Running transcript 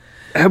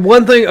I have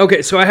one thing.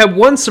 Okay, so I have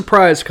one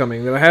surprise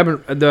coming that I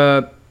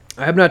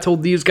have not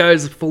told these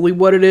guys fully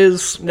what it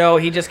is. No,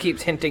 he just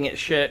keeps hinting at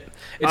shit.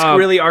 It's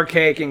really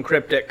archaic and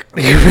cryptic.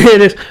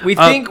 It is.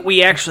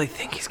 We actually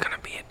think he's gonna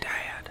be a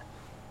dad.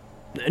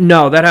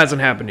 No, that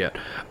hasn't happened yet.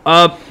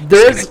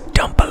 There's Gonna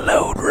dump a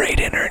load right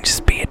in her and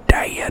just be a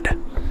dad.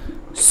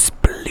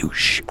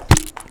 Sploosh.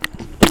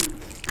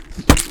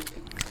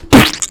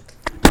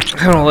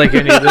 I don't like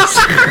any of this.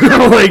 I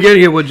don't like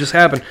any of what just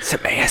happened.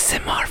 Some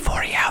ASMR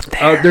for you out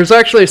there. There's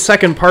actually a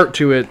second part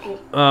to it.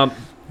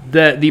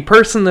 That the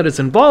person that is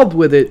involved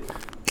with it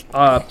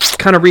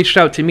kind of reached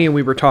out to me and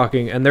we were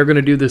talking, and they're going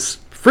to do this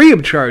free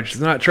of charge.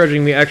 They're not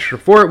charging me extra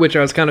for it, which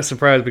I was kind of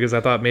surprised because I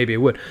thought maybe it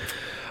would.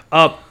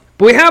 But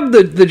we have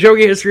the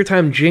Jogi History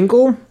Time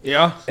jingle.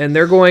 Yeah. And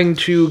they're going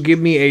to give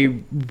me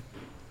a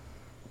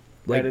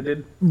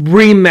Edited.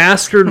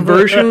 remastered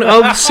version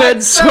of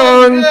said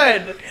song.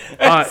 Good.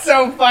 That's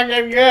so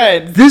fucking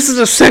good. This is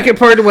a second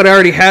part of what I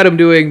already had him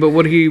doing, but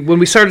when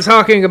we started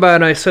talking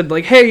about it, I said,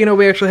 like, hey,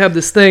 we actually have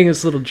this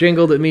little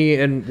jingle that me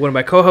and one of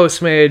my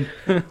co-hosts made,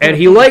 and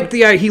he liked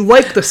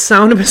the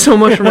sound of it so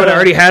much from what I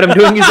already had him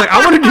doing. He's like,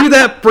 I want to do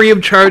that free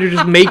of charge and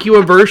just make you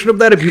a version of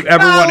that if you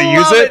ever want to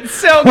use it. It's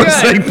so I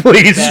was good. like,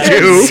 please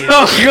do.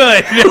 So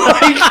good.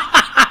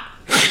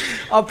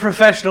 A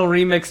professional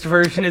remixed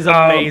version is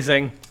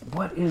amazing.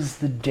 What is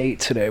the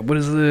date today? What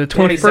is the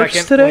 21st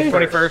 22nd, today?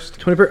 21st.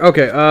 21st.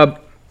 Okay.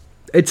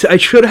 I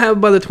should have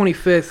by the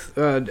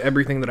 25th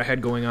everything that I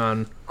had going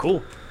on.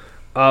 Cool.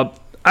 I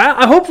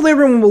hopefully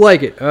everyone will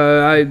like it.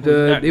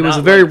 It was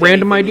a very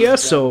random idea,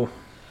 so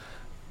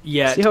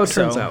Yeah. see how it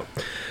turns out.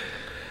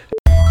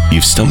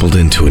 You've stumbled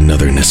into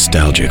another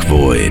nostalgic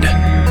void.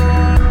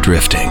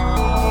 Drifting,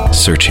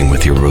 searching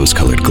with your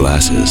rose-colored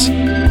glasses.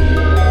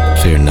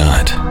 Fear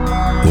not.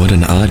 What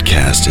an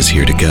Oddcast is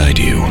here to guide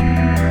you.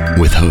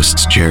 With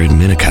hosts Jared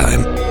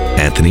Minikheim,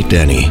 Anthony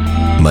Denny,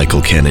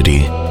 Michael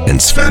Kennedy, and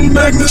Sven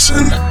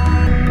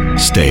Magnuson.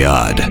 Stay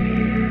odd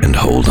and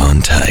hold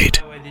on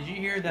tight. Did you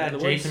hear that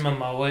Jason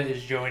Momoa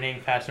is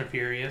joining Fast and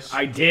Furious?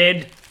 I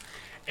did.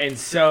 And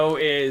so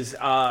is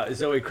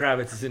Zoe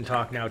Kravitz is in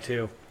talk now,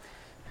 too.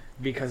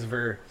 Because of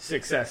her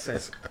success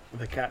as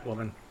the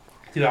Catwoman.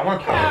 Dude, I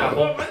want to talk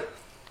about.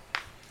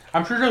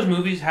 I'm sure those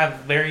movies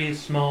have very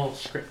small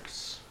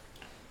scripts.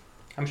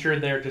 I'm sure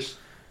they're just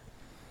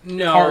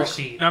No, car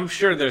seat. I'm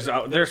sure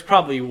there's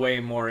probably way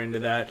more into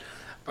that.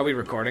 Are we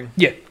recording?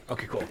 Yeah.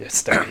 Okay, cool. It's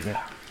starting.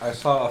 Yeah. I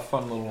saw a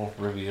fun little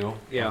review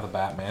of the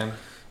Batman.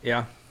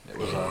 Yeah. It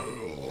was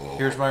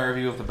here's my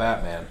review of the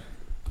Batman.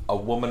 A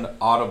woman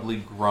audibly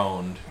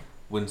groaned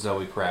when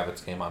Zoe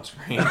Kravitz came on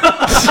screen.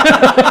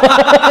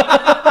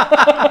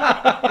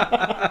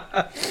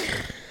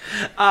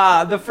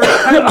 The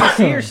first time you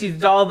see her, she's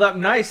dolled up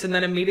nice, and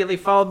then immediately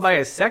followed by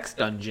a sex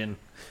dungeon.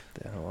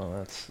 Well,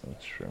 that's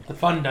true. The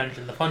fun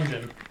dungeon, the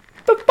fungeon.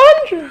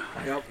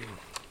 Yep.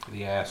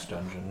 The ass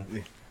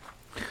dungeon.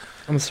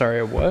 I'm sorry,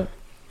 a what?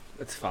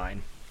 That's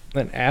fine.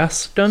 An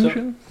ass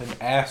dungeon? An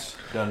ass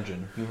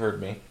dungeon. You heard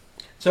me.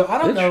 So I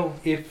don't Bitch. know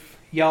if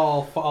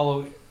y'all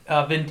follow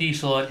Vin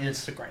Diesel on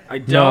Instagram. I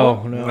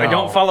don't. No. I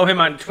don't follow him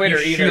on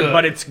Twitter You either, should.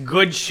 but it's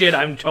good shit,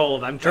 I'm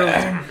told. I'm told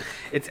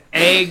it's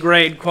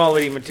A-grade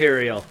quality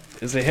material.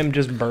 Is it him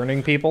just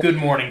burning people? Good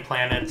Morning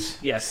Planets.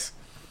 Yes.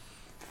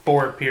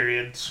 4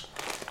 periods.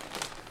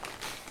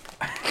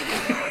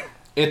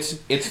 It's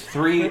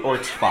 3 or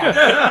it's 5.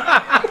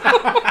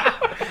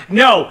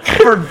 No,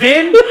 for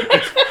Vin,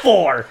 it's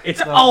 4.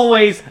 It's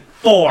always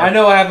 4. I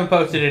know I haven't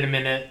posted in a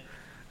minute.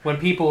 When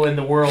people in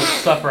the world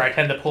suffer, I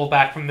tend to pull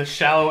back from the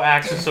shallow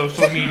acts of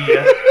social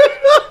media.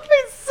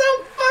 It's so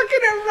fucking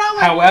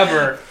irrelevant.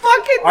 However,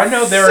 fucking I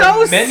know there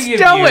so are many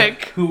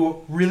stoic. of you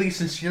who really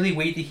sincerely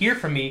wait to hear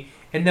from me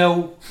and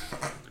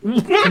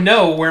to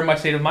know where my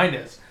state of mind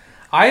is.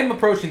 I am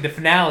approaching the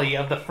finale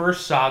of the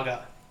first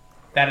saga.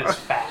 That is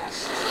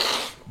fast.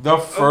 The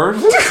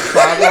first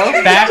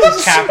saga? Fast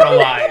is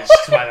capitalized,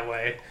 by the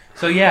way.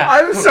 So yeah.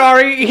 I'm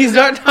sorry, he's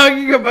not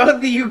talking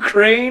about the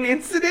Ukraine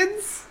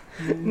incidents?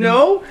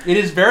 No? It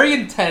is very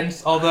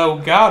intense, although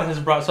God has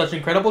brought such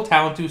incredible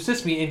talent to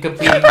assist me in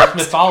completing this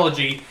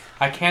mythology.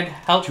 I can't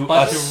help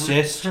but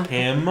Assist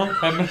him?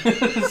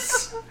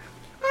 reminisce.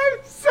 I'm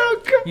so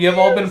confused. You have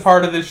all been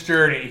part of this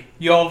journey.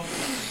 You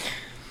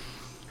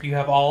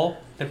have all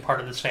been part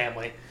of this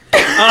family.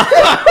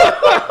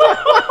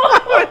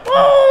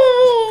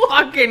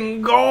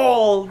 Fucking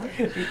gold.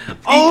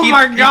 Oh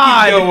my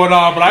God. Keep going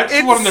on, but I just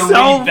It's wanted to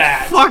so read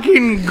that.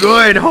 fucking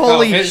good.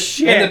 Holy in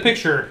shit. the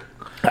picture.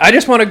 I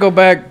just want to go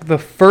back the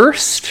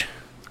first.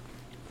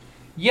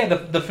 Yeah,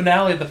 the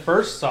finale of the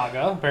first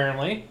saga,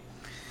 apparently.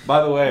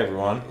 By the way,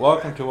 everyone,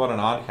 welcome to What an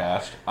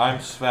Oddcast. I'm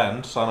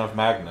Sven, son of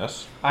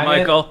Magnus.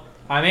 Michael.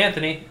 I'm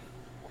Anthony.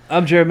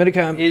 I'm Jared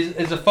Minikheim.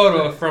 Is a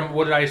photo from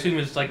what I assume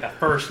is like the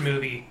first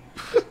movie.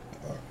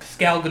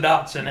 Gal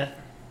Gadot's in it.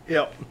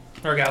 Yep.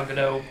 Or Gal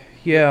Gadot.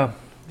 Yeah.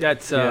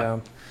 That's, Yeah.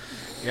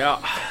 yeah.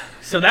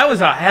 So that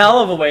was a hell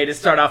of a way to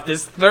start off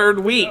this third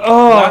week.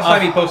 Last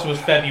time he posted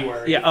was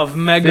February. Yeah, of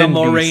Mega Vin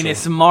Moranis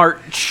Diesel.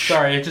 March.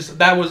 Sorry,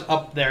 that was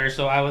up there,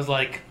 so I was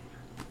like,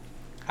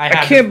 I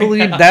can't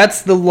believe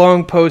that's the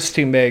long post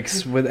he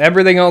makes with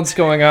everything else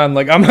going on.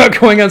 Like, I'm not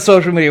going on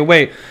social media.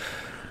 Wait,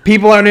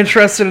 people aren't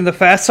interested in the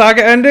Fast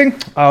Saga ending?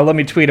 Let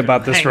me tweet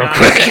about this real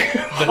quick.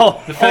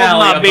 The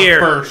finale of the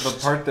first.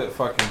 The part that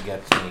fucking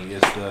gets me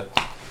is the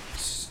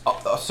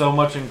so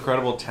much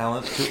incredible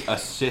talent to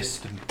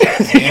assist him.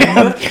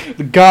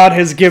 God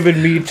has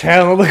given me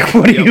talent. Like,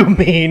 what do you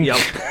mean? Yep.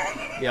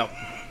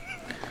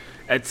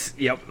 It's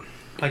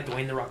Like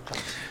Dwayne The Rock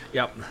Johnson.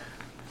 Yep.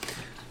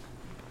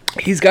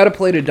 He's got to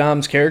play to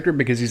Dom's character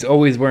because he's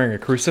always wearing a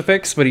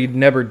crucifix, but he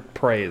never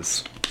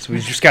prays. So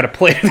he's just got to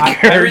play the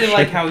character. I really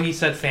like how he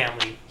said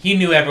family. He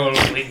knew everyone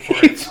was waiting for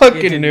He it.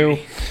 fucking knew.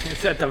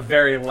 It's at the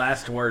very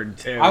last word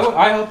too.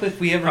 I hope if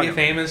we ever get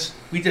famous,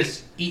 we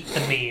just eat the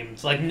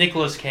memes like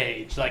Nicolas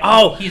Cage. Like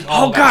he's Oh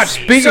all about God! memes.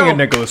 Speaking So, of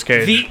Nicolas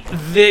Cage,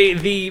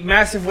 The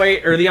massive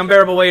weight or the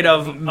unbearable weight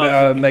of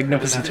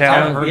Magnificent I've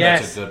Talent. heard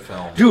Yes. that's a good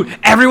film. dude,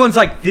 everyone's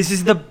like, this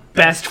is the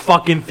best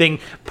fucking thing.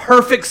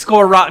 Perfect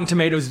score, Rotten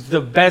Tomatoes, is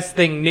the best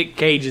thing Nick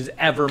Cage has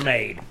ever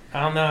made. I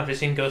don't know. Have you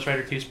seen Ghost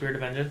Rider 2: Spirit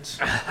of Vengeance?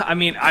 I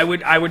mean, I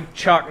would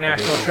chalk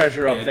National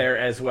Treasure up there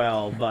as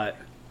well, but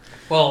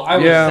Well, I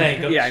was Yeah.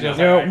 saying. Yeah, I know.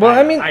 Yeah, well,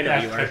 I mean, I know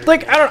you are.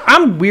 Like,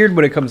 I'm weird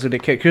when it comes to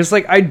Nick Cage because,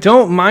 like, I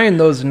don't mind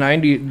those the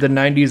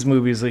 '90s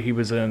movies that he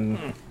was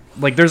in.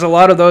 Like, there's a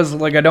lot of those.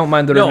 Like, I don't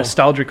mind that are No.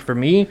 nostalgic for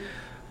me.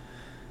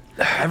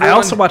 I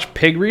also watched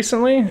Pig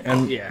recently,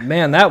 and Yeah.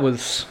 man, that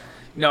was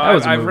No, That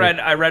was a I've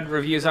movie. read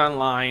reviews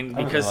online I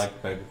really because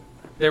like Pig.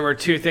 there were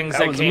two things That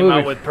that was a came out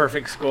movie. with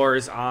perfect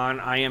scores on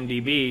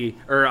IMDb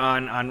or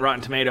on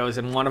Rotten Tomatoes,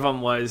 and one of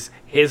them was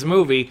his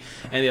movie,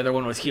 and the other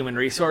one was Human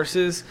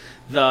Resources,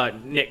 the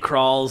Nick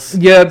Kroll's.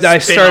 Yeah, I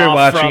started spin-off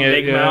watching from it,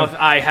 Big yeah. Mouth.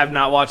 I have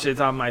not watched it. It's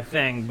on my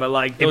thing, but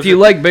like, if those you are-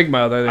 like Big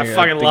Mouth, I think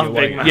fucking think love you'll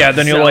Big like Mouth, it. Yeah,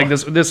 then you'll so- like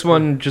this. This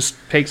one just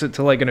takes it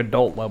to like an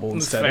adult level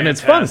It's instead, and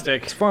it's fun.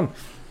 fantastic. It's fun.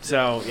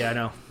 So yeah,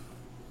 no,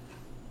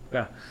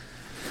 yeah.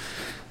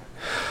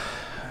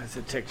 It's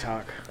a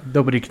TikTok.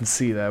 Nobody can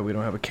see that. We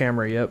don't have a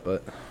camera yet,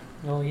 but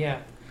Oh yeah.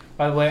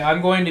 By the way,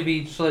 I'm going to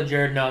be just to let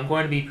Jared know. I'm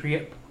going to be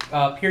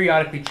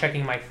periodically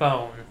checking my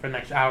phone for the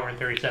next hour and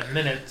 37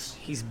 minutes.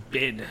 He's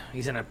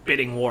in a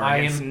bidding war I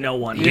against am- no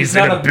one. He's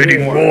in a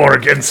bidding war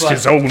against But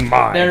his own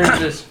mind. There's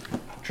this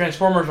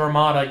Transformers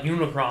Armada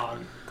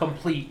Unicron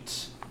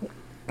complete.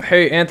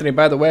 Hey, Anthony.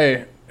 By the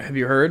way, have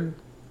you heard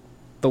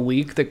the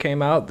leak that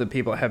came out that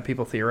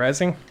people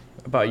theorizing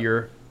about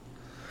your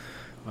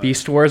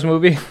Beast Wars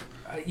movie?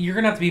 You're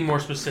gonna have to be more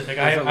specific.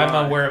 There's a I'm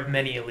lot. aware of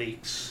many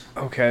leaks.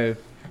 Okay,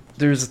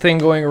 there's a thing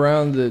going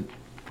around that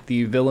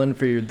the villain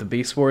for the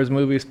Beast Wars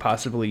movie is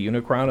possibly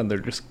Unicron,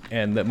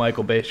 and that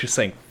Michael Bay's just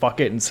saying fuck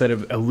it instead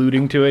of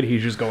alluding to it.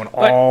 He's just going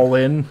all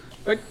in.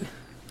 But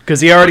Because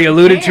he already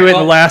alluded to it Well,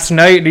 the last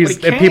night, and, he and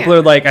people can't.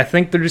 are like, I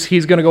think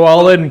he's gonna go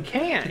all in.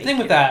 can't. The thing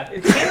with that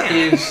It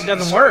can't. is It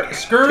doesn't work.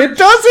 Scourge. It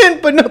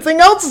doesn't, but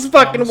nothing else has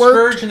fucking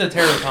worked. Scourge and the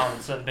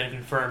Terracons have been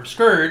confirmed.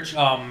 Scourge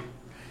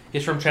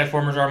is from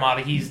Transformers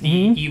Armada. He's the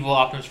evil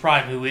Optimus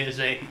Prime, who is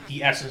the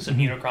essence of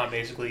Unicron,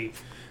 basically.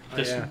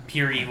 Just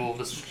pure evil.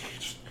 Just,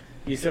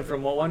 You said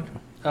from what one?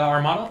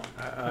 Armada?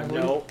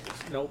 Nope,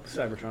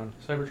 Cybertron.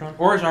 Cybertron?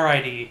 Or is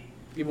RID?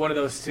 One of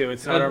those two.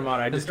 It's not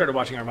Armada. I just started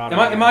watching Armada.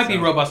 It might be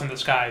so- Robust in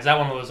Disguise. That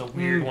one was a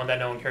weird one that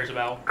no one cares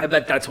about. I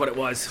bet that's what it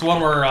was. It's the one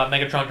where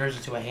Megatron turns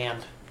into a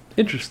hand.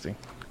 Interesting.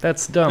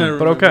 That's dumb,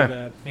 but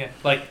okay. Yeah,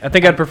 like, I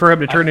think I'd prefer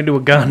him to turn into a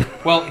gun.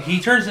 well, he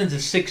turns into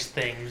 6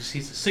 things.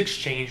 He's a 6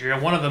 changer,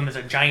 and one of them is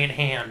a giant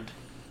hand.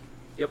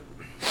 Yep.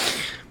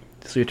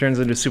 So he turns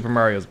into Super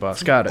Mario's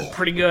boss. Got it.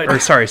 Pretty good. Or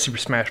sorry, Super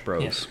Smash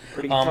Bros. Yes.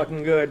 Pretty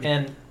fucking good.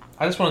 And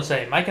I just want to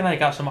say, Mike and I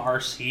got some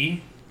RC.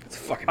 It's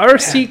fucking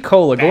RC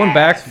Cola, going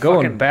back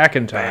Fucking in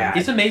time. bad.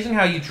 It's amazing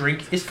how you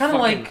drink. It's kind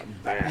of Fucking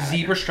like bad.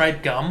 zebra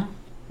stripe gum.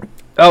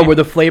 Oh, where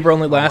the flavor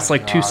only lasts my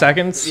like 2 God.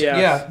 seconds? Yeah.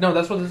 Yeah, no,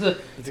 that's what this is. It's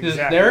It's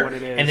exactly there, what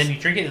it is. and then you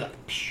drink it. It's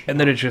like, psh, And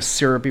then it's just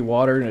syrupy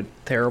water and it's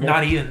terrible.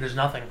 not even. There's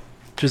nothing.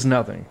 Just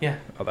nothing. Yeah,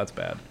 Oh, that's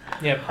bad.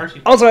 yeah.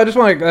 RC. Also, I just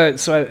want to.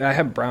 So I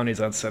have brownies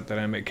on set that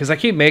I make because I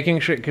keep making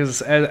shit.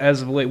 Because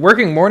as of late,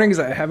 working mornings,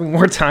 having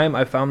more time,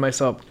 I found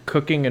myself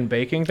cooking and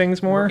baking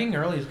things more. Working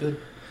early is good.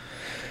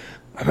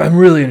 I'm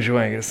really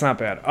enjoying it. It's not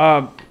bad.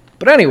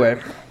 But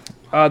anyway,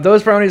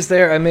 those brownies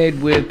there I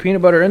made with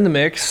peanut butter in the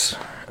mix,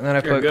 and then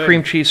I They're put good.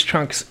 cream cheese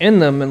chunks in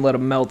them and let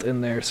them melt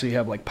in there, so you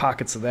have like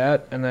pockets of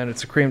that, and then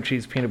it's a cream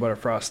cheese peanut butter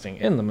frosting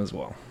in them as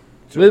well,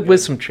 with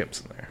some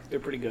chips in there. They're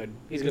pretty good.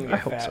 He's gonna I get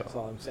hope fat. so. That's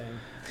all I'm saying.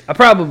 I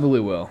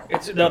probably will.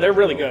 No, they're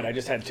really good. I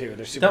just had 2.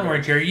 They're super. Don't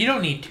worry, Jerry. You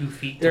don't need 2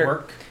 feet to They're-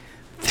 work.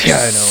 Yeah,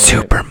 I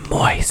know. right?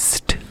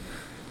 moist.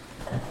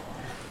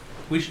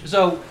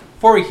 So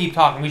before we keep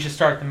talking, we should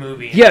start the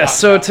movie. and Yes. talk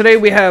So about it. today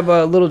we have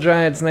Little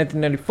Giants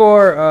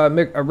 1994,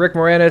 Rick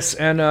Moranis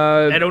and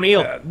Ed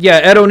O'Neill.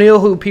 Ed O'Neill,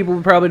 who people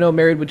would probably know,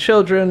 Married with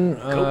Children.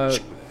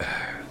 Coach.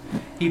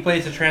 He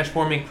plays the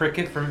transforming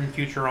cricket from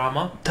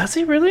Futurama. Does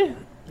he really?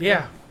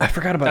 Yeah. I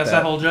forgot about That's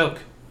that whole joke.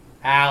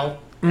 Al.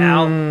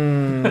 Al.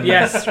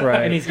 Yes. That's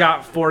right. And he's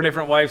got 4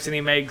 different wives, and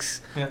he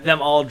makes Yeah.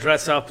 them all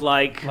dress up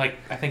like. Like,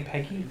 I think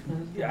Peggy.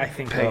 I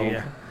think Peggy.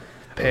 yeah.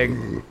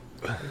 Pig.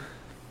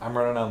 I'm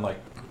running on like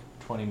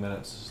 20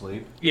 minutes of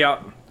sleep, Yeah.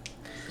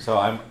 so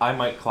I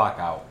might clock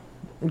out.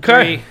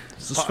 Okay. Three.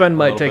 Suspend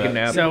might little take a bit.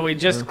 nap. So we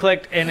just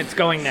clicked, and it's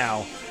going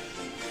now.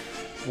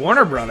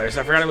 Warner Brothers.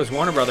 I forgot it was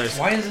Warner Brothers.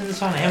 Why isn't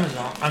this on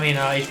Amazon? I mean,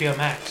 HBO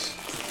Max.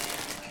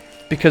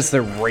 Because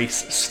they're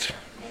racist.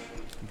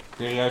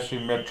 Did you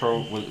actually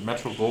Metro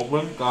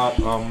Goldwyn got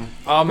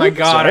Oh my Oops,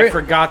 god, sorry. I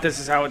forgot this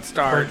is how it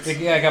starts.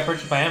 Yeah, it got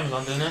purchased by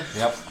Amazon, didn't it?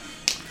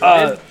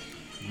 Yep.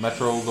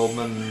 Metro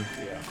Goldwyn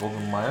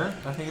Mayer,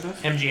 I think it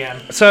is.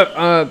 MGM.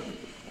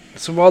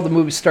 So while the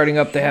movie's starting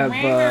up, they have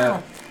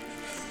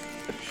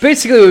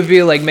basically it would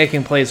be like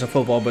making plays of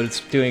football, but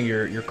it's doing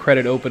your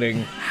credit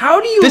opening. How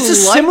do you This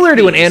is like similar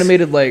to an these?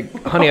 animated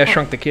like Honey I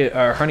Shrunk the Kid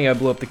or Honey I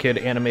Blew Up the Kid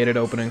animated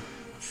opening.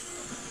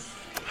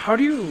 How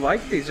do you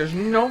like these? There's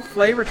no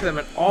flavor to them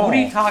at all. What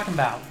are you talking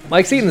about?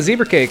 Mike's eating the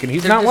zebra cake and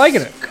he's not just-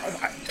 liking it.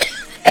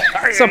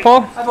 What's up,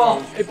 Paul? Hi, Paul.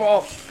 Hey,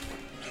 Paul.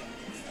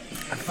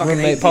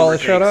 Roommate Paul,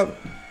 shut up.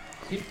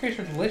 These cakes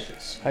are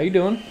delicious. How you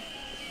doing?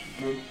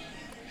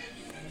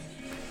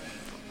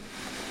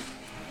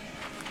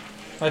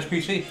 Nice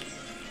PC.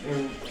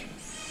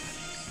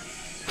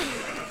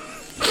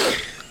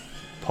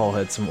 Paul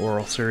had some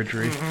oral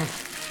surgery.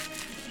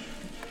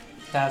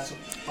 That's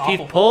awful.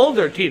 Teeth pulled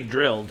or teeth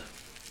drilled?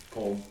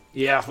 Cold.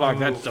 Yeah, fuck,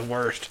 that's the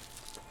worst.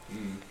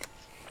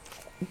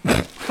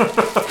 I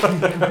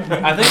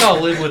think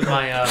I'll live with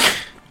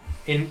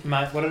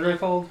my what are they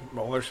called?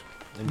 Molars.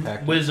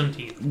 Impact. Wisdom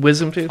teeth.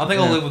 Wisdom tooth? I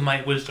think I'll live with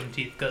my wisdom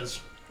teeth because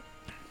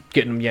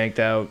Getting them yanked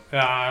out.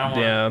 I don't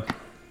want. Yeah.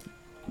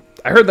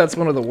 I heard that's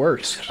one of the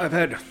worst. I've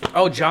had.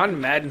 Oh,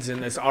 John Madden's in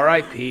this.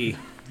 R.I.P.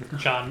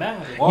 John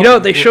Madden. You know,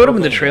 they showed him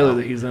in the trailer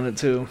that he's in it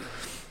too.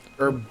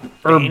 Urbania?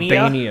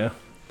 Urbania.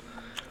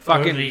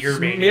 Fucking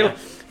Urbania.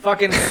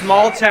 fucking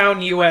small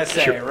town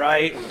USA,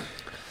 right?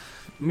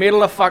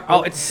 Middle of fuck.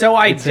 Oh, it's so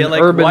It's an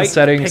idyllic. urban white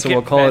setting, so picket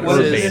we'll call it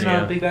What is fences. it in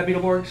Urbania. Big Bad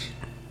Beetleborgs?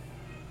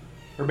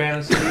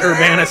 Urbana City.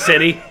 Urbana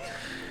City.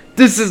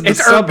 This is the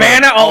It's suburb.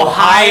 Urbana,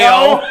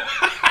 Ohio.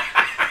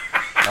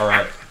 All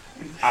right,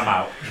 I'm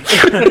out.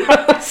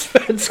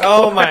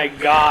 Oh my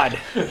god.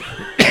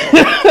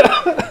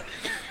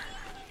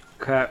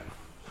 Okay.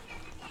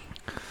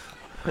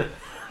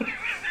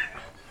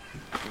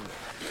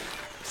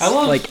 I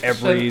love like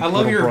every I love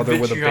little your brother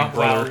with a vitriol. big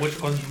brother. Wow,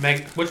 which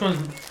one's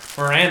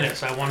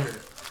Moranis? I wonder.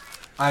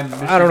 I'm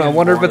I don't know, I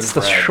wonder if it's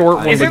the short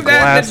one with Isn't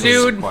that the glasses.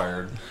 dude-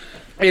 Required.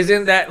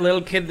 Isn't that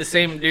little kid the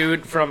same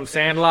dude from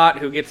Sandlot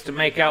who gets to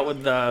make out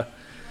with the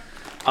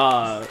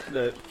I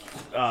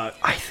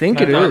think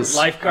it the is.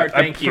 lifeguard?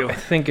 Thank you. I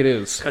think it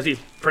is. Because he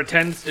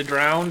pretends to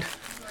drown.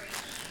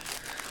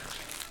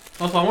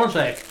 Also, I want to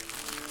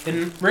say,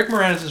 in Rick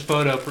Moranis'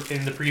 photo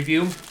in the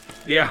preview,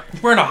 Yeah.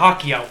 he's wearing a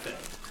hockey outfit.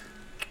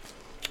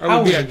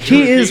 How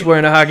He is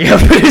wearing a hockey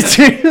outfit.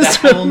 the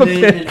helmet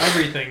and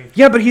everything.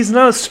 Yeah, but he's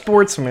not a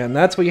sportsman.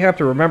 That's what you have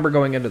to remember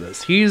going into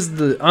this. He's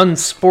the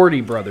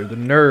unsporty brother, the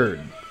nerd,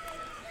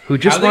 who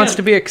just How they wants gonna-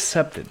 to be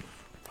accepted.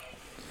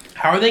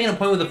 How are they going to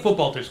point with a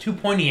football? There's two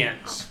pointy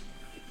ends.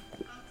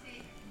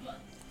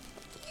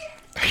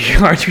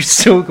 Are you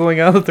still going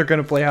out that they're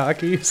going to play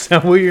hockey? Is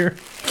that what you're...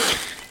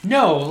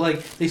 No,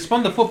 like they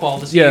spun the football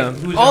to see Yeah.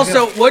 who's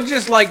Also, would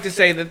just like to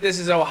say that this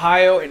is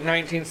Ohio in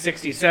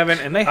 1967,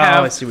 and they Oh, I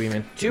have see what you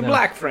mean. two No.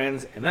 black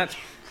friends, and that's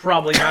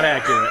probably not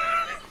accurate.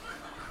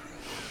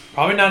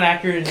 probably not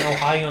accurate in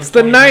Ohio. It's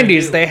the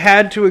 90s. They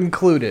had to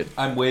include it.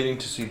 I'm waiting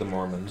to see the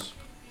Mormons.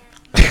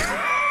 I've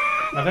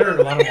heard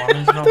a lot of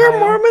Mormons in Ohio. There are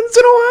Mormons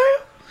in Ohio?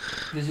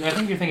 I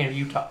think you're thinking of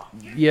Utah,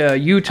 Yeah,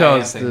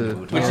 Utah's I am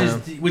the... thinking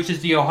Utah. which is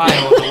the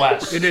Ohio of the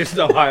West. It is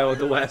the Ohio of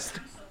the West.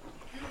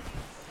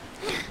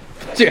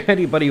 To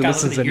anybody who God,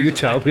 listens look in at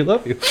yours, Utah, like- we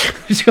love you.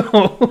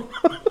 So,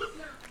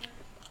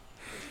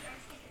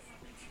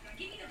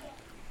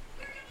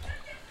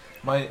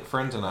 My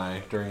friends and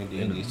I during a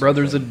D&D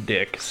brother's a session,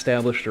 dick,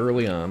 established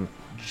early on.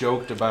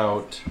 joked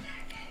about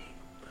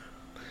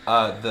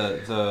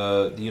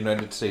the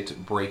United States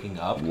breaking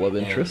up. Love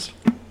and interest.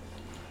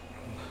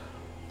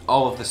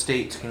 All of the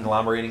states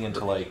conglomerating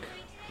into like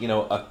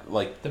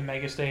The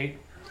mega state,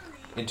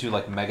 into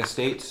like mega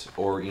states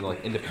or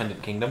like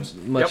independent kingdoms.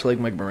 Much Yep. like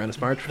Mike Moranis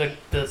March.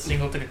 the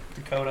single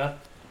Dakota.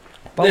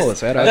 Follow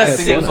us at the I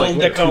think it was single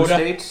like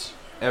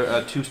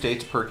Dakota. two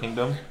states per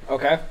kingdom,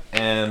 Okay.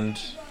 and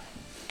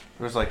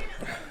it was like,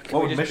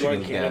 what would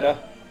Michigan get?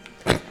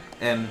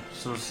 And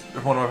so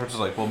one of my friends was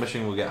like, well,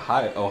 Michigan would get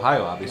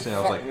Ohio, obviously. And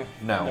I was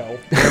like, no.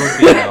 There would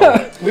be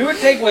no. We would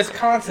take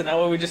Wisconsin. That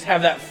way we just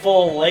have that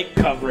full lake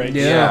coverage.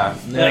 Yeah.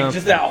 Like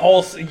just that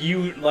whole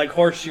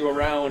horseshoe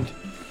around.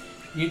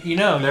 You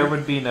know, There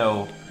would be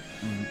no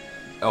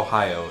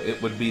Ohio.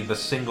 It would be the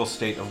single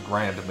state of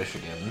Grand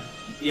Michigan.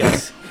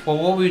 Yes. Well,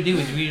 what we would do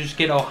is we just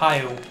get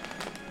Ohio,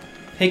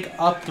 pick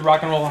up the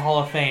Rock and Roll Hall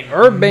of Fame,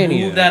 Urbania.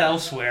 move that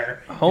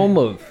elsewhere. Home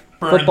of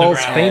Burn the football's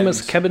ground. famous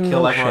And Kevin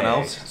kill Milkshake. everyone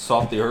else,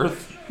 salt the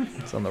earth.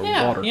 It's on the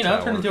Yeah, water you know,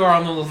 tower. turn into our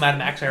own little Mad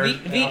Max era. The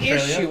in Australia.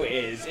 issue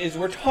is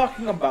we're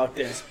talking about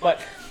this, but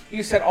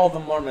you said all the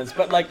Mormons,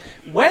 but like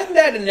when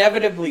that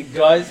inevitably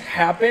does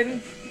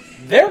happen,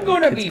 they're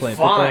going to Kids be playing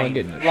football and fine.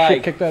 getting the shit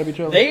Like, kicked out of each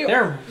other.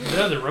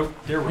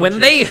 They're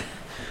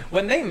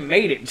when they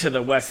made it to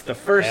the West the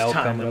first Al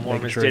time coming the up, making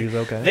Mormons sure did, he's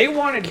okay. they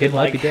wanted Kid to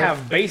might be like dead.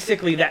 have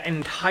basically that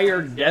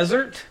entire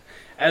desert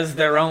as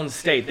their own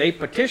state. They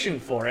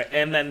petitioned for it,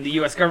 and then the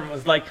U.S. government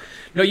was like,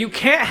 "No, you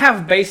can't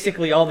have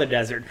basically all the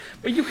desert,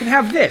 but you can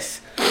have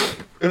this."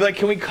 They're like,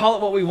 "Can we call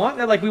it what we want?"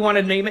 They're like, "We want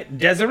to name it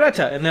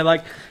Deserta," and they're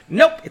like,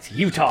 "Nope, it's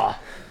Utah."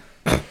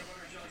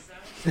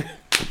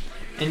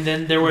 And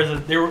then there was I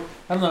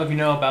don't know if you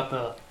know about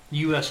the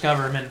U.S.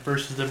 government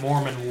versus the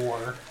Mormon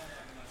War.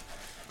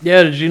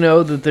 Yeah, did you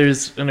know that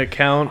there's an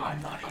account?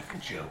 I'm not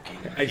even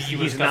joking.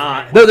 He's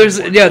not. No,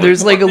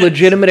 there's like a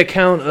legitimate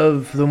account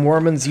of the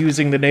Mormons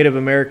using the Native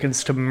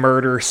Americans to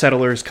murder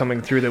settlers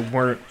coming through that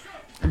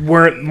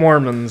weren't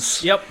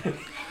Mormons. Yep.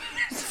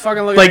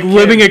 Fucking look at Like that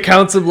living kid.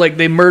 accounts of like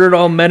they murdered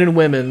all men and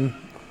women,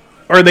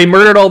 or they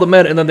murdered all the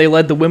men and then they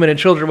led the women and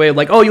children away.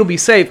 Like, oh, you'll be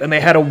safe, and they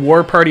had a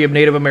war party of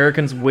Native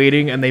Americans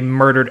waiting, and they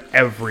murdered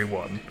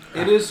everyone.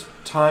 It is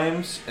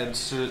times and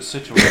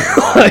situations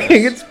Like, like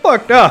this it's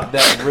fucked up.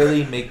 that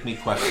really make me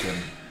question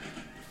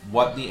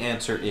what the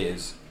answer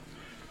is,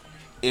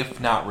 if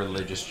not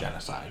religious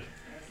genocide.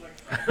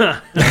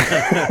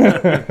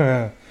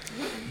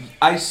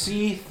 I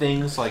see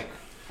things like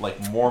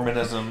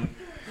Mormonism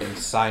and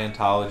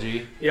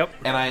Scientology, Yep.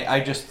 and I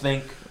just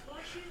think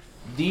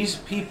these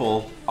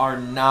people are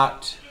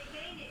not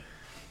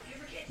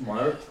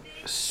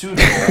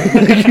suitable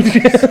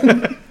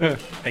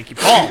Thank you,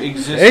 Paul. to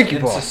exist Thank you,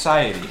 in Paul.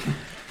 society.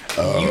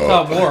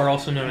 Utah War,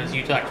 also known as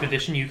Utah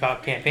Expedition, Utah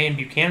Campaign,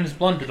 Buchanan's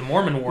Blunder, the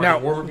Mormon War, Now-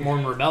 the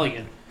Mormon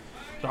Rebellion.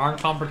 The armed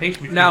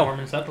confrontation between Now-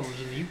 Mormon settlers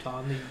in Utah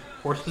and the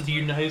forces of the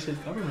United States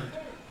government.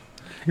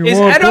 Is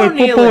Ed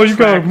O'Neill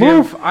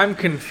attractive? I'm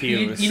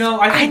confused. You know,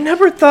 I I think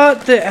never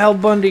thought that Al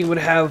Bundy would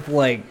have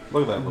like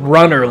Look at that. little-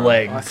 runner That's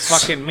legs.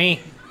 fucking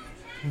me.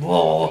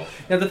 Whoa.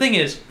 Now the thing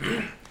is,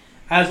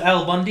 as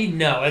Al Bundy,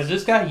 no. As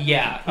this guy,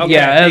 yeah.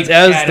 Yeah, Big as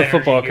Chad the energy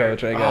football here.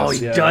 coach, I guess. Oh,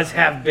 he yeah. does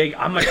have big.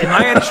 Am I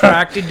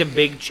attracted to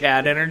big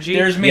Chad energy?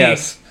 There's me.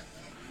 Yes.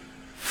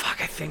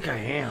 Fuck, I think I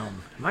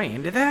am. Am I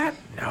into that?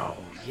 No.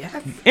 Yes.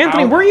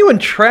 Anthony, Ow. were you in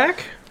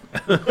track?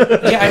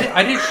 Yeah,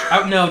 I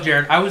did. No,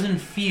 Jared. I was in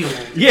field.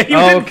 Yeah, he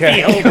was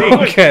Okay. in field.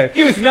 Okay.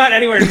 He was not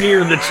anywhere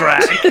near the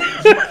track.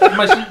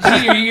 My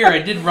senior year, I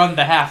did run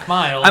the half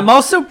mile. I'm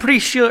also pretty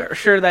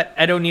sure that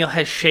Ed O'Neill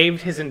has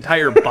shaved his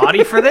entire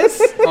body for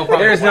this. probably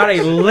There's not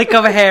a lick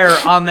of hair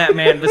on that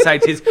man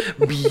besides his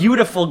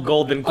beautiful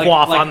golden Like-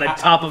 coif like on the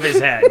top of his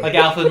head. like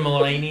Alfred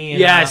Mulaney in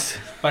Yes.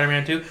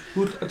 Spider-Man 2.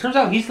 Who, it turns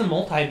out he's the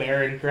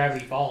multi-bear in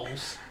Gravity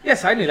Falls.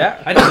 Yes, I knew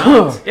that. I didn't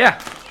know.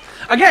 Yeah.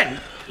 Again,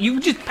 you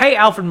just pay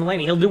Alfred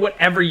Mulaney. He'll do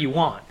whatever you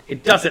want.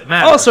 It doesn't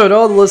matter. Also, to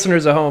all the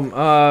listeners at home,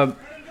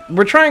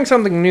 we're trying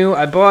something new.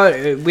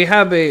 We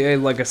have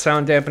a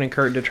sound dampening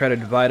curtain to try to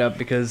divide up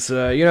because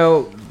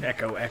echo.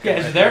 Yeah,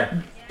 is it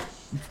there?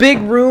 big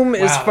room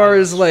as Wow. far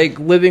as like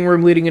living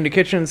room leading into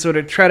kitchen. So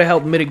to try to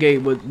help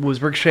mitigate what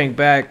was ricocheting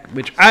back,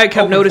 which I kept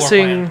Open floor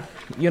noticing,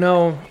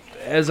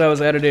 as I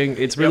was editing,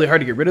 it's really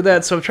hard to get rid of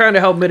that. So I'm trying to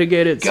help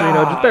mitigate it. So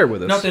just bear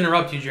with us. Not to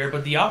interrupt you, Jared,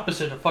 but the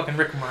opposite of fucking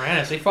Rick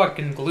Moranis, they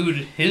fucking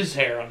glued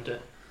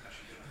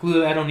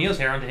Ed O'Neill's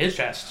hair onto his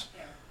chest.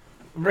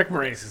 Rick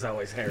Moranis is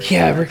always hairy.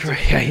 Yeah, Rick.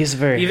 Yeah, he's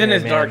very. Even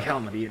his man. dark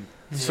helmet, he had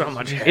so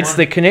much hair. It's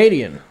the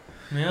Canadian.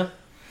 Yeah.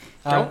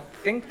 Don't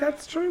think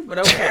that's true, but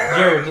okay.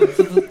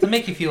 Jared, to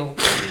make you feel,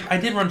 I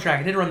did run track.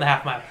 I did run the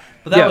half mile,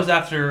 but that Yeah. was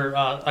after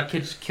a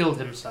kid killed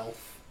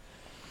himself,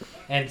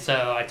 and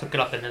so I took it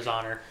up in his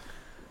honor.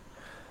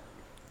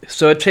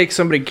 So it takes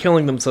somebody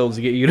killing themselves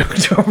to get you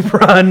to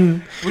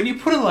run. When you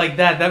put it like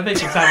that, that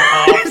makes it sound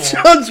It awful.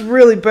 sounds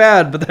really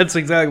bad, but that's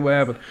exactly what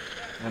happened.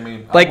 I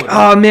mean, Like,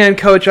 oh man,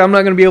 coach, I'm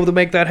not gonna be able to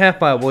make that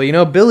half mile.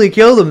 Well, Billy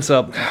killed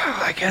himself.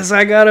 I guess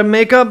I gotta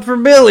make up for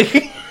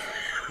Billy.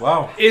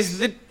 wow. Is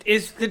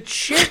the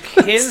chick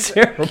his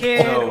terrible.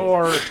 kid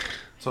or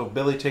So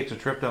Billy takes a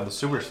trip down the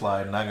sewer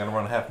slide and not gonna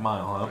run a half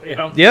mile,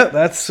 huh? Yep,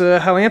 that's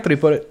how Anthony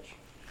put it.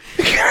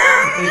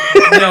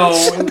 No,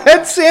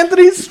 That's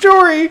Anthony's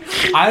story.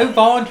 I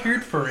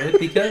volunteered for it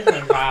because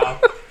wow,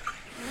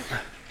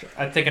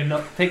 I take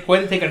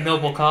a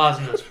noble cause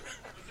in this.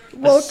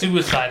 The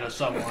suicide of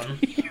someone.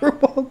 You're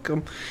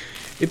welcome.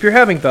 If you're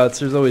having thoughts,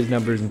 there's always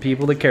numbers and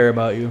people that care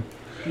about you.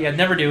 Yeah,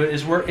 never do it.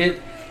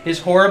 It is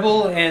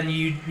horrible, and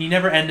you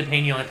never end the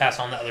pain. You only pass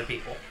on to other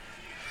people.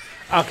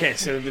 okay?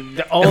 So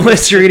the oldest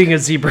Unless you're eating a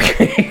zebra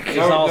cake. is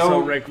also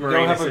Rick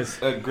Go have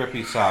Moranis. a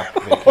grippy sock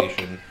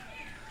vacation.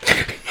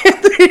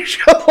 Anthony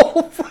shoved the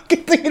whole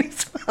fucking thing in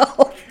his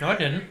mouth. No, I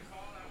didn't.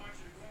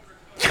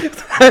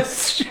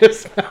 That's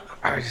just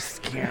I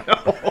just can't.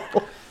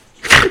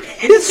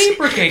 It's a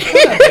zebra cake.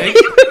 It's not big.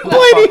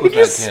 Why fuck did you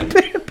was just that kid?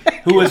 spit it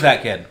back? Who is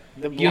that kid?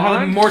 The You have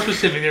to be blonde? more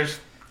specific. There's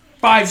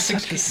 5,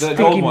 6 kids. The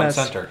Stinky gold one mess.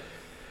 center.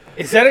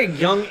 Is that a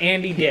young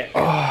Andy Dick?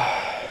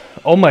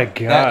 Oh my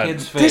god. That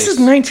kid's face. This is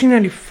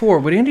 1994.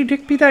 Would Andy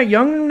Dick be that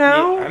young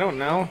now? I don't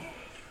know.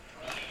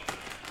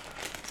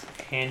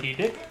 Andy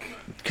Dick.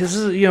 Because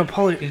He's born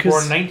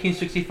in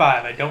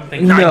 1965. I don't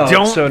think. No, I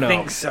don't so no.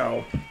 think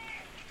so.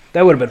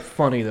 That would have been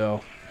funny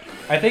though.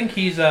 I think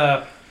he's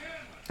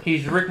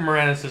Rick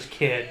Moranis'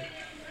 kid.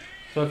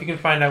 So if you can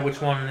find out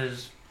which one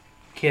is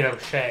Kid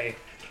O'Shea.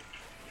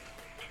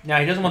 Now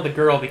he doesn't want the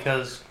girl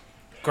because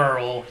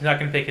girl. He's not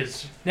gonna pick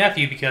his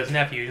nephew because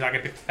nephew. He's not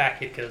gonna pick the fat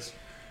kid because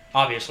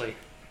obviously.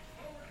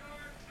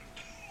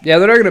 Yeah,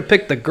 they're not gonna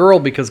pick the girl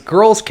because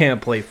girls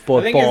can't play football.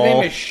 I think his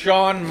name is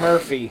Sean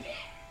Murphy.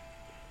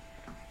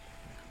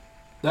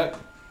 That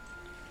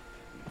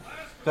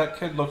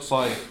kid looks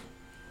like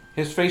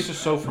his face is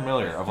so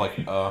familiar of like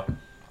a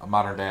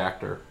modern day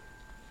actor.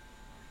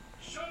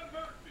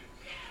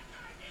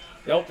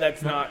 Nope,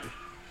 that's not.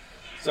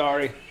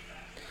 Sorry.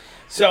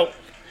 So,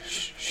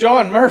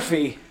 Sean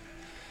Murphy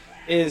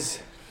is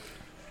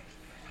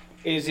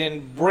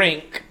in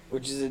Brink,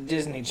 which is a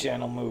Disney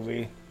Channel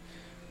movie,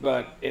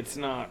 but it's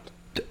not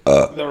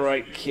the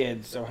right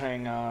kid. So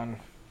hang on.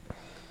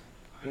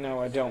 No,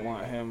 I don't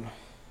want him.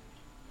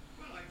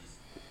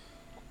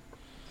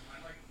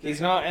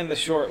 He's not in the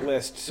short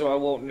list, so I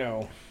won't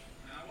know.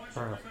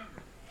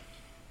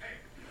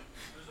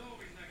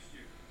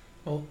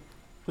 Well,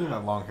 Look at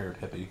that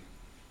long-haired hippie.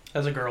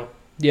 as a girl.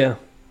 Yeah.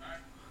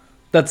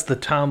 That's the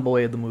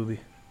tomboy of the movie.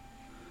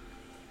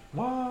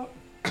 What?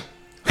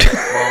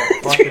 Well,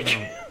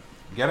 fucking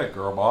get it,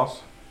 girl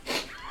boss.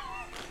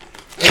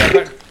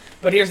 Yeah,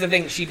 but here's the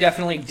thing: she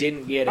definitely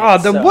didn't get it. Oh,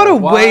 then so what a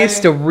why-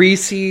 waste of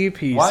Reese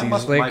Pieces. Why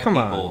must Like, my come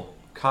people on.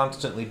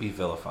 constantly be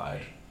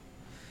vilified?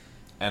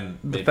 And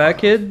The made fat fun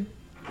kid?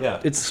 of?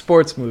 Yeah. It's a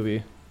sports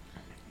movie.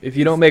 If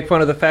you don't make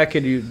fun of the fat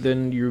kid,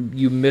 then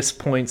you miss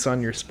points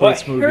on your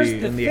sports But here's movie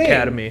the in the thing.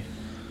 Academy.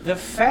 The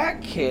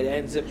fat kid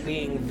ends up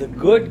being the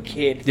good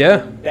kid Yeah.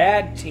 for the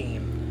bad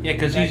team. Yeah,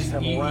 because Next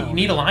time you around.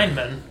 need a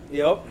lineman.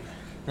 Yep.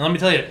 And let me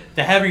tell you,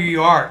 the heavier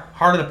you are,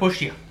 harder to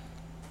push you.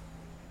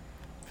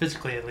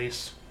 Physically, at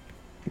least.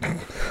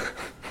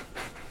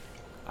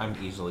 I'm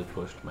easily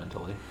pushed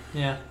mentally.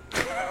 Yeah.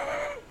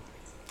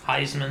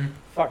 Heisman.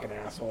 Fucking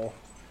asshole.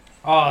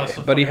 Oh, that's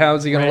so Buddy, fucking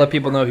how's he going to red. let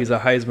people know he's a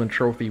Heisman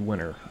Trophy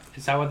winner?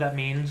 Is that what that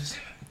means?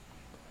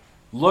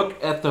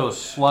 Look at those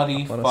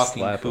slutty Wanna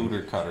fucking slap him.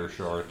 cooter cutter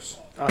shorts.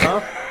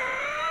 Uh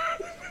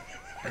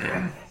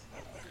huh.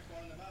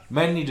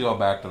 Men need to go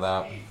back to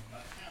that.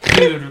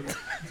 Dude,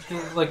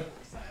 like,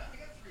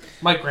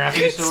 my grandpa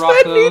used to rock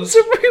That those. needs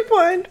a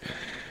rewind.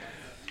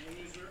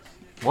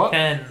 What?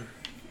 10.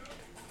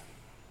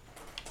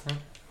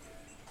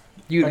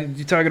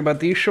 You talking about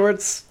these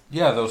shorts?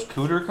 Yeah, those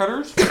cooter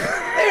cutters?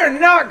 They're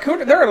not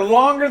cool. They're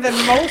longer than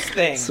most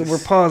things. So we're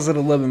paused at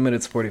 11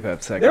 minutes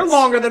 45 seconds. They're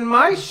longer than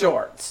my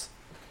shorts.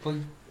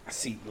 Please. I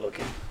see you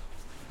looking.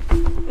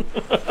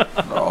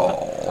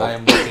 I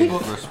am looking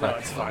for No, respect.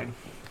 it's fine.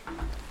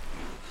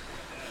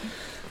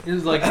 It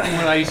was like when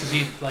I used to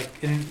see, like,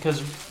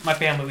 because my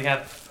family, we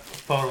have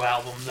photo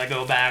albums that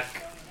go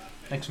back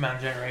X amount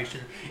of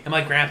generation. And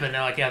my grandpa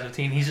now, like, he has a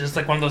teen. He's just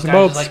like one of those guys,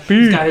 About just, like,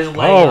 speed, he's got his leg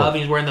power. up,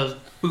 and he's wearing those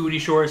booty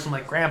shorts. I'm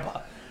like,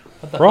 Grandpa,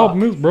 what the Problem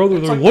fuck? is, brother,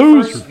 It's they're like the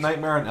losers. first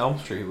Nightmare on Elm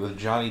Street with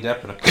Johnny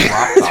Depp in a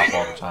crop top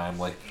all the time.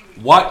 Like,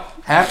 what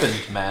happened,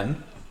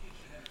 men?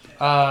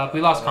 We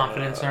lost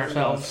confidence in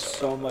ourselves.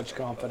 So much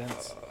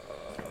confidence.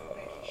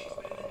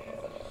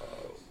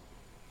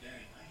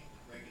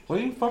 What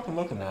are you fucking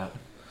looking at?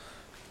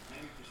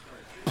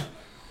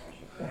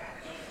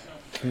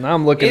 Now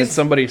I'm looking at Is-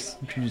 somebody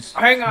who's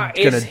Hang on.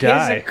 gonna Is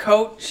die. his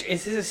coach?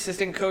 Is his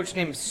assistant coach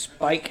named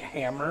Spike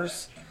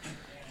Hammers?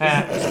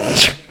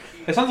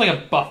 It sounds like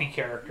a Buffy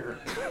character.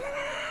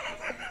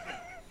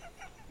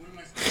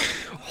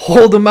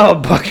 Hold him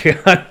out, Bucky.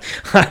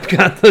 I've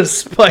got the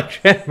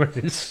spike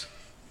hammers.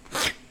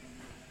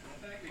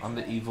 I'm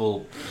the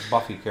evil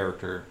Buffy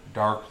character,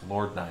 Dark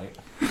Lord Knight.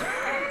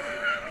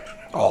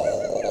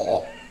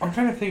 I'm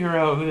trying to figure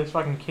out who this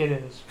fucking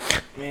kid is.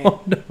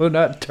 Oh no,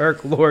 not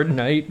Dark Lord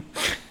Knight.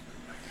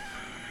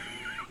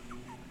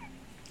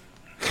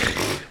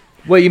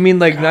 What, you mean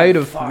like Night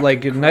of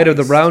Night of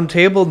the Round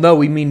Table? No,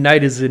 we mean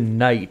Night as in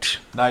night.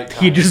 Night.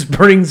 He just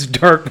brings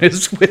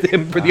darkness with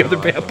him for the other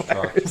like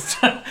those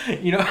vampires.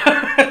 You know,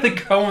 the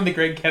Cohen, the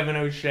great Kevin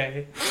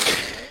O'Shea.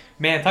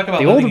 Man, talk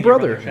about The living older in your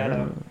brother. brother's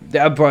shadow.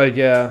 Yeah, but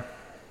yeah.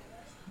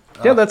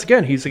 Yeah, that's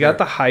again. He's got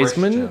the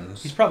Heisman.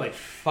 Christians. He's probably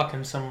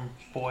fucking some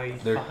boy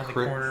They're behind the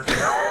cri- corner.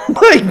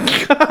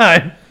 My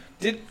God.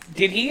 Did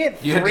he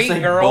get You had to three say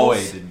girls?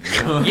 boy,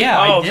 didn't you? Yeah,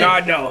 I Oh did.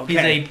 God, no. He's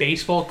Okay. a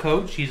baseball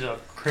coach. He's a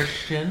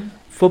Christian.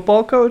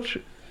 Football coach?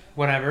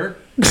 Whatever.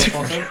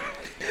 Football coach.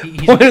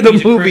 He's One of the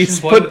he's a movies,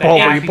 Christian boy with a football,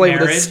 where you happy play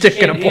with a marriage.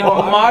 stick and a In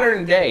ball.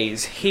 modern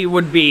days, he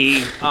would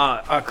be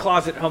a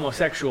closet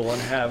homosexual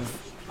and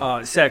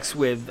have sex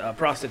with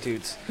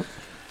prostitutes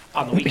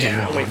on the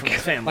weekend away from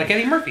his family. Like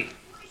Eddie Murphy.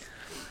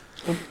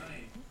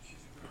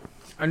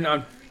 I'm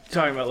not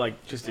talking about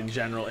like just in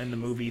general in the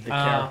movie, the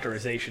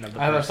characterization of the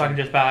I was person. talking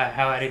just about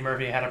how Eddie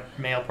Murphy had a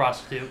male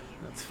prostitute.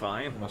 That's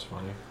fine. That's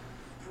funny.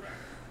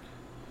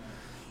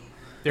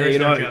 There Yeah, is you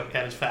no know, joke.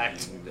 That is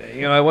fact.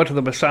 You know, I went to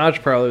the massage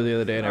parlor the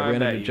other day and I I ran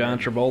bet into you John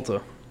did.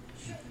 Travolta.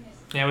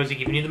 Yeah, was he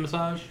giving you the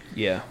massage?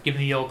 Yeah.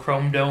 Giving you the old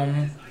chrome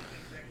dome?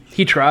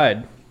 He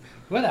tried.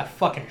 Look at that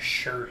fucking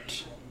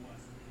shirt.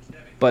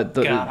 but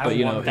God, I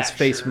you know, want his that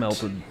face shirt.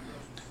 melted.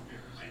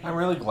 I'm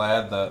really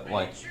glad that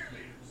like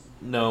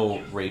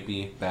no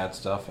rapey bad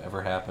stuff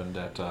ever happened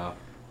at my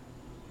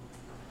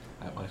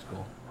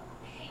school.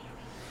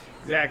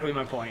 Exactly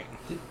my point.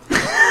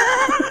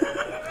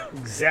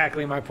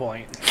 Exactly my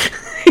point.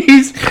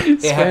 He's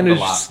happened kind a of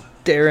lot.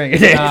 staring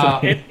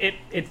at it.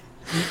 It's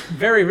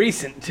very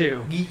recent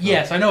too.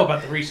 Yes, I know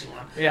about the recent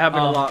one. It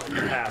happened a lot in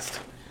the past.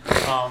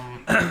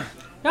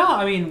 No,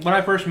 I mean, when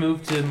I first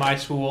moved to my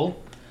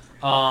school,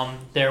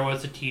 there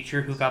was a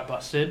teacher who got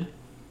busted.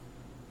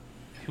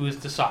 Who was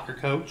the soccer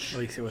coach. At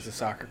least it was a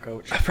soccer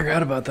coach. I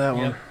forgot about that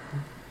one. Yep.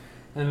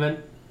 And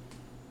then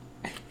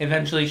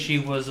eventually she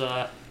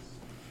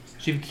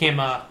became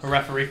a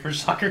referee for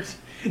soccer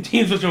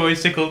teams, which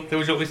always tickled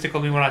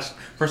me when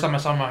first time I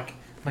saw him. I'm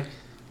like,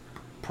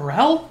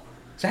 Perel?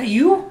 Is that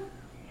you?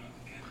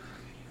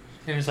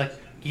 And he was like,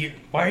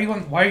 why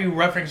are you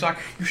refereeing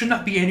soccer? You should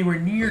not be anywhere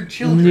near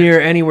children.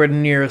 Anywhere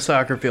near a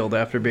soccer field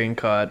after being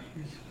caught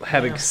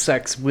having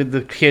sex with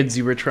the kids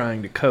you were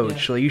trying to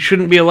coach. Yeah. Like, you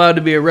shouldn't be allowed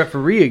to be a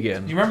referee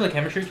again. Do you remember the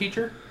chemistry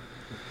teacher?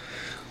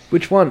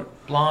 Which one?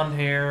 Blonde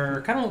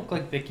hair, kind of looked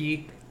like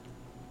Vicky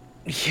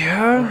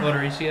Yeah.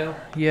 Lodorecio.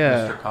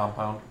 Yeah. Mr.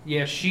 Compound.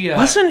 Yeah, she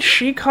Wasn't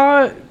she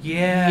caught?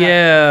 Yeah.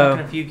 Yeah.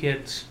 Fucking a few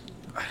kids.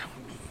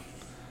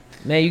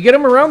 Now you get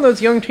them around those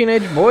young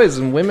teenage boys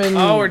and women.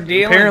 Oh, we're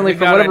dealing. Apparently, we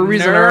for got whatever a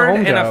reason, in our nerd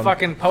hometown. and a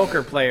fucking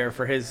poker player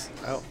for his.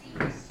 Oh.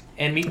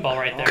 And Meatball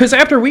right there. Because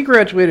after we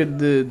graduated,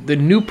 the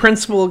new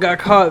principal got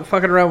caught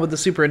fucking around with the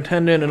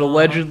superintendent and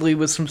allegedly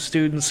with some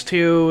students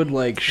too. And,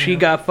 like, she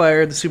got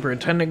fired, the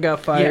superintendent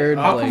got fired.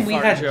 Yeah, how like, come we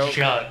Fuck had joke.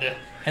 Judd,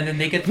 and then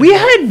they get we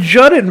had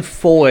Judd and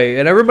Foy,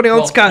 and everybody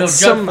else got Judd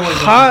some Foy was-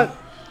 hot.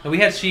 No, we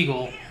had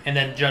Siegel, and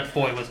then Judd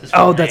Foy was his.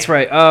 Oh, full that's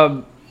name.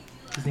 right.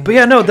 But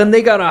yeah, no. Then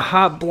they got a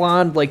hot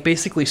blonde, like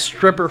basically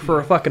stripper for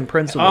a fucking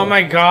principal. Oh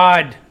my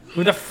god.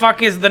 Who the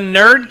fuck is the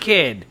nerd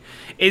kid?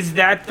 Is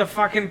that the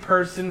fucking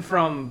person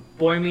from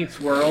Boy Meets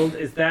World?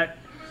 Is that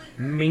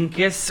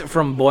Minkus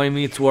from Boy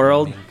Meets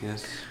World?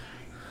 Minkus.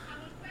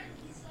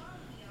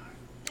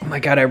 Oh my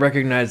god, I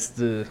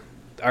recognize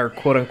our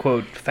quote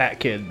unquote fat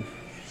kid.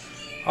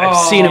 I've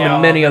seen him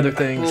in many other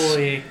things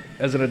Boy,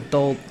 as an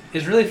adult.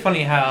 it's really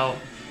funny how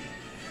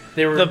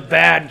there were The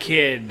bad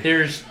kid.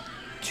 there's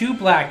two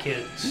black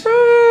kids.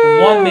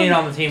 One made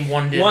on the team,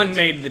 one didn't. One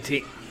made the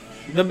team.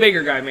 The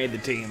bigger guy made the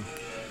team.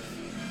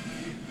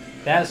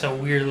 That's a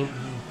weird.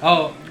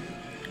 Oh,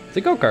 It's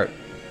a go kart.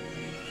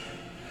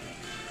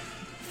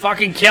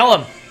 Fucking kill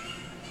him.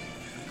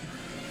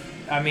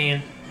 I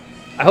mean,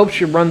 I hope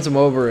she runs him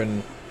over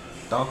and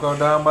Don't go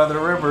down by the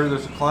river.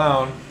 There's a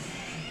clown.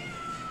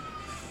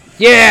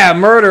 yeah,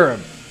 murder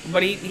him.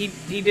 But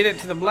he did it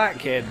to the black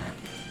kid.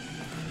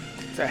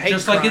 It's a hate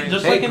just crime. like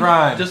it, Hate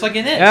crime. just like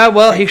in it. Yeah,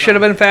 well, he should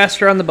have been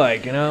faster on the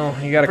bike. You know,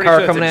 you got a Pretty car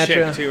sure it's coming a at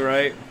chick you. too,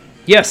 right?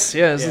 Yes,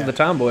 yeah, this Yeah. is the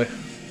tomboy.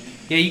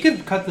 Yeah, you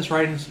could cut this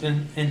right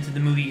into the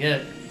movie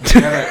It.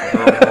 Get it,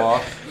 girl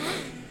boss.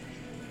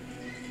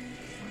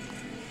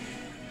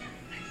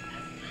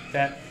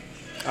 That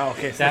Oh,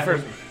 okay. So That the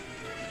first.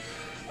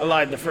 I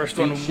lied. The first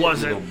one Eat shit, you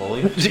wasn't. little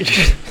bully.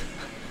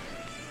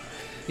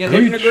 yeah,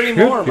 Couldn't they agree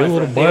more, my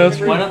friend. Couldn't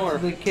agree went up more. to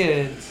the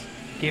kids,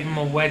 gave them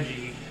a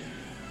wedgie.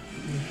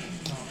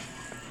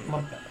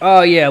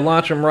 Oh yeah,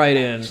 launch him right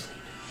in.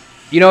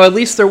 You know, at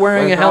least they're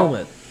wearing Right, a bro.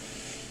 helmet.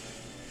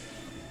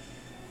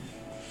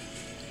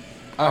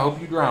 I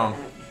hope you drown.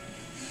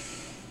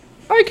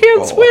 I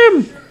can't Oh.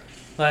 swim.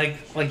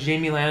 Like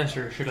Jamie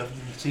Lannister should have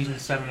in season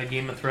 7 of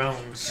Game of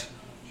Thrones.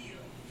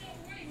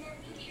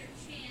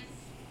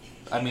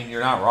 I mean,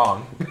 you're not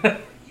wrong.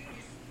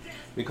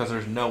 Because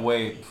there's no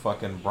way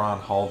fucking Bronn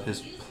hauled his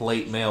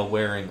plate mail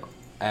wearing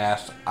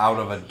ass out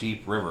of a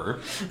deep river.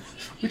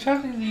 Which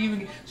hasn't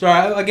even.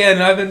 Sorry,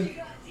 again,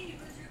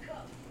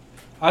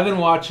 I've been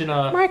watching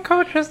My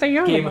coach is the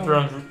young Game of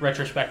Thrones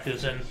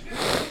retrospectives, and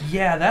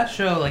yeah, that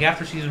show like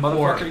after season 4,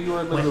 Motherfucker, you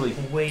are literally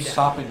went way down.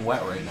 sopping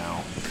wet right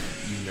now.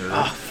 You nerd.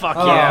 Oh, fuck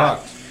Oh, yeah.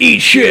 fuck. Eat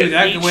shit. Dude,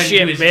 that Eat went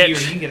shit, into his bitch. ear,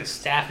 he can get a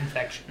staph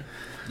infection.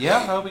 Yeah,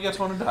 I hope he gets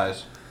one and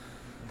dies.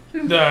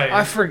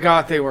 I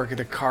forgot they work at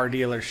the car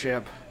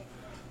dealership.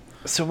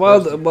 So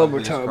while we're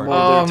Ugliest talking, card.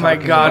 Oh my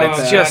god, about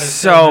it's that.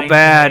 just so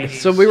bad.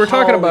 So we were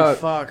talking Holy about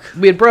fuck.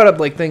 we had brought up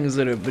like things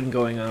that have been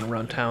going on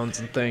around towns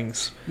and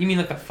things. You mean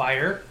like the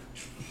fire?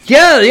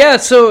 Yeah.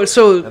 So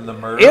And the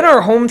murder. in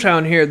our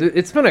hometown here,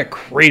 it's been a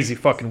crazy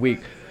fucking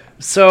week.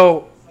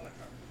 So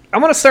I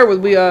want to start with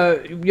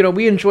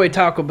we enjoy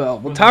Taco Bell.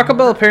 Well, Taco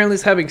Bell apparently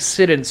is having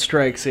sit-in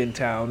strikes in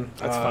town.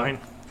 That's fine.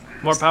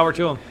 More power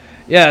to them.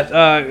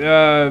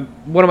 Yeah,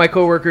 one of my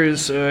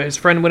coworkers, his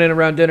friend went in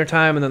around dinner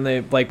time, and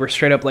then they were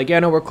straight up like, "Yeah,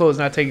 no, we're closed,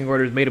 not taking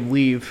orders." Made him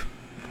leave,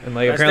 and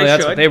As apparently they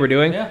that's what should. they were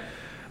doing.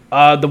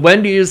 Yeah. The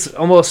Wendy's,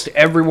 almost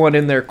everyone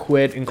in there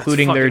quit,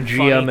 including their fucking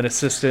GM funny. and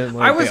assistant.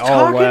 I was they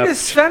all talking left. to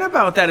Sven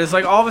about that. It's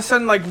like all of a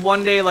sudden, like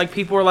one day, like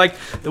people were like,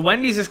 "The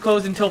Wendy's is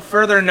closed until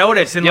further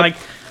notice," and Yep. like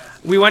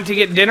we went to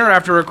get dinner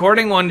after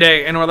recording one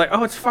day, and we're like,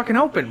 "Oh, it's fucking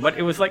open," but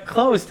it was like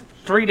closed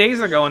 3 days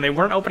ago, and they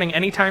weren't opening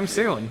anytime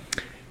soon.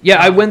 Yeah,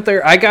 I went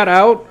there. I got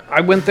out.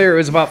 I went there. It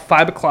was about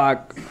 5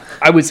 o'clock.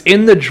 I was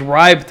in the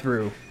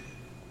drive-thru,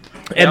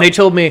 and they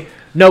told me,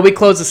 "No, we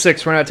close at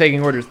 6. We're not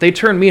taking orders." They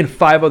turned me and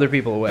 5 other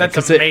people away.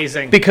 That's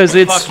amazing. Because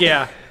it's fuck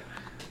yeah.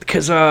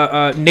 Because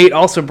Nate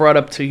also brought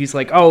up he's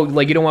like, "Oh,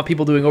 like you don't want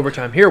people doing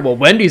overtime here." Well,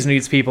 Wendy's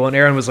needs people, and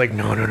Aaron was like,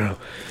 "No,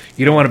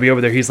 you don't want to be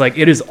over there." He's like,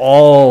 "It is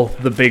all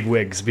the big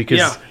wigs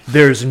because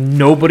there's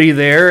nobody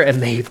there,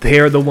 and they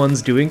are the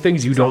ones doing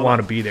things. You don't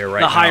want to be there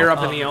right now." The higher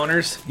up in the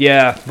owners.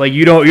 Yeah, like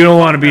you don't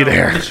want to be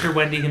there. Mr.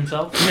 Wendy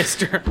himself.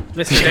 Mr.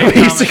 Dave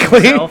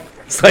Basically, himself.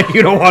 it's like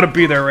you don't want to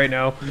be there right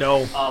now.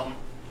 No.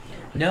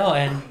 No,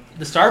 and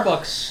the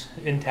Starbucks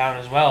in town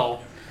as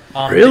well.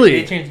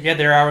 Really? They changed,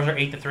 their hours are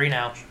 8 to 3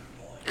 now.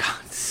 God,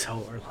 it's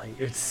so early.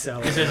 It's so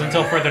This early. is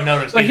until further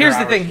notice. But These here's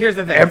are the thing. hours. Here's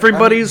the thing.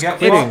 Everybody's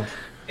quitting.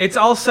 It's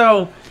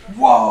also.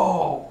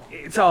 Whoa!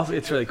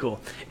 It's really cool.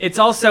 It's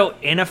also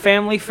in a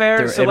family fair,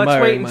 They're so let's wait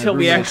admiring my until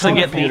we roommate's actually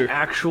get computer. the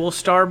actual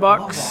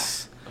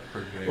Starbucks,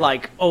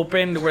 like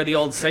opened where the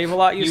old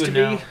Save-A-Lot used to would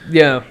know. be.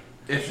 Yeah.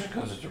 It's just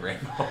because it's a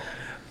rainbow.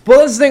 Well,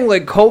 that's the thing.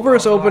 Like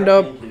Culver's opened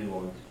up.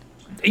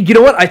 You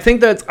know what? I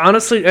think that's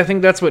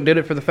what did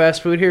it for the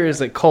fast food here is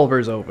that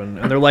Culver's open,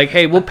 and they're like,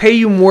 "Hey, we'll pay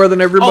you more than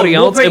everybody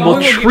we'll else, pay- and we'll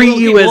we'll- treat we'll-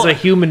 you we'll- as a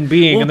human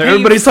being." We'll And pay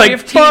everybody's you like,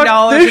 "Fuck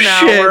 $15 this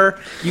an shit." hour.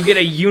 You get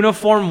a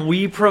uniform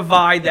we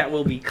provide that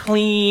will be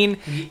clean.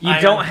 You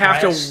Iron don't have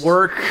pressed.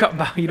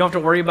 to you don't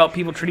have to worry about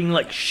people treating you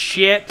like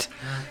shit.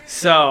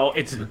 So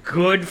it's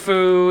good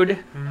food.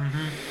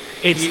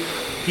 It's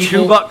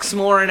People- $2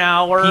 more an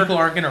hour. People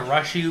aren't going to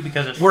rush you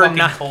because it's We're fucking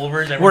not-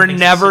 Culver's. We're Everyone thinks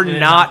never it's sitting in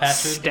not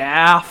fast food.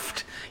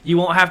 staffed. You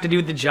won't have to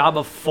do the job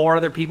of 4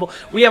 other people.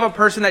 We have a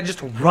person that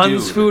just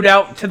runs Dude, food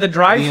out to the The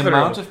drive-thru.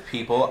 amount of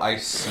people I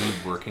see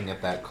working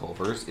at that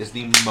Culver's is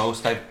the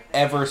most I've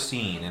ever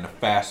seen in a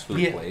fast food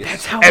Yeah, place.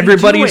 That's how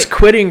Everybody's they do it.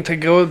 quitting to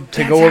go That's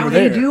over how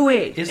there. they do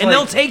it. It's And like-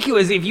 they'll take you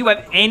as if you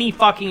have any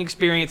fucking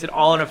experience at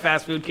all in a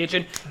fast food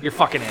kitchen. You're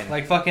fucking in.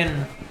 Like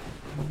fucking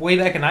way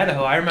back in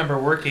Idaho, I remember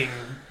working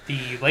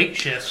the late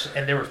shifts,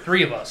 and there were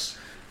 3 of us: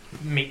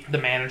 me, the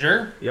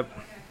manager, Yep.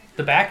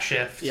 the back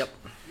shift, Yep.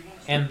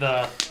 and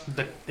the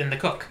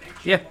cook.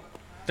 Yeah.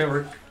 Those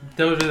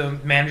are the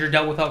manager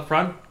dealt with up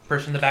front,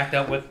 person in the back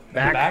dealt with in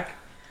Back. the back.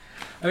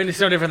 I mean, it's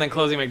no different than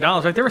closing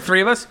McDonald's, right? There were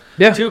 3 of us.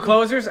 Yeah. 2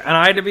 closers, and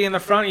I had to be in the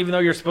front, even though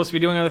you're supposed to be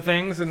doing other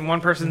things, and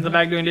one person's in the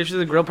back doing dishes,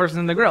 the grill person's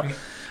in the grill.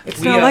 It's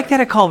We, not like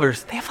that at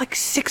Culver's. They have like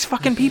 6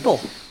 fucking people.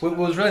 What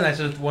was really nice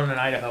was one in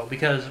Idaho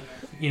because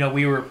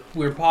we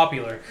were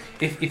popular.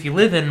 If you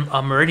live in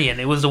Meridian,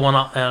 it was the one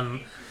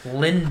on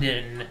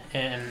Linden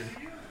and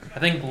I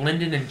think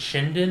Linden and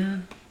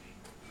Chinden,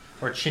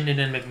 or Chinden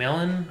and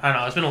McMillan. I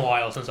don't know. It's been a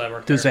while since I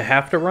worked Does there. it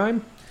have to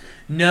rhyme?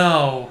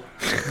 No,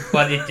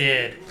 but it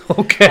did.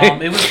 Okay.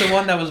 It was the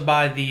one that was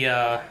by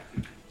the.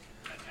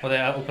 They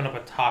opened up a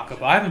Taco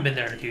Bell. I haven't been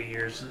there in a few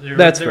years. There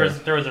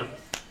was a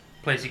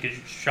place you could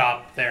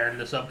shop there in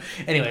the sub.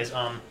 Anyways,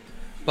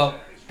 but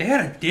they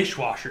had a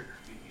dishwasher.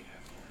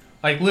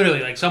 Like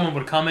literally, like someone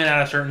would come in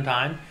at a certain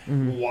time,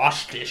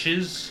 wash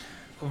dishes,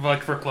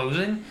 like for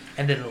closing,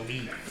 and then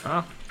leave.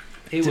 Huh?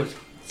 It was.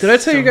 Did I tell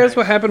so you guys nice.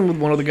 what happened with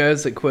one of the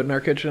guys that quit in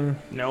our kitchen?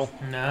 No.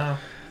 No.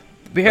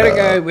 We had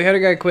a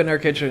guy quit in our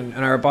kitchen,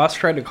 and our boss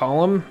tried to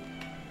call him.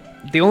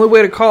 The only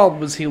way to call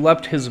was he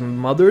left his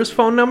mother's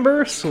phone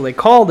number, so they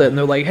called it, and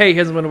they're like, "Hey, he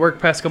hasn't been to work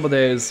the past couple of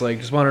days. Like,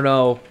 just want to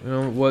know,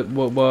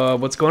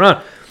 what's going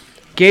on."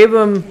 Gave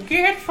him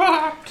Get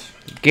fucked.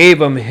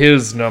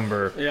 his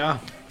number. Yeah.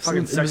 It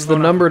Fucking was the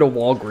number to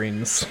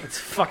Walgreens. It's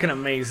fucking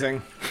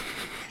amazing.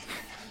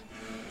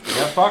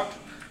 Yeah, fucked.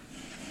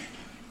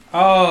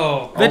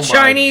 Oh. The my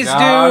Chinese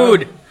God.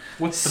 dude.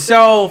 What's the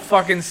So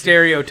fucking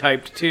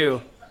stereotyped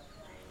too.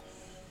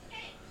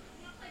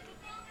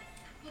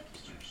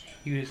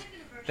 He was.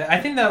 I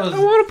think that was. I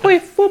want to play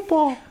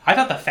football. I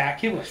thought the fat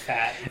kid was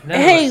fat. That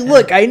Hey, was him.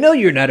 look, I know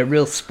you're not a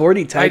real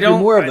sporty type. You're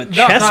don't- more of a that's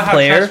chess not how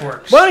player. chess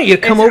works. Why don't you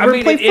come over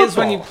and play it football? is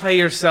when you play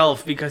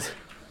yourself because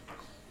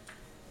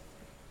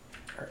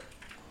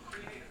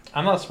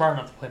I'm not smart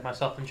enough to play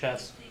myself in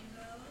chess.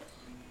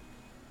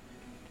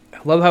 I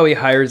love how he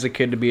hires a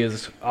kid to be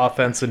his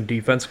offense and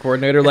defense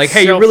coordinator. Like, It's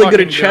hey, so you're really good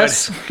at fucking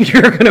chess.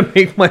 You're gonna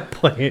make my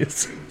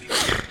plays.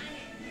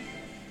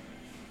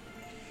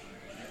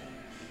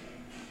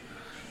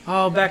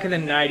 back in the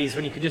 90s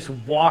when you could just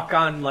walk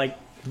on like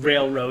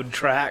railroad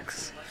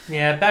tracks.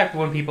 Yeah, back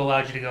when people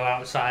allowed you to go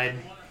outside.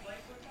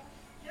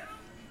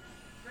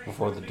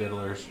 Before the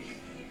diddlers.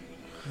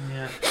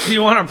 Yeah. Do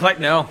you want to play?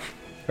 No.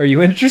 Are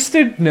you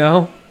interested?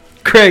 No.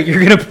 Great,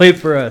 you're gonna play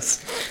for us.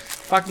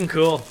 Fucking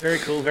cool. Very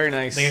cool. Very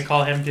nice. They can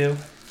call him too.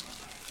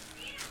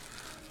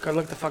 Gotta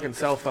look at the fucking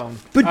cell phone.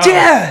 But Oh,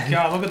 Dad,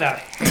 God, look at that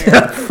hair.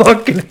 that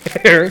fucking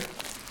hair.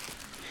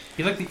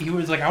 He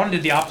was like, I want to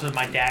do the opposite of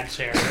my dad's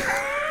hair.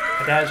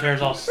 My dad's hair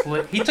is all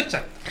slick. He took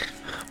some.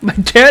 My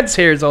dad's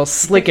hair is all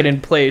slick and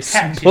in place.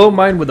 Tattoo. Blow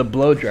mine with a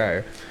blow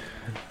dryer.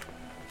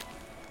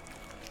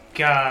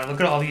 God, look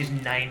at all these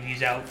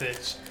 '90s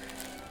outfits.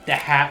 The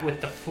hat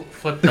with the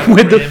flipped up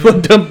With the rim.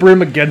 flipped up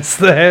brim against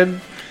the head.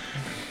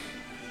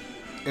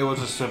 It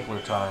was a simpler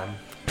time.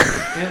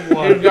 It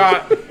was. He's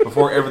got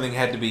Before everything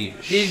had to be.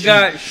 He's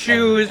got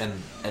shoes,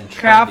 and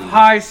calf trendy.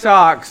 high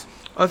socks,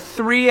 a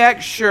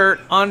 3X shirt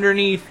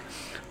underneath,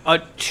 a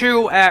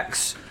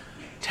 2X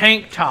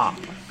tank top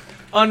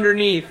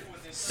underneath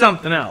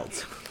something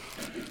else.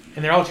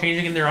 And they're all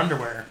changing in their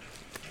underwear.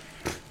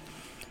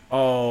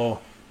 Oh.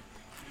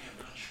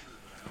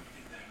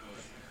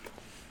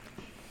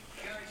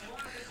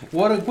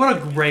 What a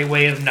great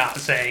way of not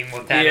saying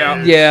what that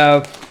is.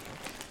 Yeah.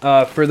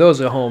 Yeah. For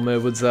those at home,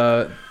 it was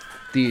the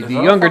Is that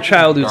younger fucking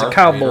child who's a Darth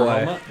cowboy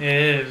Vader helmet?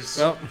 It is.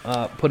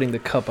 Well, putting the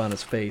cup on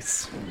his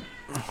face.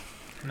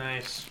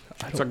 Nice.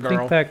 I It's a don't girl.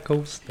 think that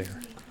goes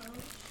there.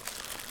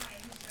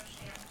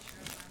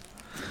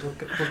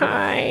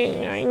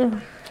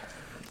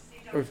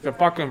 it's the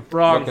fucking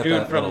frog Look at dude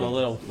that from the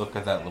little. Look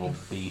at that little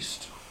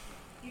beast.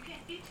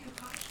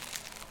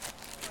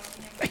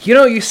 You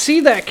know, you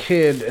see that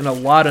kid in a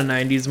lot of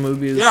 90s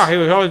movies. Yeah, he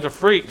was always a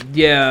freak.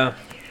 Yeah.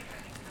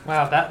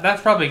 Wow,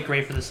 that's probably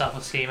great for the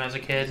self-esteem as a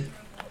kid.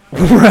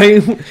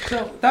 Right?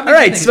 So, that All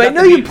right, so I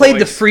know you played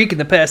the freak in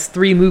the past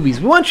 3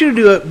 movies. We want you to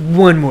do it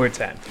one more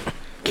time.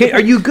 Are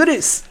you good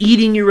at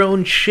eating your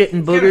own shit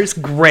and boogers?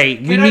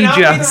 Great. We need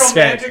you on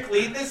set.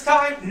 lead this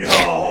time?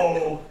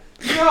 No!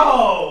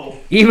 No!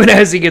 Even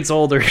as he gets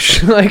older.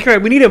 Like, all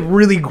right, we need a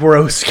really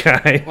gross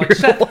guy. Like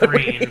Seth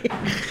Green.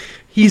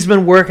 He's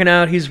been working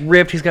out. He's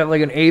ripped. He's got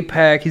like an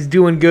 8-pack. He's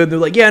doing good. They're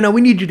like, yeah, no,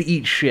 we need you to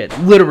eat shit.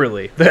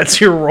 Literally.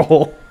 That's your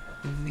role.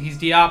 He's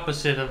the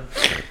opposite of...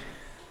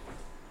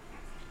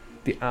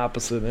 The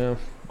opposite, yeah.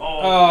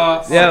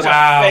 Fake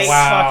Yeah.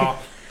 Wow.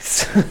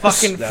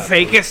 Fucking Stop.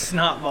 fakest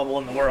snot bubble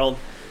in the world.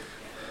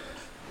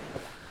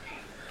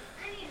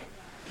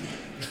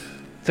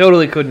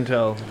 Totally couldn't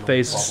tell.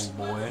 Face,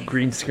 Bubble boy.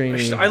 green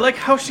screen. I like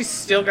how she's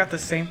still got the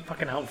same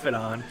fucking outfit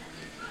on.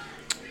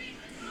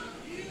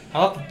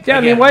 Yeah,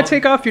 I mean, why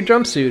take off your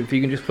jumpsuit if you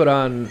can just put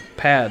on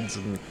pads?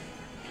 And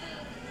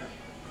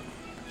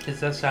Because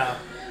that's how...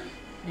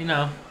 You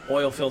know.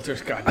 Oil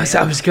filters, goddamn.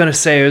 I was gonna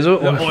say, is it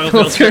oil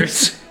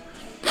filters.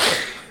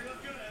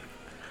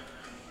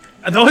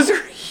 Those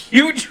are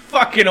huge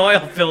fucking oil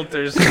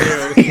filters,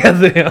 too. Yeah,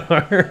 they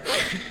are.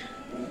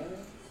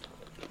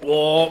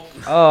 Whoa.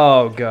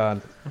 Oh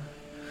god.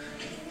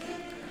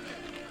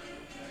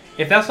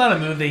 If that's not a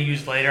move they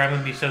use later, I'm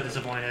going to be so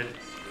disappointed.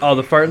 Oh,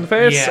 the fart in the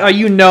face? Yeah. Oh,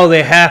 you know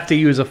they have to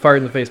use a fart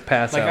in the face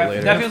pass Like out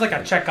later. that feels like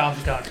a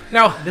Chekhov's gun.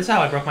 Now, This is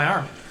how I broke my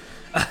arm.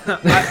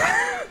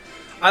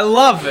 I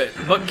love it,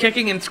 but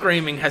Kicking and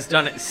Screaming has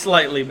done it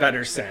slightly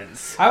better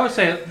since. I would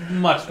say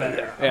much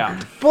better. Yeah.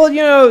 Well,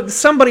 you know,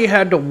 somebody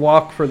had to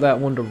walk for that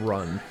one to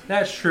run.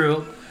 That's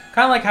true.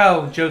 Kind of like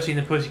how Josie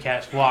and the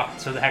Pussycats walked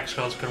so the Hex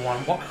Girls could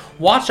win.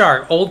 Watch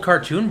our old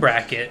cartoon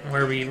bracket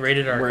where we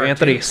rated our Where cartoons.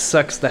 Anthony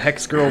sucks the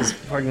Hex Girls'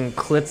 fucking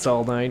clits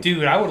all night.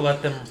 Dude, I would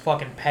let them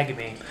fucking peg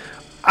me.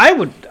 I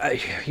would, I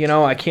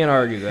can't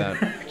argue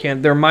that. I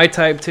can't. They're my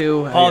type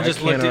too. Paul I just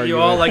can't looked at argue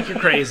you all that. like you're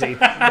crazy.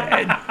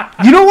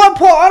 You know what,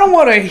 Paul? I don't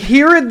want to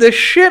hear it. The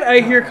shit I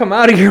hear come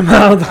out of your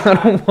mouth, I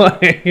don't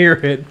want to hear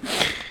it.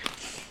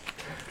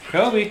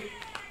 Kobe.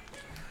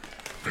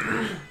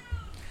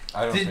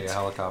 I don't Did- see a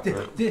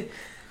helicopter. Did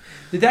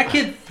that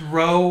kid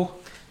throw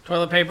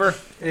Toilet paper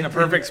in a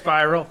perfect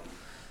spiral.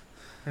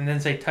 and then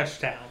say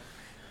touchdown?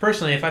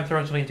 Personally, if I'm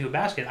throwing something into a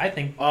basket, I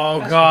think... Oh,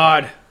 that's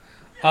God.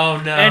 Oh,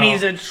 no. And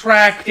he's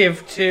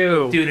attractive,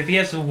 too. Dude, if he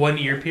has one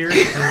ear pierce,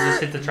 he'll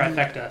just hit the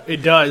trifecta. It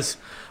does.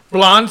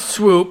 Blonde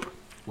swoop.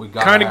 We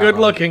got Kind of good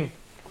looking.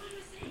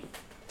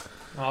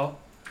 Oh.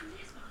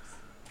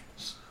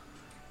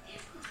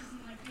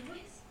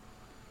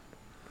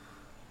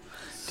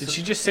 Did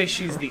she just say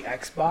she's the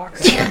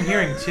Xbox? I'm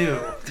hearing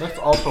two. That's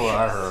also what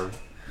I heard.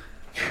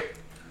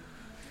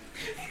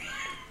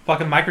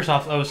 Fucking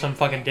Microsoft owes some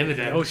fucking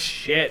dividend. Oh,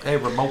 shit. Hey,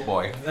 remote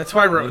boy. That's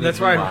why. We need That's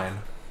you why. mine.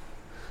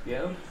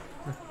 Yeah.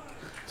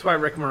 That's why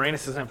Rick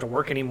Moranis doesn't have to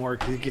work anymore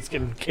because he gets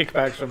getting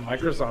kickbacks from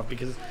Microsoft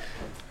because.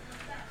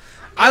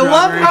 I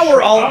love how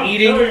we're all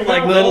eating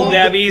like Little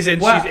Debbie's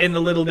and Wow. she's in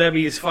the Little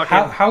Debbie's fucking.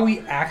 How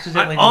we I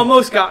accidentally...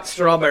 almost got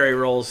strawberry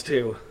rolls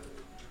too.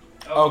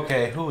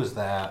 Okay, who is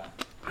that?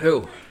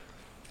 Who?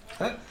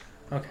 That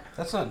Okay.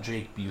 That's not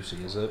Jake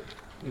Busey, is it?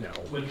 No.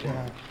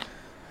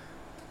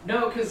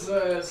 No, because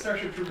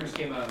Starship Troopers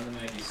came out in the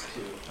 90s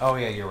too. Oh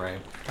yeah, you're right.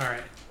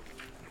 Alright.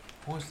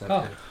 Who is that?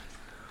 Oh. kid?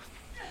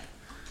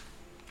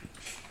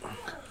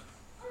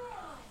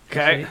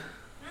 Okay.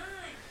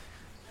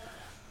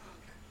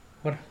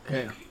 What?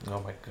 Okay. Oh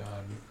my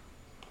god.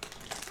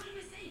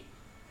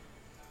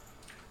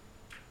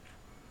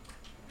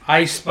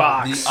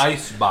 Icebox. The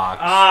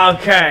Icebox.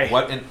 Okay.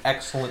 What an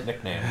excellent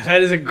nickname.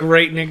 That is a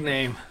great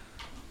nickname.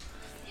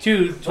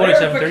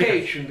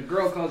 2730. The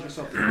girl calls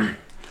herself.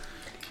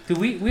 Dude,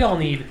 we all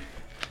need...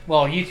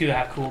 Well, you two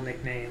have cool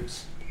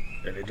nicknames.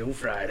 Gonna do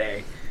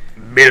Friday.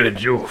 Billy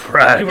Joe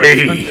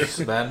Friday.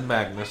 Sven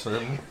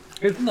Magnuson.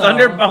 It's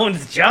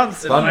Thunderbones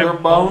Johnson.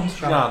 Thunderbones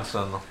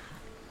Johnson.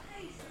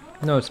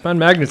 No, Sven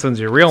Magnuson's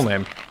your real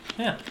name.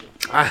 Yeah.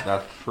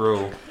 That's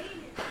true.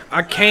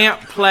 I can't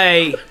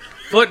play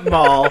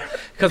football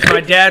because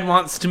my dad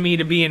wants me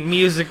to be in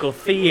musical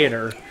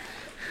theater.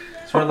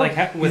 Sort of like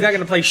He's with, not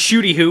gonna play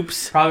shooty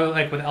hoops. probably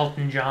like with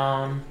Elton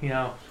John, you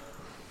know.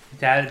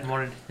 Dad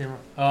wanted to.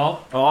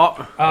 Oh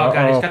Oh,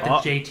 God, he's got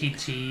Uh-oh. the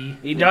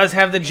JTT. he does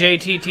have the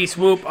JTT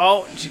swoop.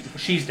 Oh,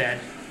 She's dead.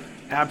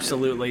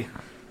 absolutely.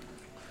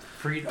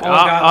 Free. Oh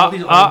God, all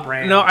these old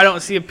brands. No, I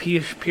don't see a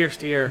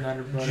pierced ear.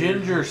 Nutter Butter.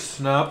 Ginger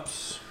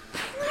Snups.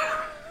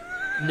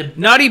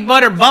 Nutty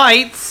Butter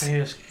Bites.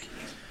 Here's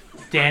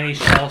Danny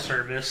Shell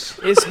Service.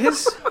 Is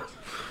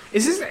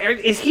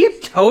he a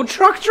tow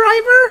truck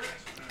driver?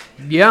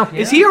 Yeah.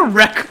 Is he a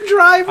wreck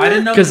driver? I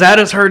didn't know. Because that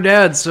is her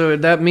dad, so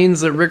that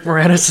means that Rick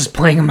Moranis is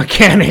playing a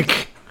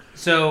mechanic.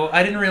 So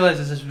I didn't realize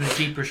this was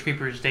Jeepers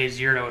Creepers Day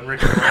Zero and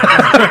Rick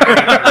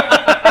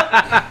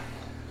Moranis.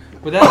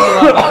 But that's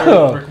a lot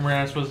better if Rick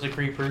Moranis was the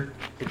creeper.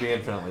 It'd be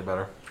infinitely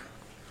better.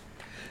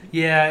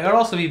 Yeah, it would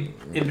also be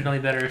infinitely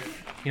better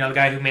if, you know, the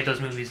guy who made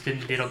those movies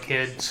didn't diddle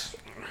kids.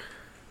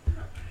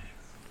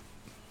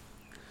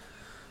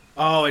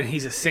 Oh, and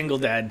he's a single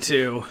dad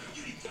too.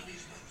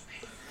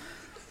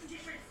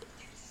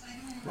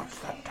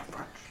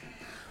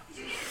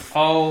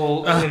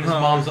 Oh, and his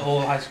mom's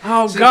old high school.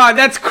 Oh God,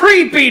 that's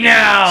creepy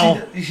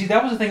now. See,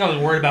 that was the thing I was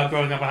worried about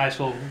growing up in high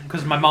school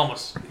because my mom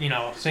was, you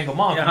know, a single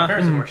mom. Yeah. My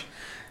parents divorced.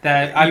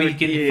 That I'd be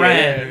getting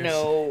friends.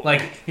 no.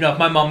 Like, you know, if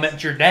my mom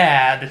met your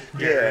dad,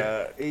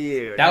 Jared,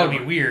 Yeah. that would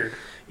be weird.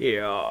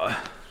 Yeah.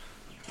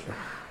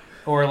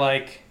 Or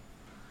like,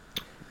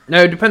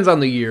 No, it depends on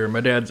the year.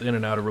 My dad's in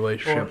and out of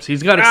relationships.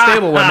 He's got a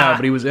stable one now,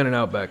 but he was in and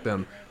out back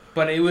then.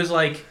 but it was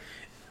like,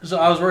 so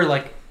I was worried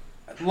like,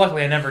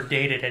 luckily I never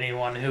dated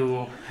anyone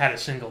who had a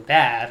single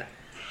dad.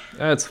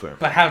 That's fair.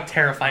 But how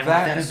terrifying would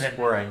That that is have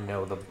been? where I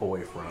know the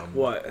boy from.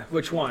 What?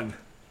 Which one?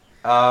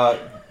 The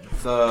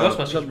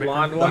Ghostbusters. The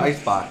blonde the one?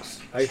 icebox.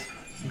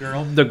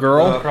 Girl. The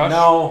girl? Crush?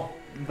 No,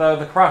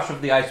 the crush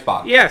of the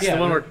icebox. Yes, Yeah,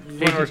 the one where.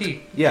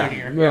 JTT. Yeah.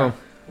 Junior. Yeah.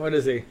 What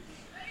is he?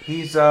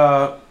 He's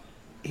the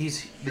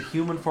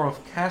human form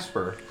of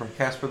Casper from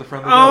Casper the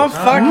Friendly Oh, Ghost.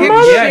 fucking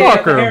Yeah, shit. he had the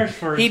Motherfucker. hairs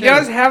for it, He too.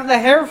 does have the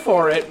hair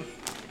for it.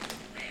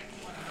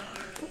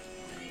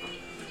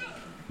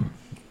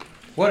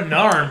 What an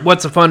arm.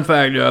 What's a fun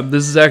fact,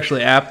 this is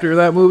actually after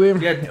that movie.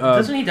 Yeah, Uh,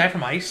 doesn't he die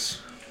from ice?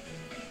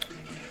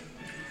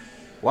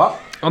 What?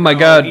 oh my he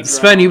god,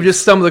 Sven, drowned. you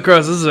just stumbled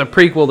across. This is a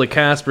prequel to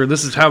Casper.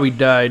 This is how he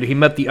died. He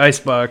met the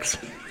icebox.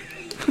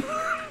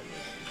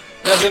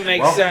 Doesn't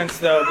make Well- sense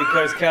though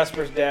because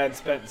Casper's dad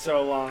spent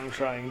so long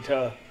trying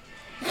to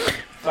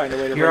find a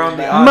way to You're bring on him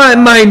the back. odd-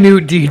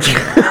 Minute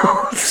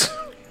details.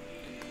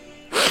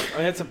 I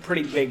mean, that's a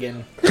pretty big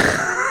one.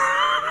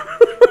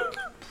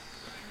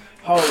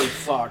 Holy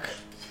fuck.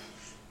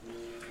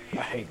 I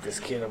hate this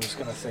kid. I'm just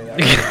gonna say that.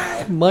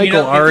 Right now. Michael You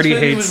know, already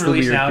if this movie hates was the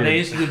released weird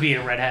nowadays, kid. he would be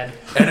a redhead.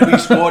 Enemy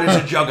squad is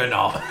a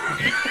juggernaut.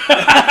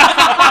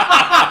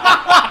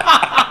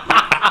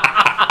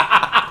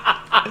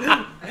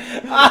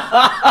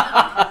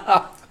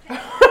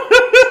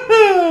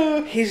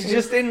 He's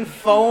just in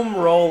foam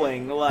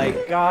rolling.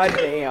 Like,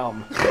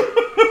 goddamn.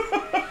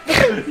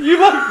 You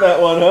like that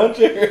one, huh,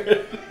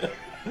 Jared?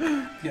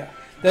 Yeah.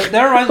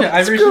 That reminds me, I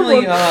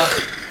recently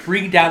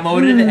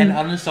re-downloaded and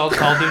uninstalled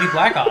Call of Duty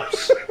Black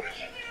Ops.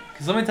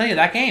 Because let me tell you,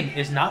 that game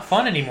is not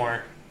fun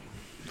anymore.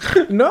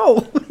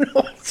 No,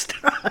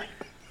 stop.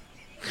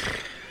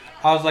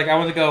 I was like, I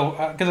want to go,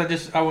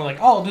 because I was like,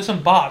 oh, I'll do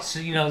some bots,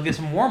 you know, get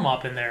some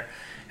warm-up in there.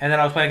 And then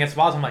I was playing against the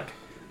bots, I'm like,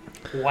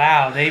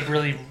 wow, they've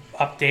really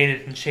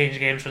updated and changed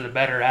games for the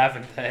better,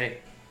 haven't they?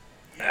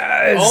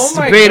 It's Oh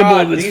my debatable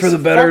God, if it's these for the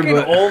better, fucking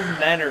but old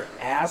men are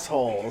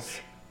assholes.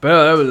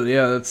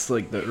 that's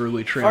like the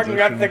early Fucking transition.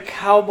 got the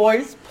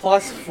Cowboys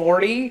plus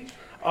 40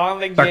 on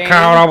the game.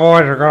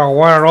 Cowboys are gonna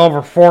win it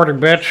over 40,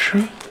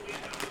 bitch.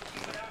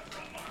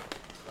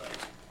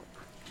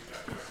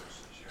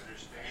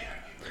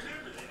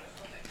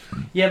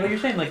 Yeah, but you're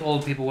saying, like,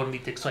 old people wouldn't be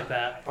dicks like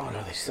that. Oh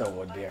no, they still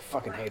would be. I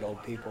fucking hate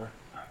old people.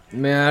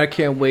 Man, I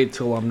can't wait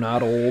till I'm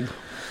not old.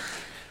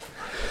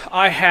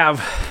 I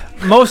have.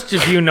 Most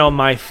of you know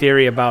my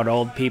theory about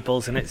old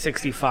peoples, and at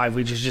 65,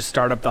 we just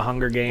start up the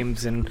Hunger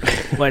Games, and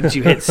once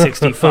you hit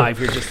 65,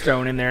 you're just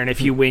thrown in there, and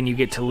if you win, you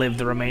get to live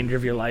the remainder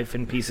of your life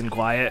in peace and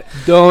quiet.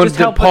 Don't, Just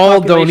help with Paul,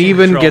 don't population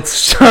even control. get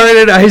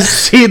started. I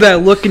see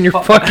that look in your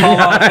fucking Paul,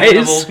 I'm one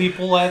of old eyes.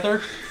 people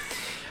either.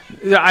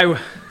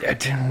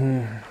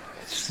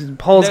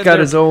 Paul's They're- got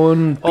his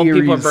own Old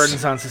theories. people are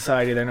burdens on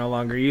society. They're no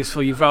longer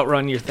useful. You've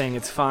outrun your thing.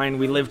 It's fine.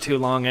 We live too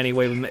long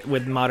anyway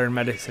with modern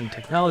medicine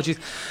technologies.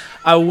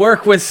 I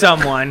work with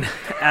someone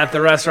at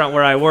the restaurant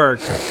where I work,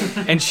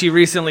 and she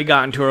recently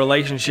got into a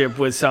relationship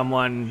with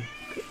someone,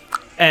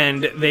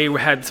 and they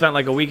had spent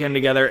like a weekend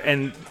together,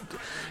 and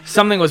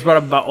something was brought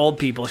up about old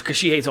people because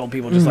she hates old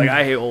people just like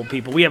I hate old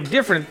people. We have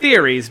different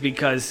theories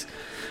because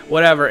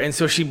whatever. And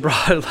so she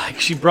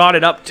brought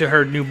it up to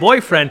her new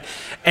boyfriend,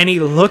 and he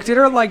looked at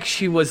her like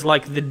she was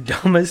like the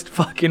dumbest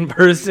fucking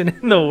person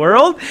in the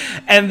world.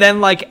 And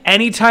then like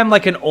anytime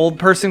like an old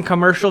person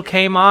commercial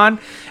came on,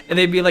 and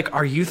they'd be like,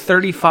 "Are you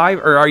 35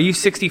 or are you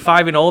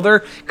 65 and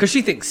older?" Because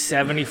she thinks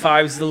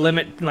 75 is the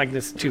limit. Like,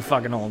 this is too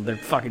fucking old. They're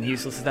fucking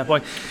useless at that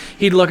point.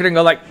 He'd look at her and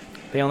go like,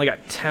 "They only got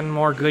 10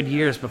 more good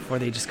years before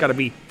they just got to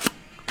be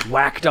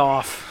whacked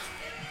off."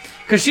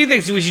 Because she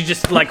thinks we should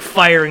just, like,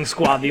 firing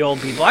squad the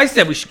old people. I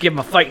said we should give them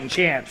a fighting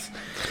chance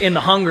in the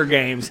Hunger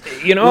Games.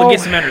 You know, we'll get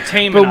some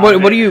entertainment.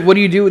 But what do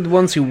you do with the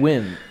ones who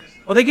win?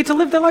 Well, they get to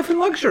live their life in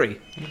luxury.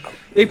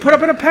 They put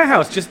up in a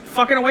penthouse, just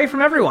fucking away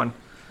from everyone.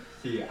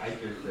 See, I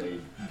just say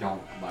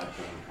don't let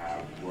them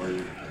have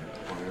words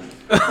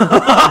and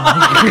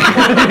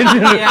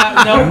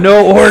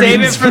No organs.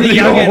 Save it for the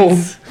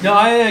youngins. No,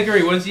 I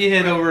agree. Once you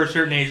hit over a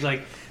certain age,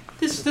 like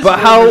this. But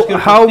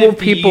how will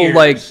people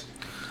years.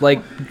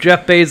 like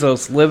Jeff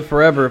Bezos live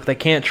forever if they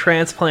can't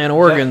transplant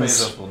organs?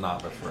 Jeff Bezos will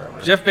not live forever.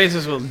 Jeff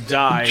Bezos will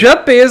die.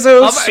 Jeff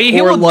Bezos, he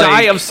will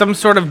die of some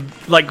sort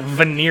of like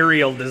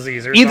venereal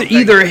disease or something.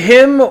 Either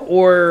him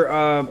or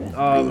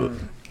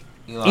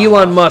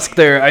Elon Musk.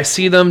 There, I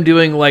see them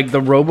doing like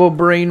the Robo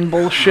Brain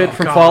bullshit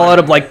from Fallout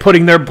of like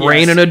putting their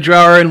brain in a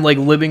jar and like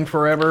living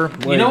forever.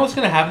 Like, you know what's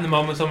gonna happen the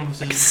moment someone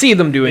puts I see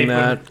them doing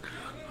that.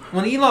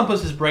 When Elon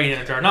puts his brain in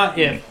a jar, not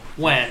if,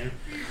 when.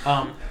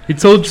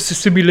 It's all just a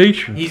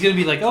simulation. He's gonna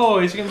be like, oh,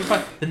 he's gonna be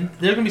fine. Then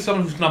there's gonna be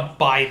someone who's gonna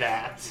buy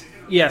that.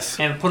 Yes.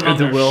 And put it on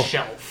their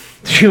shelf.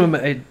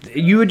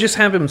 You would just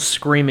have him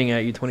screaming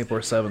at you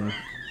 24/7.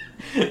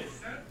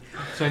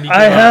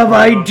 I have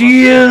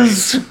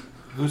ideas.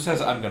 Who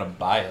says I'm gonna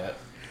buy it?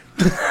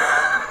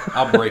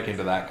 I'll break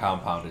into that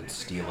compound and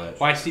steal it.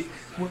 Why steal?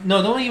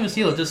 No, don't even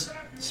steal it. Just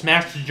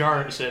smash the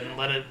jars and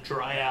let it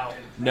dry out.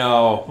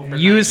 No.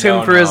 Use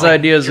him for his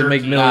ideas and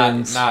make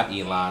millions. Not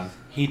Elon.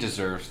 He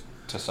deserves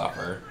to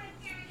suffer.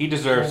 He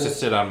deserves to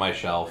sit on my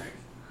shelf.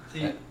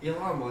 See,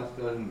 Elon Musk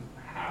doesn't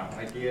have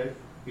ideas.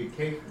 He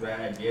takes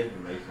bad ideas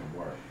and makes them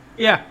work.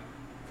 Yeah.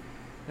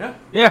 Yeah.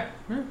 Yeah.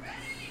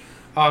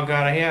 Oh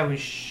god, I have a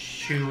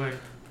shoeing.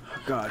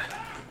 Oh god.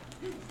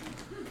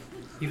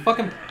 You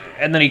fucking.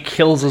 And then he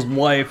kills his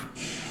wife.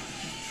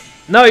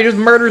 No, he just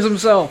murders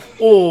himself.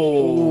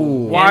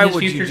 Oh. Why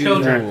would you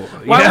do that?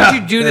 Why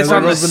would you do this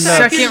on the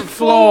second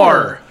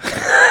floor?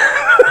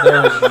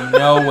 There was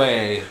no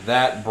way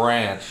that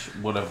branch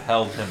would have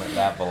held him at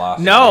that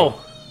velocity. No.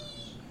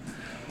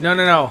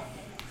 No.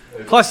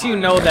 Plus, you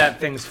know that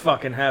thing's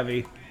fucking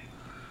heavy.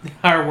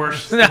 Our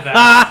worst.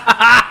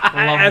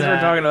 As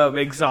we're talking about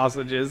big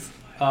sausages.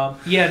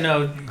 Yeah,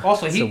 no.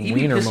 Also, he'd be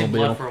pissing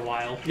blood mobile. for a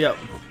while. Yep.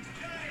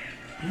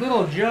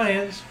 Little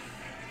Giants.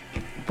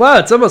 Well,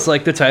 it's almost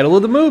like the title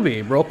of the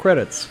movie. Roll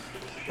credits.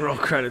 Roll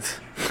credits.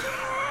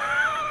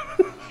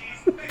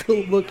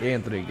 The look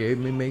Anthony gave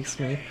me makes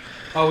me...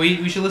 Oh,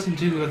 we should listen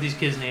to what these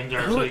kids' names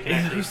are so we can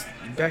actually... Who's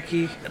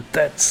Becky?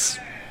 That's...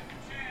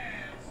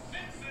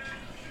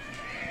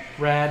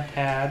 Rad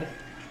Tad.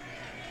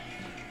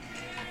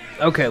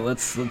 Okay,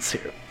 let's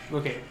hear.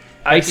 Okay.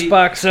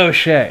 Icebox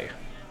O'Shea.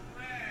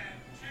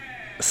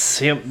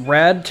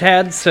 Rad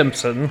Tad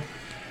Simpson.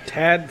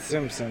 Tad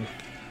Simpson.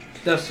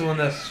 That's the one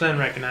that Sven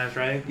recognized,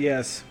 right?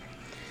 Yes.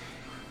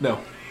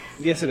 No.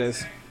 Yes, it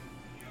is.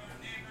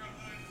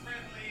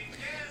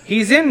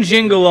 He's in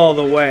Jingle All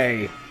the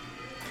Way.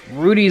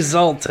 Rudy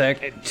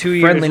Zoltek. 2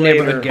 years Friendly later.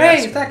 neighborhood Hey,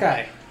 gas. it's that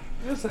guy.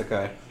 Who's that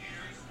guy?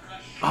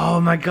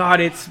 Oh my god,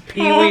 it's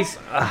Pee-wee's.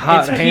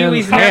 Hot It's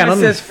Pee-wee's Hands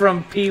nemesis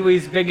from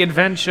Pee-wee's Big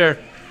Adventure.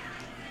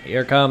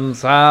 Here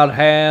comes Hot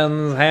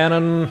Hands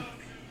Hannon.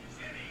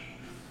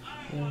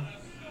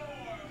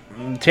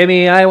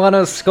 Timmy, I want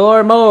to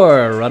score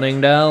more.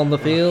 Running down the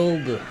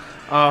field.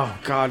 Oh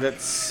god,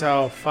 that's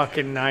so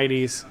fucking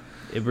 90s.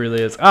 It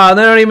really is. Oh,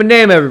 they don't even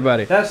name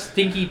everybody. That's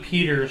Stinky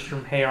Peters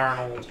from Hey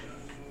Arnold.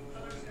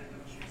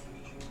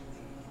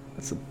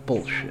 That's a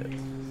bullshit.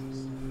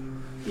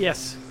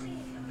 Yes.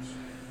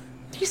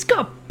 He's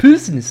got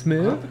business, Is that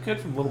man. the kid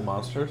from Little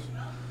Monsters?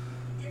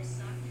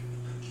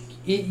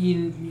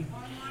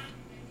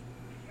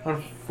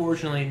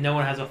 Unfortunately, no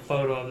one has a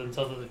photo of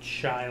themselves as a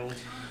child.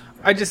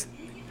 I just...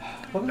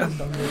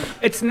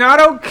 It's not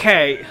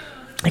okay.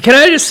 Can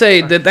I just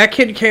say that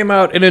kid came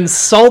out and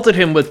insulted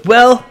him with,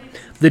 well,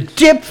 the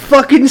dip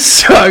fucking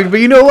sucked, but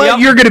you know what? Yep.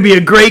 You're going to be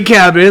a great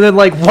captain. And then,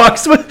 like,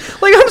 walks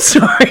with, like, I'm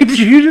sorry, did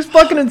you just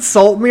fucking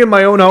insult me in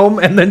my own home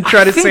and then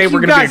try to say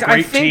we're going to be a great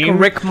I think team?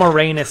 Rick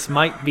Moranis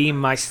might be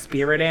my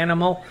spirit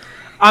animal.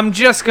 I'm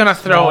just going to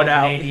throw it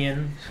out.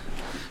 Canadian.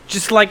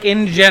 Just like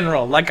in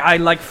general. Like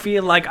I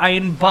feel like I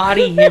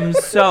embody him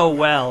so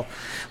well.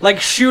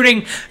 Like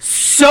shooting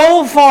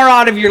so far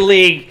out of your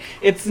league.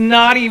 It's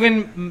not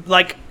even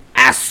like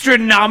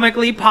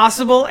astronomically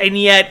possible, and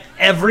yet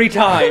every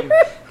time.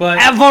 But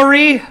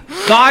Every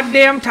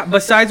goddamn time.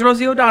 Besides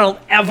Rosie O'Donnell,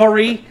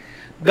 every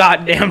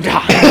goddamn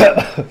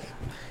time.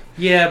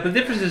 yeah, but the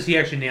difference is he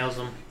actually nails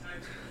them.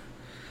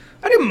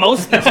 I do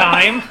most of the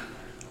time.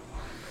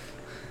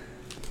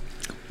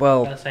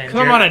 Well, That's saying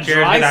Come on, a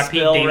Jared dry got Pete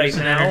spell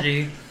Davidson right now.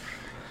 energy.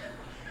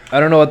 I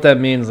don't know what that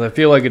means. I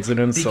feel like it's an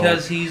insult.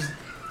 Because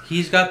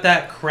he's got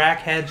that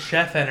crackhead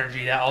chef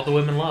energy that all the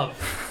women love.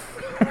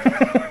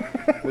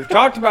 We've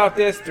talked about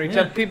this. 3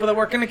 people that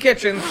work in the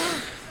kitchen.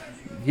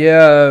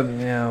 Yeah,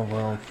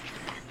 well.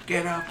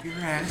 Get up your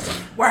ass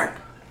and work.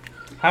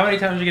 How many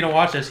times are you gonna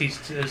watch this? He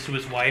says to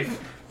his wife.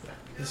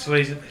 So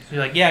he's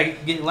like, yeah,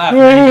 get laughing.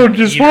 Oh,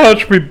 just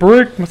watch me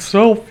break my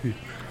selfie.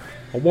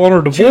 I want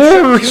her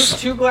divorce.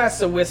 Two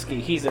glasses of whiskey.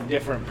 He's a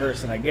different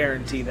person. I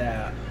guarantee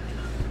that.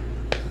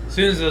 As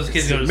soon as those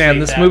kids go to Man,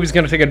 sleep, this movie's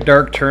gonna take a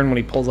dark turn when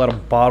he pulls out a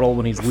bottle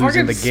when he's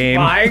losing the game.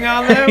 Spying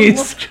on them. He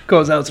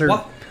goes out there.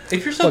 What?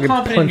 If you're so fucking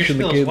confident in your punching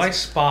the skills, kids. why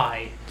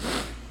spy?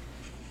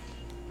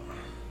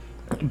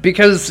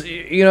 Because,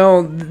 you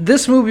know,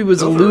 this movie was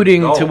Those are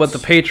alluding to adults. what the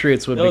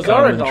Patriots would Those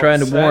become are and adults, trying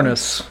to warn Sven.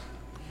 us.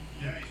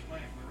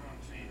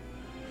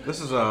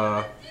 This is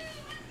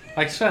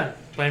Like Sven,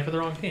 playing for the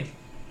wrong team.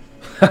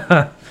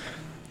 Ha.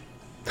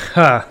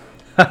 Ha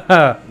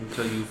ha.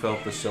 until you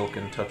felt the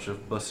silken touch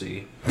of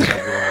Bussy. I'm going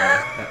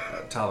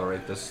to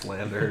tolerate this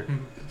slander.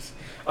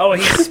 Oh,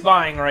 he's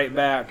spying right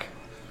back.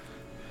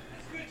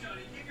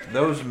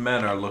 Those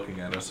men are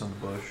looking at us in the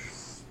bush.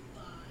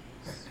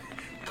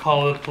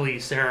 Call the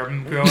police. There are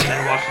grown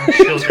men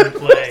watching children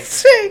play.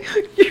 Say,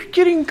 you're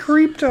getting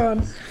creeped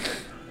on.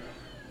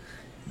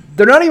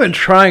 They're not even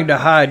trying to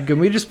hide. Can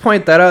we just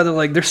point that out?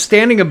 They're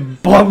standing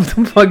above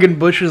the fucking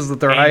bushes that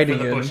they're Aim hiding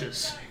for the in.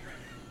 bushes.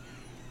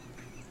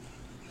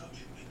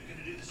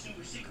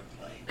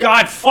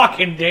 God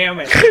fucking damn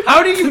it.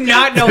 How did you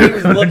not know he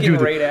was looking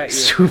Dude, right at you?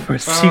 Super Oh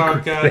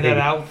secret god, thing. that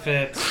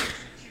outfit.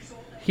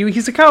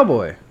 He's a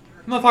cowboy.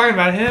 I'm not talking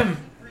about him.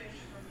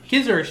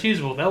 Kids are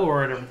excusable. They'll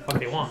wear whatever the fuck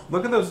they want.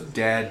 Look at those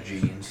dad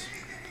jeans.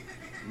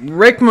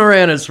 Rick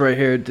Moranis right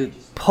here,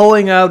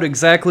 pulling out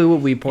exactly what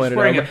we He's pointed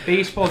wearing out. a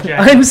baseball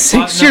jacket. I'm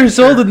 6 years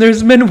old and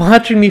there's men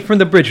watching me from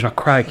the bridge. And I'll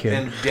cry, kid.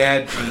 And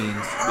dad jeans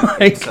with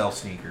Like- incel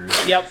sneakers.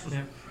 Yep.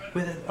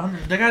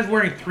 The guy's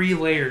wearing 3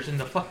 layers in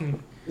the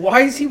fucking.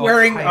 Why is he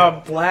wearing Ohio.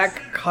 a black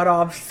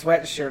cut-off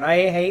sweatshirt?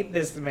 I hate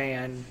this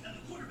man.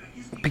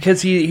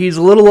 Because he's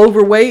a little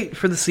overweight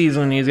for the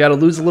season. He's got to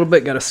lose a little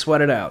bit, got to sweat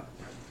it out.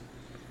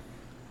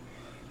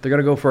 They're going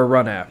to go for a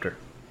run after.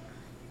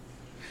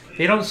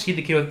 They don't see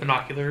the kid with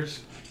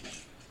binoculars.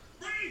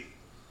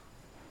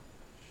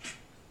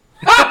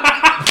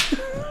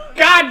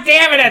 God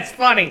damn it, that's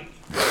funny.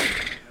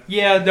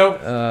 Yeah, don't.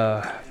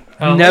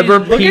 Never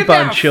look peep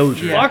at on that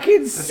children. Yeah. Fucking It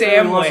was a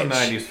sandwich.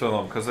 90s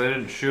film because they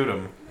didn't shoot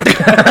him.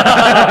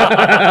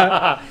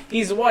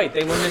 He's white.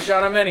 They wouldn't have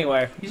shot him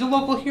anyway. He's a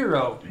local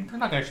hero. They're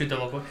not gonna shoot the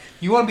local.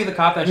 You want to be the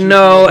cop that shoots the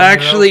No, local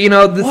actually, hero? you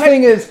know, the What?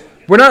 thing is,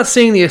 we're not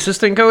seeing the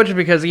assistant coach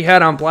because he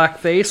had on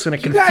blackface and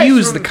it You guys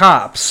confused the rem-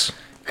 cops.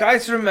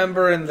 Guys,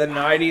 remember in the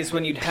 90s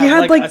when you'd have He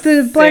had like the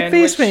a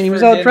blackface sandwich man. He was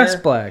for all dinner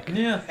dressed black.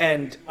 Yeah.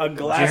 and a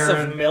glass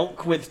Jared. of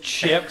milk with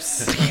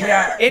chips.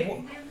 Yeah. It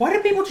Why do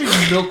people choose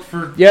milk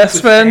for? Yes,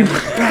 with Ben.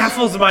 sandwich?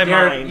 baffles my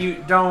mind.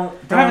 you don't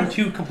We're having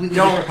 2 completely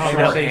don't different hand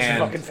conversations.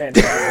 Fucking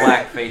fantastic.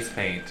 black face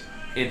paint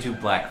into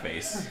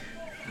blackface.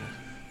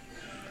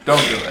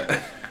 Don't do it.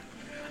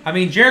 I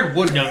mean, Jared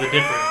would know the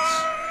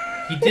difference.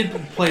 He did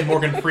play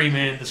Morgan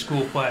Freeman in the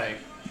school play.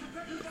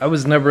 I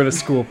was never in a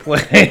school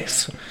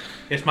place.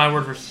 It's my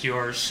word versus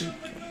yours.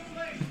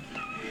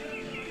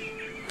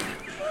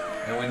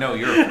 And we know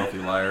you're a filthy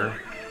liar.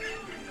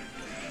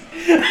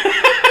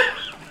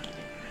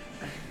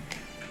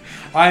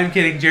 I'm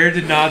kidding. Jared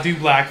did not do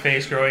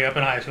blackface growing up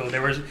in high school. We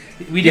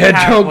didn't Yeah,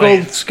 have don't go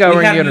plays. scouring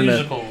we had the internet.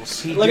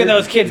 musicals. Look at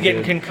those kids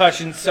getting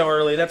concussions so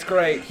early. That's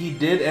great. He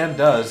did and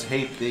does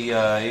hate the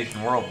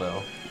Asian world,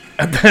 though.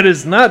 That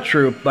is not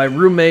true. My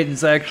roommate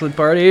is actually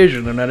part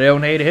Asian and I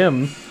don't hate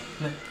him.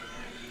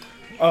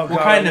 Oh, What God,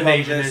 kind I of love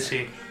Asian this. is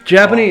he?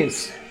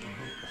 Japanese.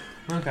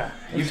 Okay.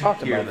 We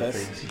talked Hear about the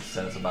this. things he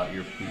says about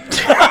your people.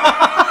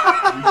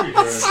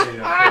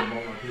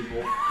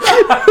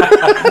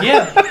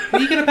 Yeah,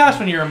 but you get a pass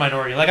when you're a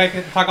minority. Like, I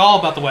can talk all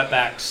about the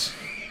wetbacks.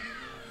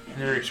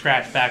 Their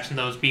scratchbacks and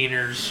those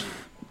beaners.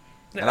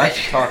 And I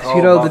can talk all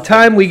You know, the about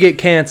time we get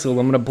canceled,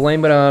 I'm going to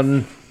blame it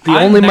on the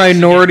I'm only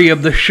Mexican. minority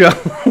of the show.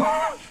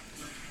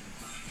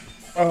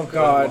 Oh,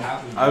 God.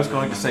 I was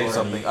going to say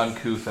something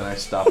uncouth and I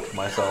stopped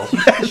myself.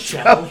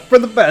 For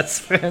the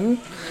best, Finn.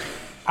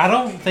 I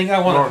don't think I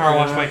want a car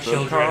washed by The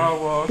children. car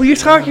wash. What are you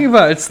talking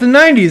about? It's the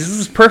 90s. This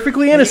is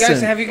perfectly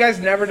innocent. Have you guys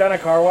never done a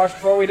car wash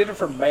before? We did it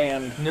for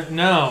band.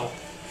 No.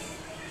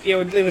 It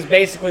was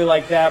basically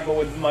like that, but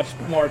with much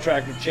more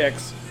attractive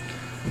chicks.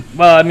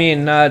 Well, I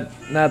mean, not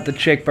the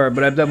chick part,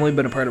 but I've definitely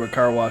been a part of a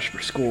car wash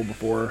for school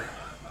before.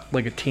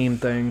 Like a team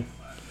thing.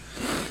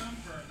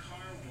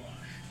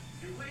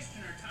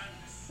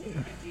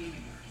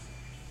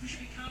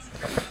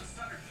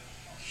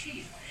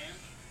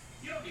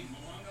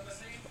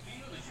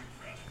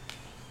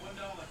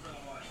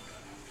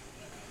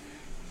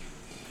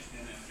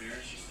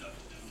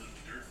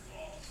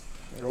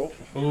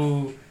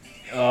 Ooh.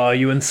 Oh,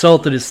 you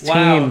insulted his Wow.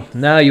 team.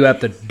 Now you have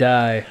to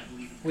die.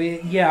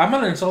 Yeah, I'm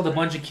gonna insult a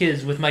bunch of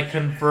kids with my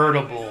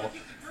convertible.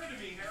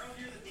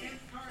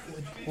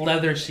 With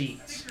leather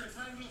seats.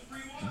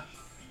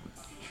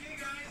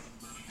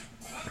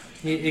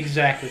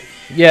 Exactly.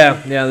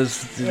 Yeah,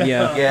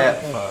 yeah.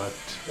 Get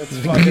fucked. That's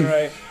fucking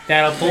right.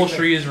 That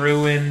upholstery is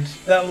ruined.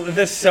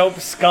 The soap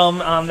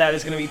scum on that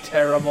is gonna be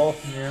terrible.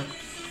 Yeah.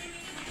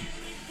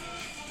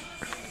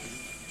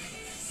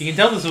 You can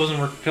tell this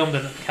wasn't filmed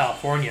in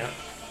California.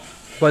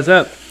 What's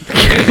up?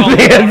 It's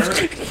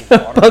all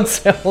water. Bug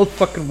salad,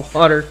 fucking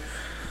water.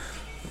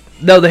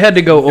 No, they had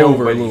to go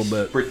over a little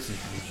bit.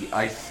 Spritzes the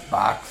ice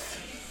box.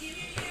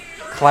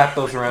 Clap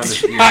those around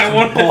his ears. I And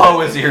want-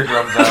 blow his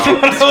eardrums That's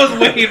out. what I was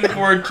waiting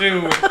for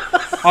too.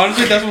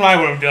 Honestly, that's what I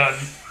would have done.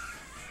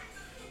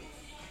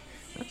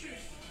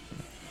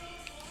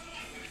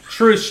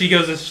 True, she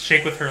goes to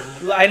shake with her.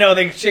 I know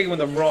they shake with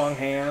the wrong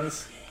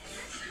hands.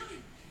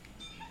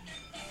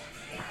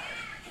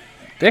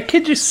 That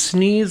kid just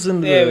sneezed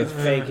into They the... was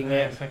faking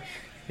it.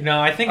 You know,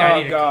 I think Oh,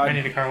 I God.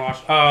 need a car wash.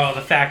 Oh, the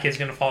fat kid's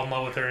gonna fall in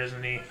love with her,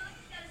 isn't he?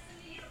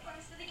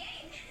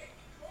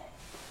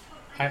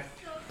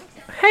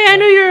 Hey, I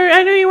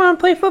know you want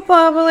to play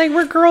football, but like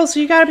we're girls, so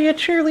you gotta be a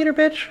cheerleader,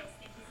 bitch.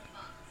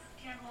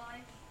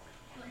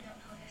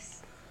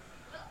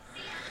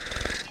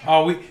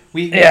 Oh,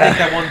 we Yeah. think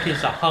that one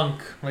kid's a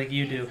hunk like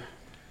you do.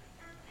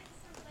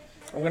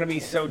 I'm gonna be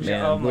so Man,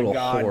 jealous. Oh my little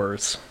god.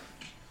 whores.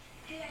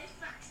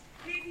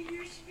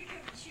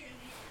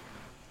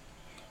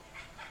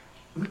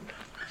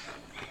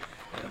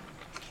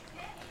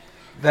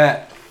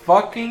 That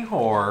fucking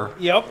whore.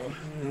 Yep.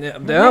 Yep,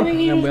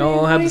 and we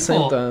all have the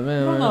same thought. I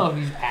don't know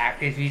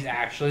if he's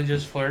actually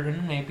just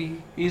flirting.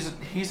 Maybe He's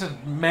a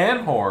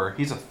man whore.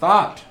 He's a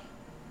thought.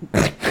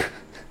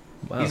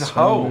 Wow, He's a so-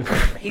 hoe.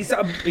 He's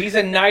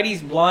a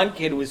 90s blonde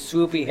kid with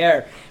swoopy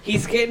hair.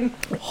 He's getting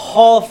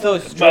all of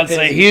those I'd strip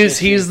say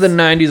he's the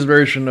 '90s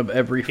version of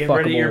every get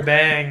rid of your fuckable.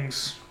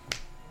 bangs.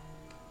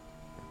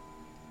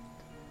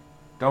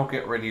 Don't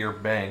get rid of your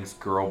bangs,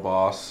 girl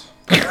boss.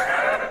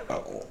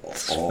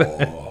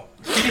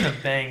 Speaking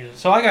of bangs,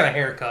 so I got a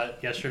haircut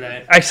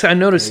yesterday. I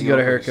noticed you got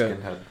a look like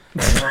haircut.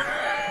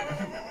 skinhead.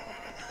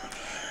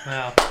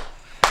 Wow.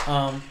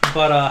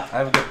 But I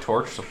have a good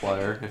torch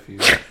supplier if you.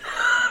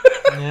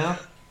 yeah.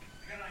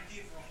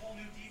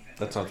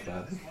 That sounds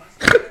bad.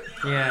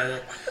 Yeah.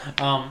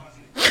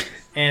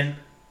 And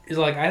it's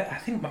like I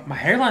think my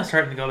hairline's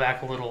starting to go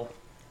back a little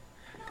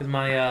because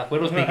my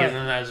widow's peak isn't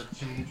as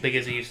big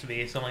as it used to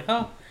be. So I'm like,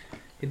 oh,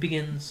 it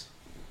begins.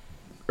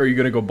 Are you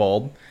gonna go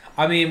bald?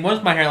 I mean,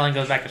 once my hairline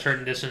goes back a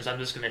certain distance, I'm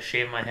just gonna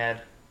shave my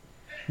head.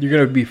 You're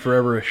gonna be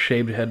forever a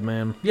shaved head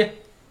man. Yeah.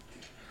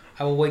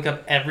 I will wake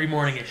up every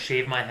morning and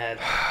shave my head.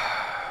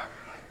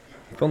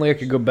 If only I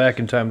could go back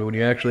in time to when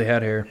you actually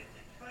had hair.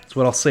 That's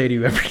what I'll say to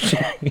you every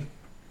day.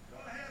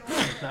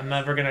 I'm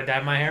never gonna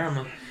dye my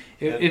hair.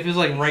 If it's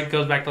like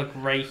goes back to like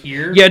right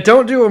here. Yeah,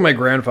 don't do what my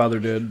grandfather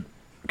did.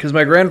 Because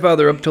my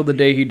grandfather, up till the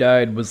day he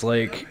died, was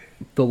like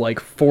the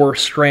 4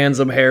 strands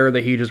of hair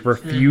that he just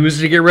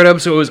refused to get rid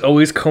of. So it was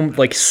always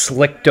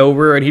slicked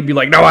over, and he'd be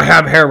like, "No, I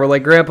have hair." We're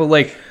like, "Grandpa,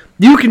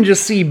 you can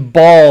just see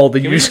bald,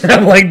 and you just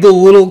have the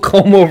little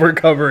comb over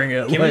covering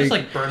it." Can we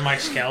just burn my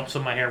scalp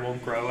so my hair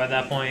won't grow at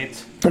that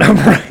point?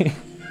 Right.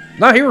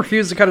 No, he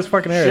refused to cut his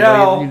fucking hair.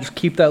 Shell. You just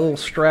keep that little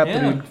strap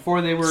Yeah, that he'd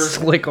before they were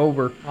slick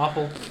over.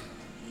 awful.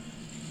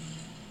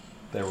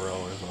 They were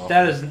always awful.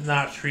 That is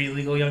not street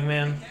legal, young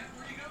man.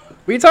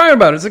 What are you talking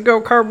about? It's a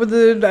go-kart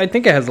with I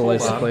think it has a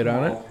license plate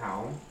on it.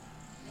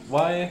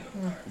 Why?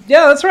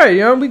 Yeah, that's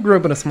right. We grew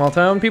up in a small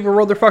town. People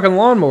rode their fucking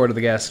lawnmower to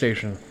the gas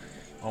station.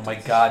 Oh my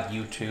god,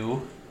 you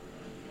too.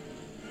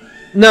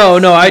 No,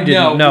 I didn't.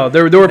 No, No,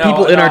 there were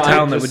people in our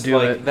town that would just, do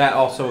it. That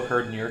also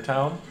occurred in your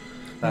town?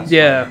 That's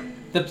Yeah.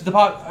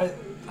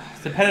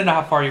 Depending on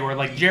how far you were,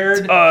 like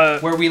Jared,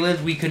 where we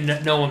lived,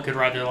 no one could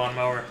ride their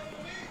lawnmower.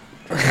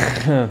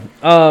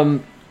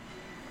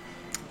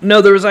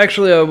 No, there was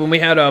actually when we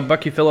had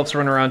Bucky Phillips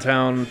run around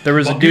town. There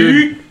was a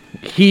dude.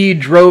 He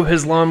drove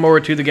his lawnmower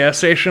to the gas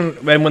station,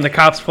 and when the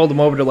cops pulled him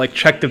over to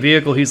check the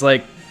vehicle, he's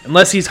like,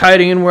 "Unless he's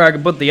hiding in where I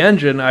could put the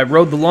engine, I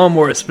rode the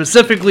lawnmower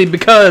specifically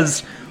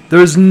because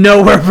there's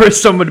nowhere for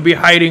someone to be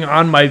hiding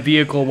on my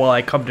vehicle while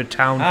I come to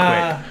town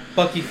quick."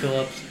 Bucky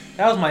Phillips.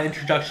 That was my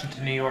introduction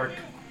to New York.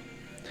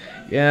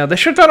 Yeah, they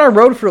shut down our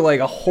road for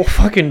a whole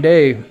fucking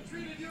day,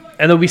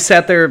 and then we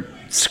sat there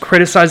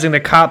criticizing the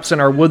cops in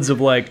our woods of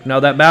no,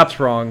 that map's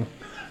wrong.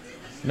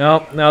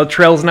 No, the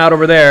trail's not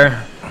over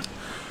there.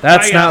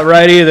 That's not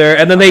right either.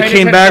 And then they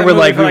came back with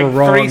we were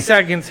wrong. 3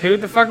 seconds. Who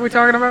the fuck are we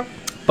talking about?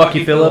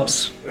 Bucky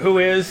Phillips, Who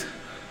is?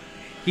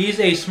 He's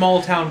a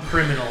small town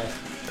criminal.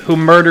 who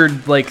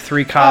murdered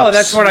 3 cops. Oh,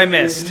 that's what I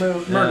missed.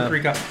 Murdered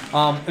 3 cops.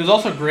 It was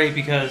also great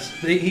because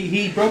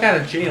he broke out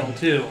of jail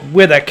too.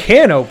 With a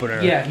can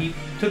opener. Yeah, he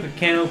took a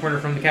can opener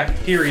from the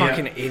cafeteria.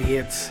 Fucking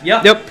idiots.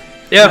 Yep.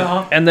 Yeah,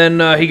 Uh-huh. and then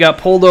he got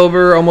pulled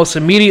over almost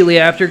immediately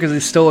after because he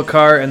stole a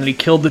car, and then he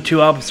killed the 2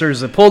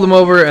 officers that pulled him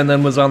over, and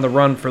then was on the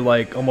run for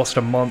almost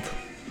a month.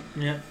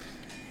 Yeah.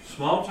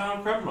 Small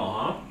town criminal,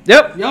 huh?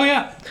 Yep. Oh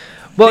yeah.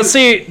 Well, Dude,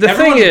 see, the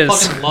everyone thing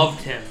is, fucking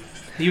loved him.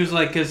 He was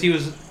because he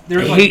was there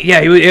was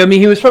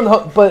he was from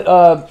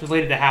the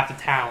related to half the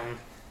town.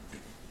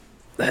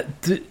 but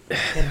The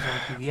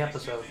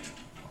episode.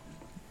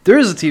 There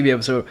is a TV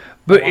episode,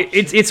 but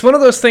it's one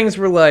of those things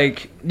where,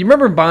 like, you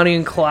remember Bonnie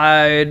and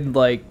Clyde?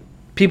 Like,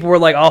 people were,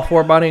 like, all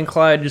for Bonnie and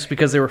Clyde just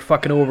because they were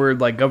fucking over,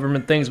 like,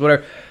 government things,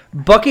 whatever.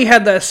 Bucky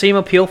had that same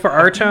appeal for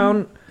our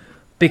town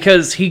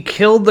because he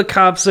killed the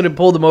cops that had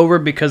pulled him over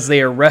because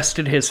they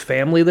arrested his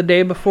family the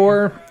day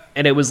before,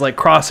 and it was, like,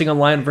 crossing a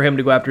line for him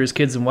to go after his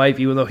kids and wife,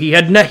 even though he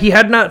had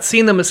not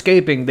seen them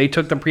escaping. They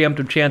took the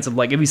preemptive chance of,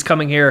 like, if he's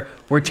coming here,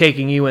 we're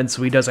taking you in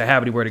so he doesn't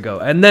have anywhere to go.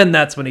 And then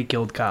that's when he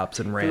killed cops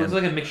and ran. It was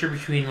like a mixture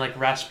between, like,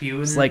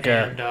 Rasputin It's like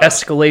and a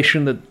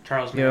escalation that,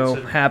 Charles you know,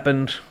 Manson.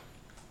 happened.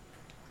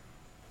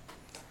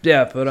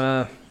 Yeah, but,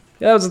 yeah,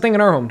 that was a thing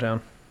in our hometown.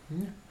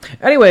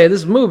 Anyway,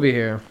 this movie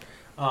here.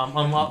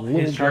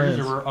 His charges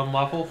were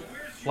unlawful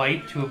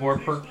flight to avoid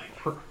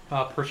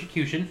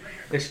persecution,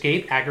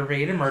 escape,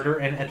 aggravated murder,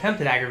 and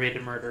attempted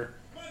aggravated murder.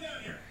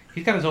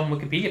 He's got his own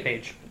Wikipedia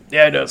page.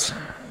 Yeah, he does.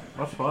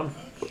 That's fun.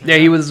 Yeah,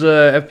 he was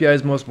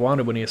FBI's most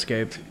wanted when he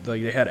escaped.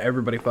 Like, they had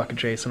everybody fucking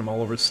chasing him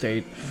all over the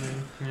state.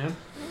 Yeah.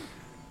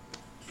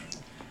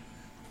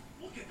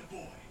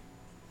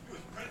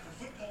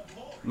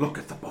 Look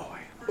at the boy.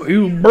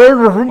 You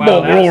murder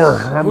football that's-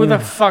 player. Who the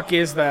fuck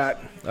is that?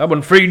 I've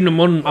been feeding them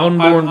unborn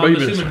I'm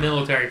babies. assuming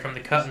military from the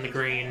cut and the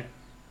green.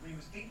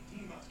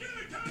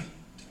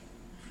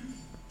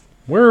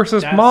 Where's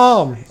his That's-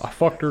 mom? I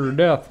fucked her to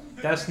death.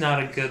 That's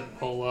not a good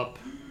pull-up.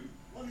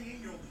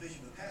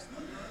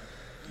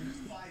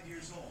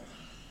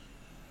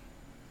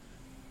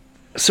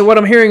 So what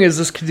I'm hearing is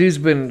this dude's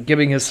been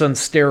giving his son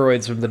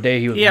steroids from the day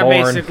he was Yeah,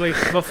 born. basically.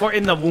 Before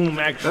in the womb,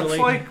 actually. That's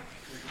like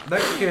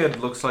that kid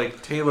looks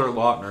like Taylor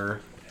Lautner.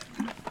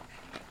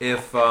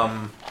 If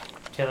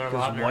Taylor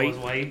Lautner was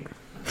white.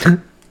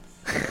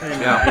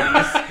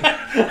 yeah,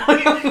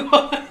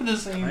 The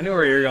same. I knew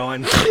where you're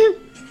going.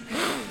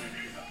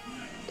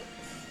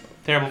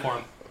 Terrible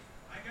form.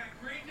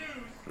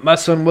 My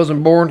son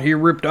wasn't born, he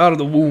ripped out of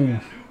the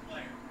womb.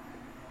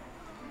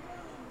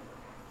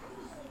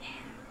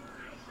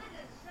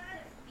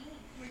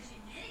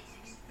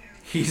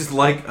 he's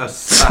like a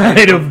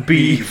Side of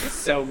beef.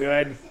 So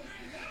good.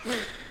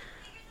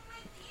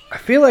 I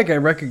feel like I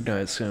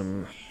recognize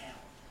him.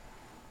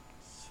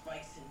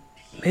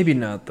 Maybe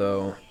not,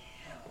 though.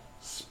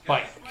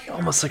 Spike. He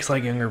almost looks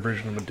like a younger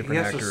version of a He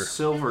different has actor. a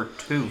silver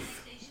tooth.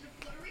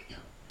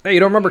 Hey, you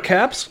don't remember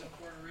Caps?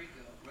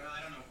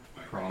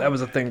 That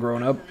was a thing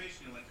growing up.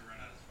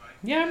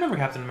 Yeah, I remember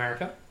Captain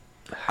America.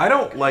 I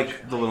don't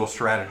like the little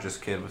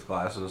strategist kid with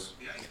glasses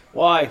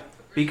Why?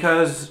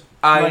 because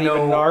I Not even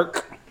know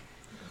Narc.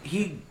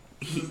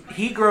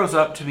 he grows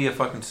up to be a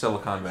fucking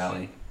Silicon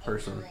Valley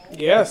person.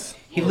 Yes.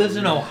 He lives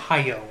in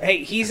Ohio.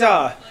 Hey, he's the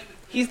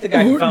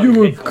guy who found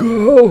Bitcoin.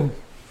 go?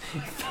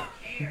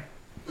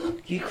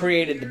 He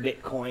created the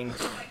Bitcoin.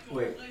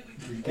 Wait,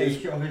 did they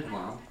show his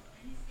mom?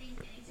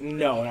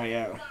 No, not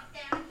yet.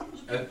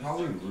 I'd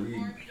probably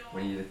read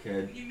when he was a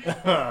kid.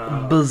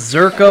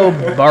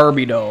 Berserko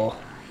Barbie doll.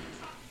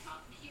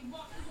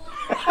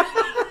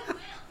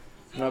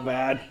 Not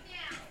bad.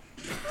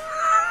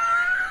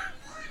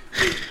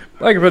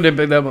 Like if I didn't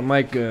pick that up, when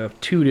Mike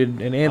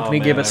tooted and Anthony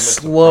Oh, gave man, a I missed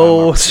the slow,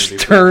 prime opportunity for a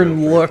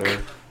stern joke right look.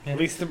 there. At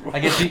least the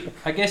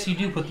I guess you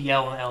do put the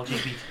L in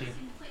LGBT.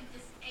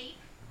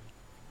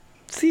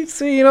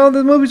 See, you know,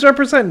 the movie's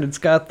represented. It's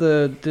got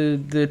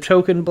the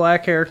token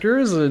black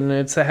characters, and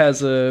it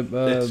has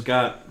It's a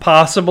got.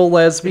 possible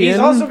lesbian. He's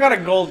also got a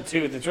gold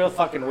tooth. It's real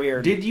fucking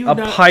weird. Did you a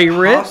not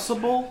pirate?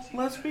 possible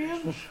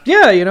lesbian?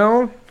 Yeah, you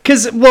know,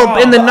 because in the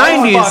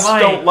 '90s, Xbox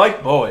don't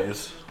like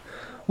boys.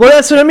 well,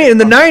 that's what I mean. In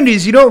the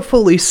 '90s, you don't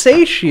fully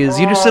say she is.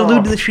 You just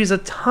allude to that she's a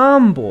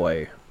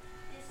tomboy.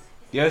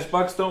 The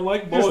Icebox don't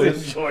like Just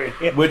boys, enjoy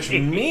it. which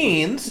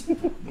means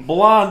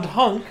blonde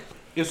hunk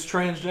is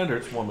transgender.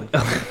 It's woman.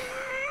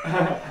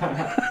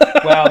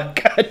 Well,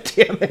 God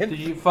damn it! did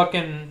you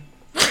fucking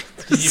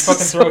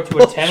throw it to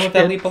a 10 with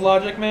that leap of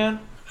logic,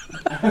 man?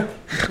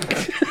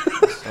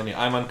 Sonny,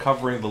 I'm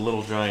uncovering the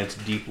Little Giant's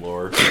deep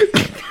lore.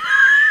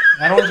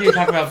 I don't want you to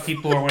talk about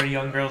people or one of the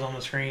young girls on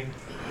the screen.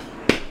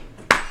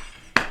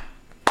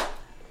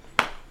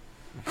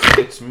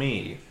 It's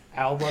me.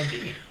 Al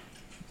Bundy.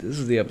 This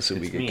is the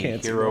episode It's we me, get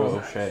canceled. Hero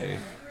O'Shea.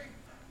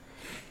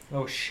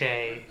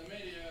 O'Shea.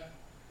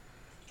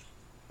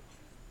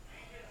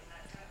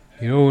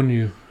 You know, when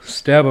you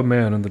stab a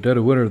man in the dead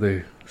of winter,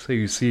 they say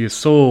you see his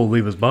soul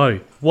leave his body.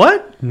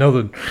 What?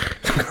 Nothing.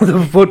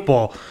 The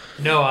football.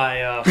 No,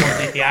 I want to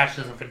take the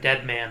ashes of a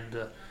dead man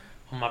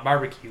on my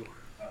barbecue.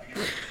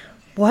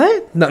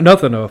 What? No,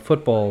 nothing. A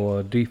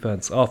football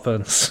defense,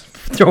 offense,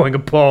 throwing a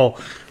ball.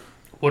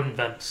 Wooden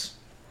fence.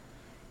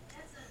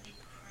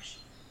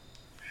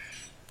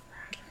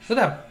 Look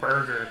at that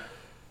burger.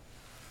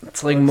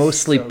 It's like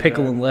mostly so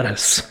pickle good. and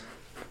lettuce.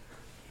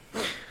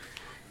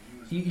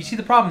 You see,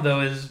 the problem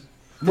though is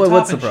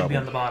What's the toppings should be problem?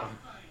 on the bottom.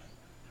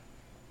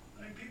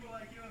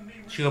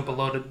 Should go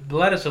below the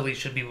lettuce. At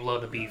least should be below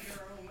the beef.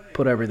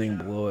 Put everything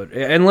below it,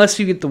 unless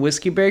you get the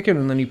whiskey bacon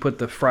and then you put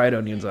the fried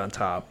onions on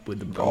top with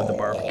the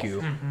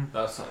barbecue.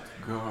 That sounds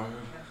good.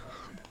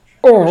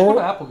 Let's go to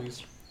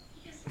Applebee's.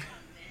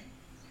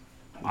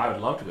 I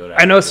would love to go to.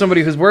 I know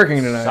somebody who's working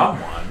tonight.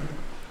 Someone.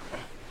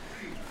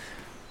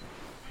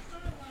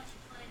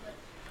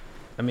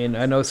 I mean,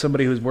 I know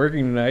somebody who's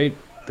working tonight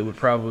that would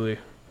probably.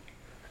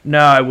 No,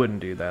 I wouldn't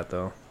do that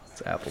though.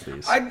 It's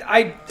Applebee's.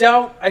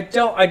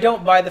 I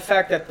don't buy the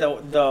fact that the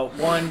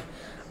one,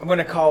 I'm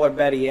gonna call her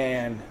Betty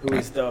Ann, who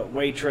is the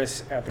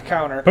waitress at the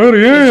counter,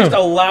 Betty Ann! is just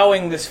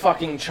allowing this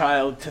fucking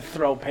child to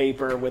throw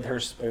paper with her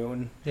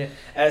spoon. Yeah.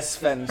 As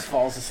Sven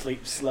falls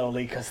asleep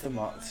slowly because the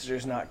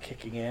monster's not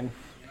kicking in.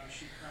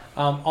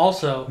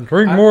 Also,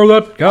 Drink more of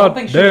that I don't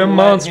think she would goddamn let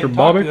monster, him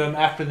talk Bobby. to him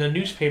after the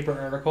newspaper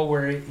article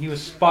where he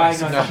was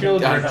spying on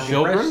children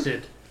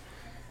arrested.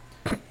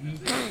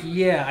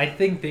 Yeah, I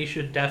think they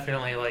should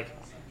definitely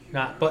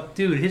not. But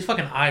dude, his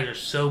fucking eyes are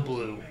so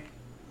blue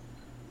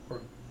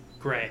or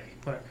gray,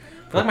 whatever.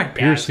 They're like my dad's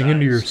Piercing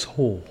into your eyes.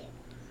 soul.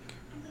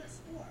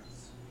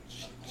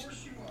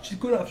 She's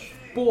good at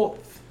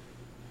sports.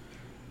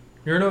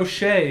 You're an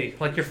O'Shea,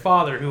 like your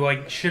father, who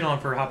I shit on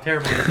for how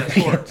terrible he is at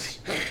sports.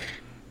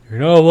 You're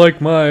not like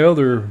my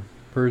other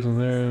person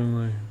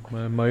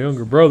there. My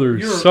younger brother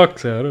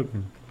sucks at it.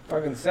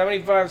 Fucking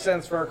 75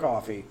 cents for a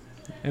coffee.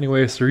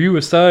 Anyways, are you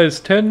a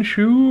size 10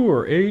 shoe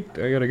or 8?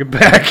 I gotta get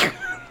back.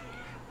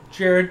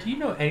 Jared, do you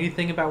know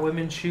anything about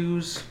women's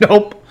shoes?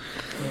 Nope.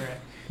 Alright.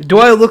 Do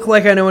I look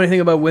like I know anything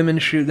about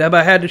women's shoes? Have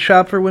I had to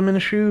shop for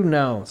women's shoe?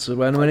 No. So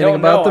do I know anything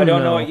about them? I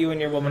don't know No. what you and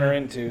your woman are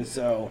into,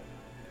 so.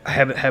 I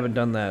haven't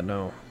done that,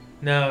 no.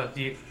 No,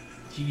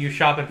 you're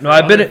shopping for No,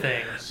 I've been other in-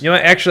 things. You know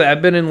what, actually,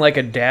 I've been in like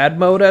a dad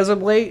mode as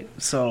of late,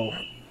 so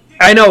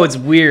I know it's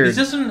weird. This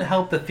doesn't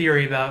help the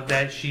theory about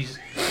that she's,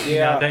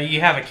 Yeah. that you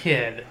have a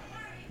kid.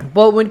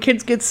 Well, when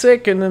kids get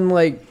sick and then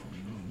like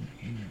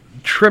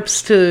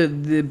trips to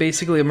the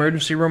basically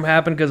emergency room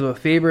happen because of a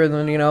fever, and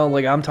then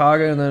like I'm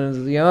talking, and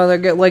then they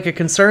get like a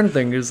concern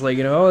thing. It's like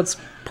it's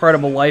part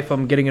of a life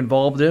I'm getting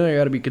involved in. I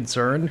got to be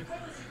concerned.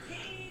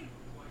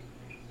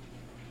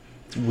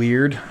 It's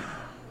weird.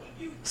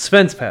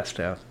 Sven's passed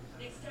out,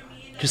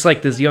 just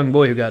like this young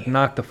boy who got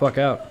knocked the fuck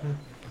out.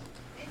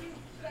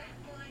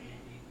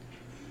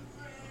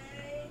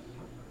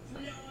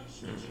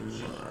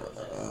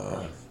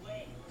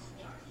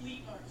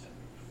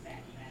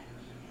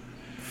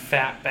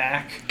 Fat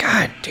back.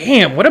 God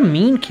damn, what a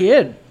mean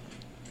kid.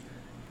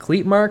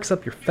 Cleat marks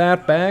up your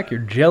fat back, your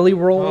jelly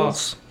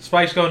rolls.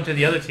 Spike's going to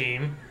the other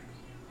team.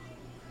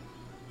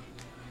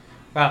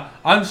 Wow,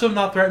 I'm so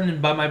not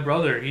threatened by my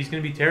brother. He's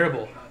going to be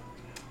terrible.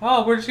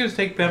 Oh, we're just going to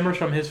take members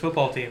from his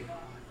football team.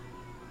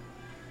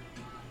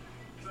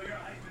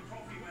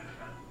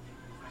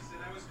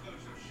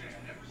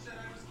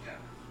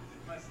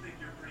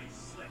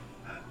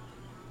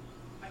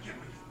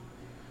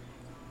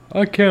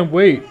 I can't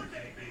wait.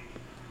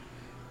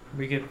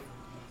 We could.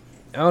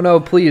 Oh no,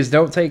 please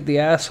don't take the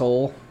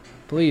asshole.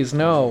 Please,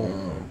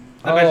 no.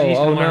 I bet he's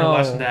going to learn no. a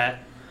lesson that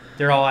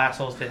they're all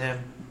assholes to him.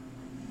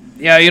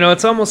 Yeah,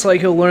 it's almost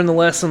like he'll learn the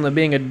lesson that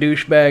being a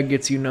douchebag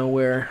gets you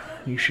nowhere.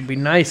 You should be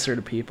nicer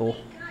to people.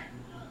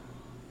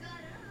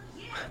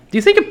 Do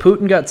you think if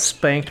Putin got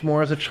spanked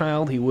more as a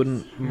child, he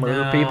wouldn't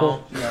murder No.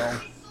 people? No.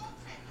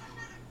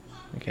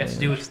 Okay, Has to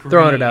do with just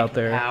throwing it greed, out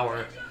there.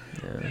 Power.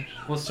 Yeah.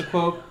 What's the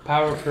quote?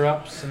 Power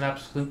corrupts, and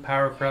absolute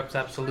power corrupts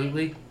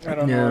absolutely. I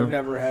don't Yeah. know. I've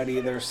never had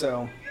either,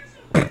 so.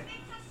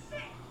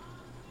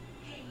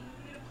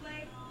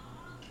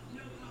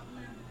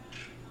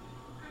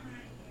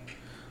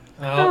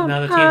 Oh, now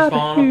the team's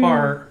falling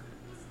apart.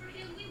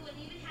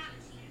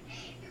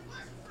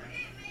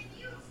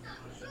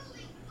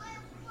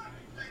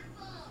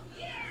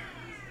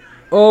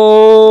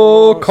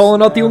 Oh,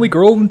 calling out the only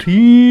girl on the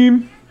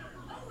team.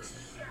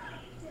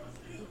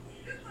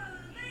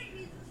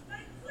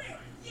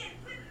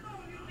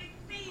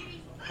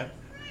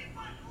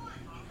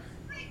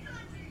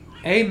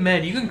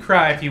 Amen. You can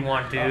cry if you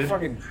want, I dude.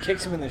 fucking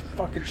kicks him in the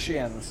fucking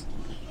shins.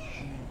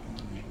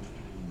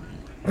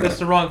 That's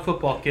the wrong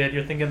football, kid.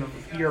 You're thinking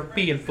of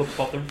European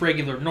football, the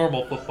regular,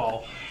 normal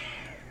football.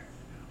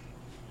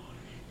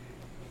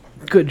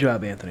 Good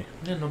job, Anthony.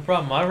 Yeah, no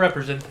problem. I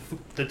represent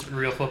the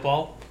real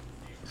football.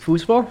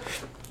 Foosball?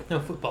 No,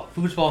 football.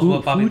 Football is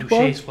what Bobby Football?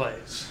 Boucher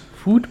plays.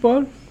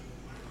 Football?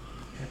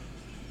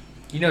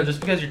 Just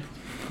because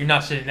you're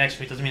not sitting next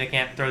to me doesn't mean I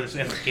can't throw this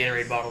empty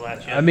Gatorade bottle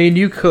at you. I mean,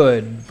 you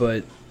could,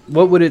 but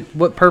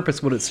what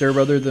purpose would it serve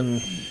other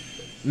than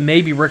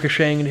maybe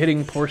ricocheting and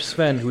hitting poor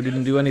Sven, who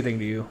didn't do anything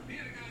to you?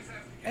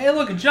 Hey,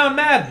 look at John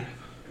Madden.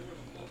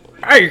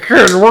 Hey,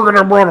 kids, we're going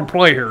to run a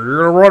play here.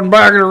 You're going to run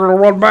back, and you're going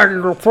to run back, and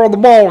you're going to throw the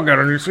ball again.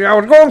 And you see, I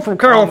was going from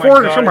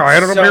California, somehow I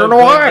ended up here in They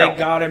Ohio.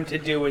 got him to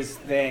do his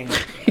thing.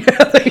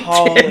 Yeah, they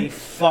Holy did.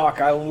 fuck,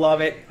 I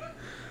love it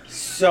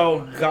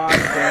so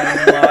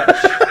goddamn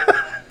much.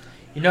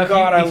 If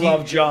God, I you-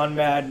 love John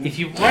Madden. If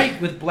you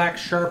write with black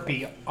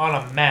Sharpie on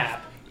a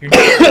map, you're not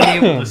going to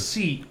be able to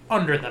see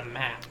under the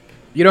map.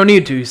 You don't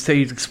need to. He's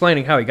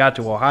explaining how he got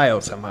to Ohio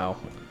somehow.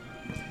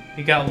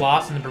 He got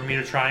lost in the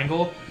Bermuda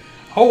Triangle.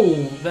 Oh,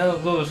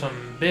 those are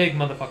some big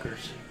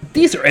motherfuckers.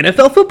 These are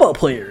NFL football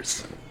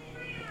players.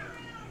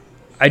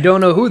 I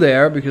don't know who they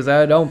are because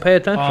I don't pay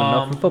attention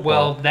enough to football.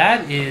 Well,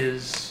 that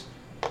is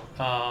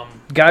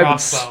Guy with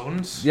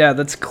Crossbones. yeah,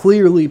 that's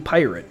clearly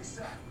pirate.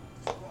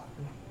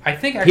 I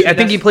think actually I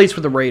think he that's- plays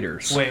for the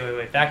Raiders.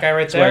 Wait. That guy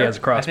right That's why he there? has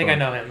a I think I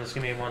crossbow. know him. Just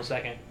give me 1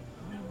 second.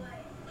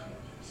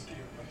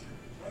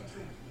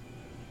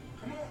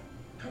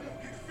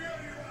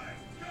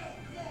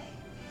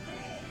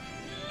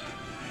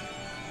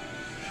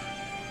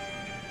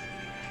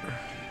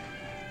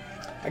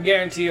 I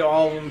guarantee you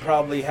all of them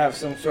probably have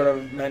some sort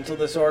of mental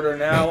disorder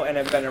now and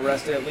have been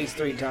arrested at least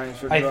 3 times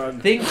for I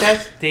drug. think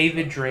that's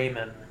David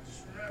Draymond.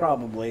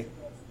 Probably.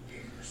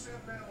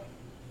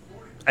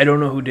 I don't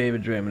know who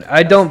David Draymond.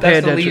 I don't pay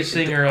That's the attention. lead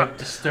singer of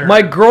Disturbed.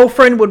 My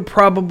girlfriend would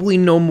probably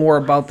know more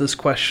about this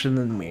question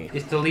than me.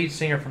 It's the lead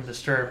singer from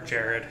Disturbed,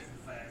 Jared.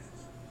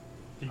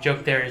 The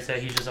joke there is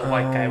that he's just a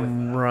white guy with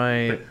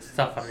Right.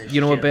 stuff on his You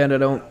know what chin. band I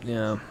don't?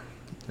 Yeah.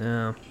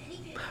 I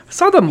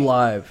saw them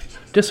live.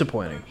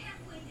 Disappointing.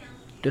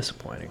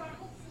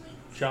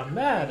 John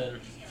Madden.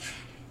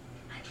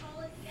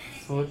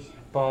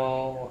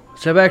 Football.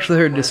 So I've actually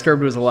heard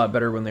Disturbed was a lot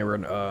better when they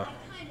were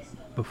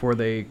before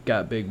they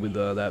got big with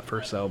that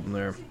first album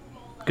there.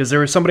 Because there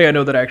was somebody I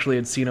know that actually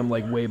had seen them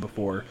like way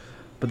before,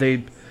 but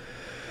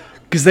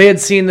because they had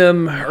seen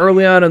them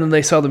early on and then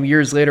they saw them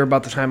years later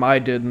about the time I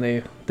did, and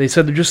they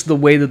said that just the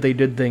way that they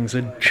did things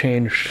had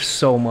changed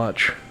so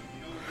much,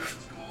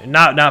 and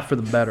not for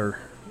the better.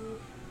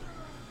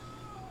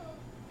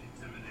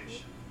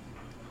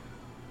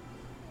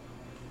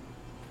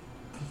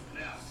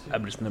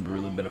 I've just never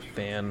really been a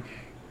fan.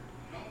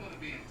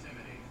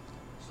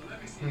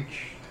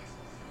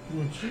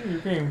 Your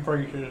game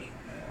faces.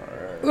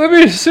 Let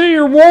me see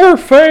your war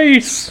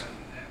face.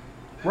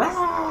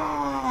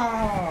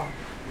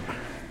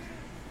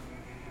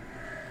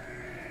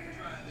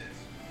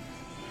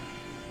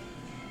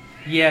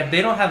 Yeah,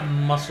 they don't have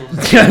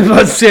muscles. Yeah, I was about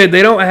to say,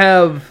 they don't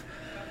have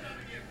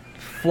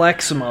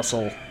flex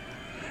muscle.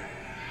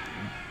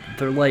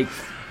 They're like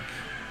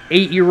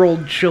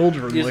 8-year-old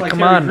children. Just like come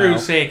Terry on now.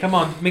 Crews say, come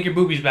on, make your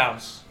boobies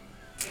bounce.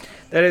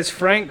 That is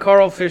Frank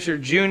Carl Fisher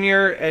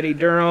Jr., Eddie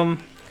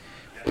Durham.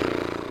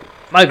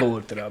 Michael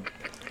looked it up.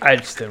 I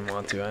just didn't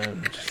want to.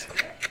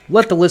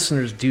 Let the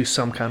listeners do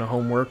some kind of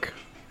homework.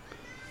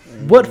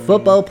 What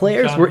football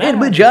players John were in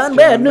with Madden. John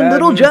Madden and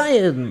Little Madden.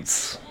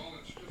 Giants?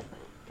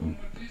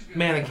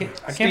 Man, I can't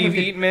Steve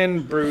believe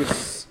Eatman,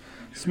 Bruce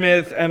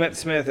Smith, Emmett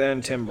Smith,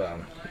 and Tim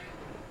Brown.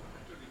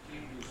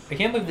 I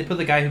can't believe they put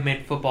the guy who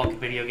made football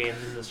video games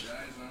in this.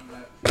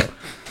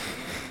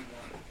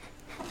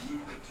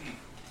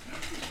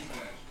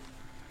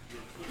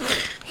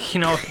 You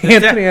know,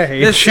 Anthony, I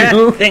hate the sad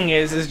you. thing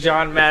is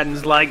John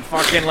Madden's like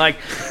fucking like,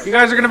 you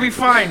guys are gonna be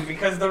fine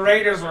because the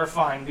Raiders were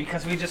fine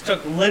because we just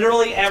took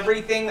literally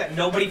everything that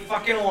nobody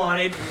fucking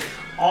wanted,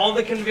 all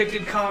the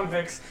convicted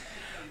convicts,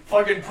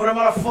 fucking put them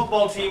on a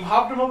football team,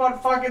 hopped them up on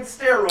fucking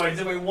steroids,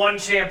 and we won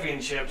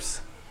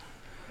championships.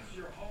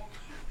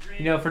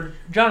 You know, for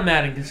John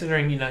Madden,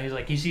 considering, you know,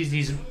 he sees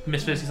these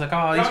misfits, he's like,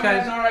 oh,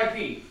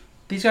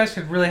 these guys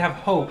could really have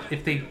hope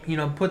if they, you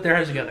know, put their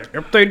heads together.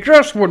 If they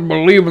just would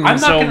believe in I'm not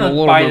themselves a going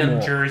little to buy bit them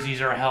more.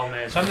 jerseys or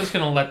helmets. I'm just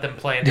going to let them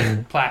play in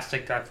their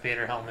plastic Darth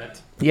Vader helmet.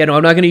 Yeah, no,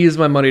 I'm not going to use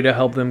my money to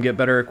help them get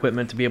better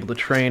equipment to be able to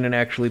train and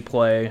actually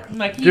play.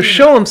 Like, Just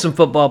show them some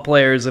football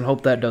players and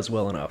hope that does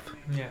well enough.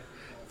 Yeah.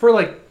 For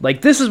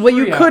like, This is what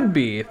you Yeah. could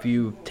be if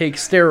you take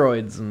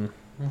steroids and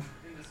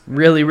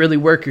really, really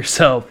work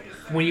yourself.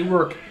 when you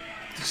work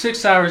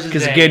 6 hours a day.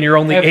 'Cause again, you're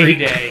only every 8.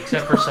 day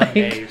except for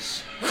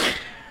Sundays.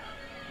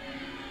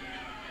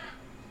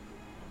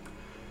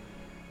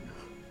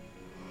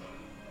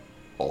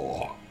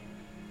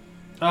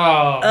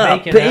 Oh,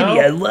 making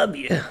out? love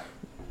you.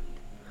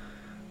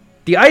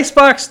 The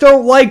Icebox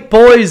don't like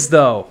boys,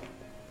 though.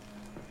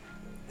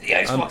 The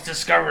Icebox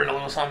discovered a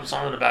little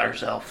something about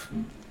herself.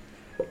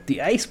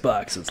 The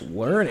Icebox is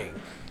learning.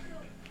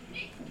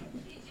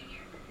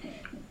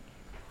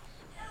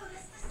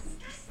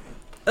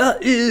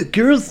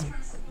 Girls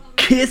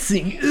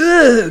kissing.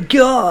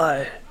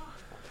 God.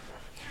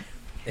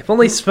 If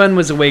only Sven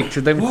was awake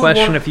to then Who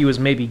question would- if he was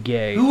maybe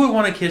gay. Who would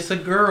want to kiss a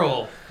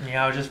girl?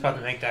 Yeah, I was just about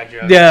to make that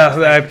joke. Yeah,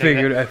 Thanks I for taking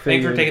figured- that- I Thanks for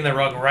figured. taking the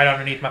rug right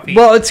underneath my feet.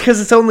 Well, it's because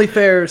it's only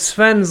fair.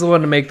 Sven's the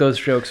one to make those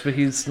jokes, but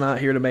he's not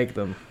here to make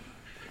them.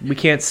 We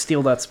can't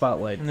steal that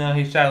spotlight. No,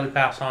 he sadly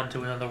passed on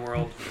to another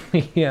world.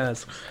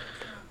 Yes.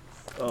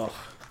 Oh.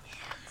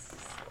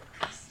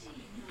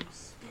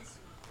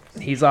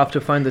 He's off to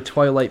find the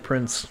Twilight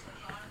Prince.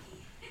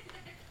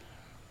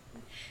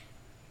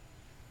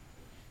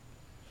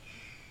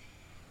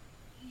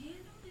 You know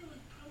the only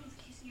problem with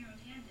kissing your own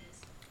hand is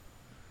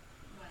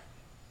what?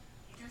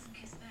 It doesn't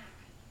kiss back.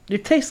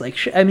 It tastes like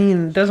shit. I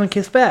mean, it doesn't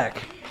kiss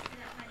back.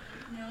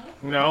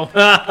 No. No. We're gonna do it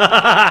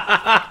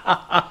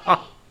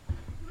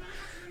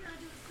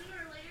sooner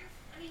or later.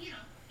 I mean, you know,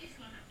 if you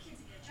want to have kids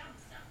and get a job and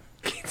stuff.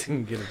 Kids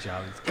can get a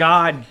job.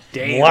 God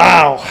damn.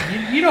 Wow.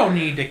 You don't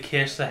need to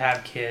kiss to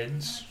have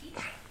kids.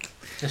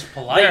 Just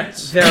There, polite.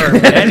 there are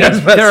many, was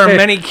about to there are say,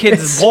 many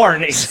kids it's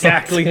born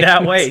exactly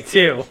that way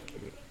too.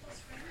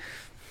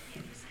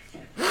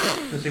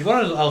 Let's see,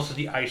 what else has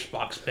the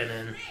Icebox been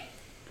in?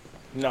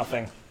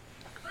 Nothing.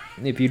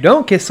 If you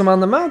don't kiss them on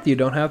the mouth, you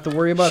don't have to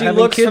worry about She having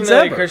looks kids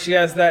familiar ever. because she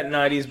has that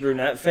 90s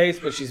brunette face,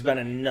 but she's been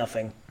in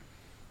nothing.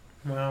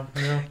 Well,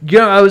 yeah. You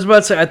know, I was about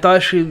to say, I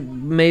thought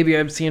maybe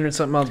I've seen her in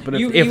something else, but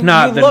if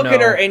not, you then look no.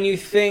 at her and you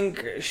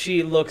think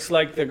she looks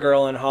like the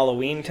girl in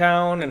Halloween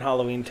Town and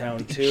Halloween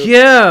Town 2.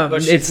 Yeah,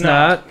 But she's it's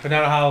not. But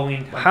not a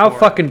Halloween. How tour.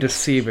 fucking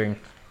deceiving.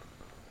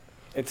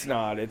 It's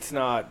not. It's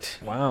not.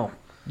 Wow.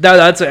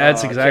 That's I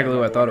exactly can't what I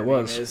remember thought it her name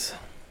was. is.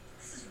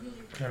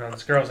 I don't know,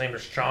 this girl's name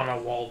is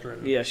Shauna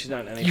Waldron. Yeah, she's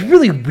not in anything. You're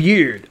really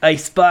weird,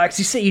 Icebox.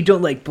 You say you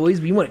don't like boys,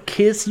 but you want to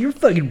kiss? You're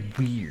fucking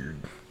weird.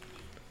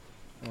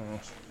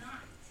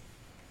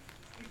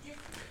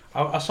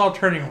 I saw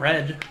Turning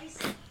Red.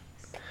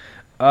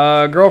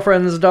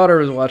 Girlfriend's daughter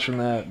was watching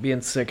that,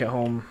 being sick at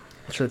home.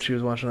 Said she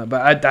was watching that,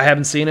 but I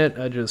haven't seen it.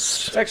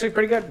 It's actually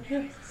pretty good.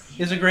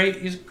 It's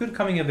a good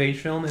coming of age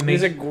film. It It's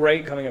makes a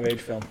great coming of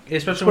age film.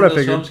 especially what one of I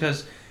those figured. films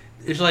because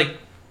it's like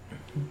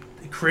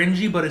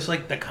cringy, but it's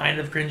like the kind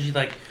of cringy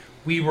like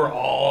we were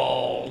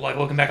all like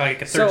looking back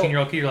like a So-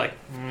 13-year-old kid. You're like,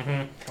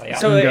 yeah.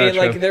 So Gotcha.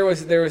 like there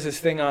was this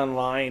thing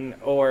online,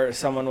 or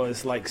someone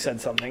was like said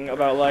something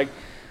about like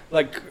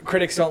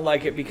critics don't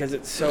like it because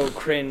it's so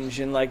cringe,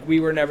 and like we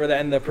were never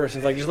that. And the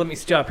person's like, just let me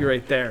stop you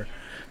right there,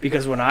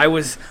 because when I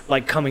was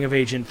like coming of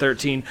age in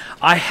 13,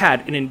 I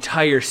had an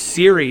entire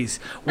series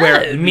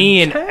where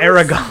me and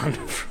Aragorn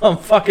from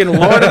fucking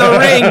Lord of the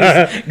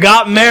Rings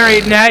got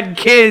married and had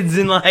kids,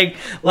 and like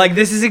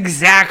this is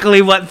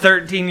exactly what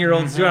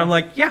 13-year-olds do. I'm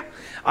like, yeah,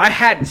 I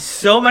had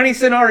so many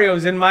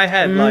scenarios in my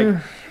head,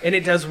 like, and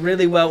it does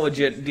really well with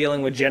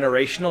dealing with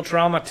generational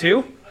trauma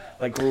too.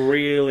 Like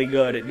really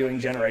good at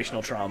doing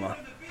generational trauma.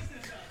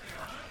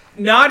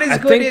 Not as I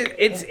good think-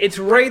 as it's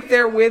right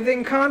there with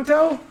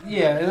Encanto.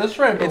 Yeah, that's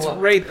right. It's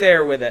right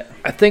there with it.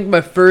 I think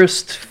my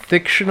first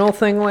fictional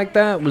thing like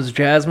that was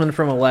Jasmine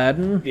from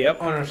Aladdin.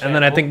 Yep. And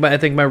then I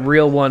think my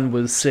real one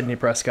was Sidney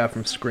Prescott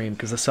from Scream,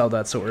 because I saw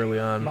that so early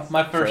on.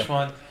 my first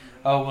one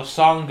was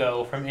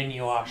Songo from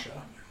Inuyasha.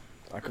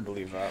 I could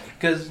believe that.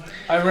 Because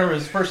I remember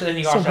his first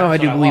Inuyasha Somehow I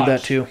do episode believe that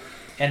watched, too.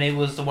 And it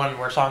was the one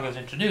where Songo's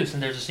introduced,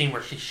 and there's a scene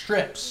where she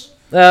strips.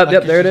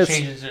 Yep, there it is.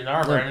 Changes in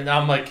armor, and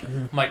I'm like,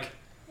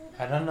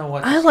 I don't know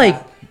what. I this like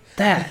guy-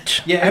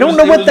 that. Yeah, I it don't was-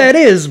 know it what was- that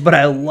is, but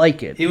I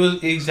like it. It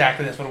was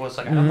exactly that's what it was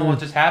like. I don't know what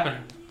just happened,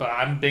 but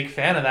I'm a big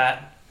fan of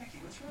that.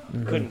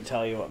 Couldn't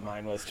tell you what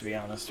mine was, to be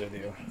honest with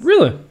you.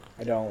 Really?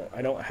 I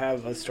don't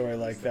have a story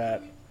like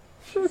that.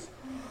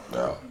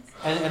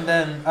 And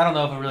then I don't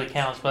know if it really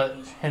counts, but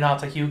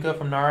Hinata Hyuga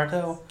from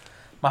Naruto,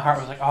 my heart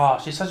was like, oh,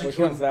 she's such a Which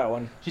cute. one's that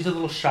one? She's a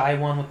little shy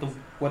one with the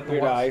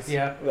Weird eyes.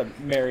 Yeah, That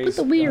Mary's. With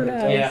the weird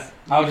Naruto. eyes. yeah.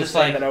 I was just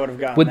like, that I would have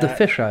gotten With the that.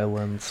 fisheye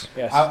lens.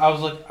 Yes. I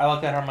looked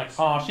at her. I'm like,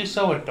 oh, she's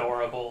so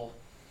adorable.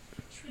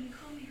 When you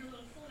call me your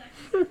little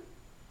fullback,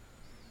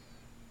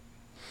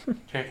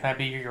 Jay, can I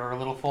be your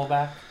little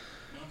fullback?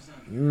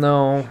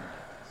 No.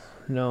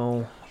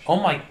 Oh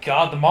my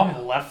God, the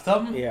mom left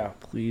them. Yeah.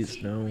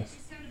 Please, no. it's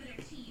the start of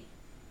their team.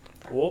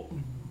 Whoop.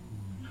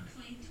 I'm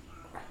playing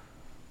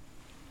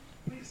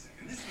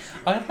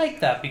tomorrow. I like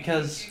that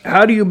because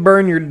How do you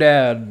burn your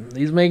dad?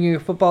 He's making a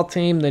football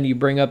team, then you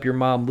bring up your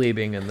mom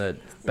leaving in the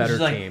better she's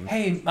like, team.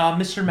 hey,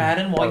 Mr.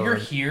 Madden, while you're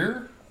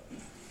here,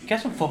 you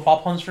got some football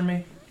puns for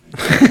me?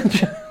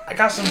 I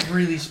got some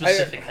really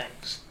specific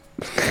things.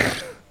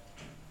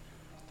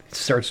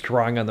 Starts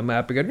drawing on the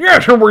map again.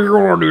 Yes, what are you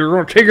going to do? You're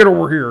going to take it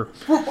over here.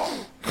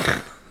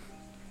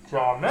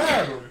 Draw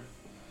Madden.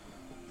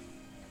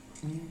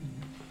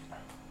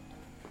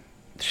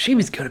 She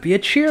was going to be a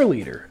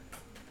cheerleader.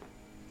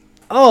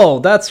 Oh,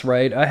 that's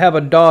right. I have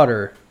a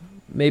daughter.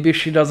 Maybe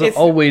she doesn't It's-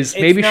 always.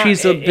 it's Maybe not-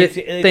 she's a it's-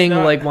 bit it's thing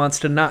not- like wants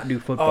to not do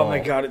football. Oh my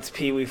God, it's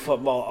Pee Wee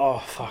football. Oh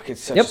fuck,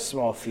 it's such Yep. a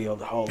small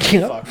field. Holy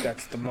Yep. fuck,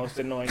 that's the most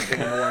annoying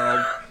thing in the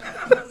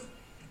world.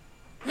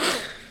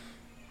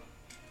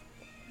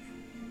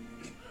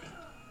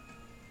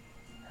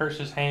 Hurts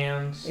his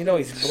hands. You know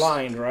he's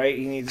blind, right?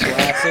 He needs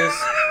glasses.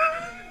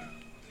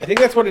 I think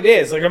that's what it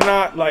is. Like I'm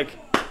not like.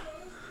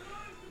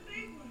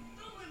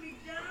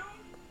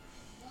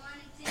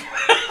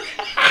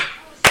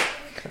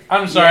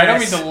 I'm sorry, I don't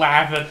mean Yes. to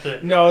laugh at the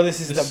No, this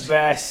is This- the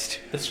best.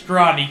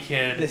 scrawny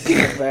kid. This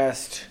is the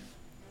best.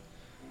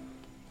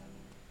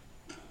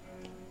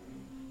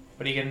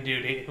 What are you gonna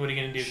do? What are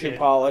you gonna do, Shoe kid?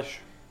 polish.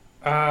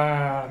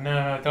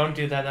 No, don't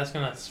do that. That's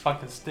gonna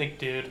fucking stick,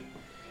 dude.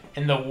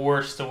 In the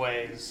worst of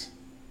ways.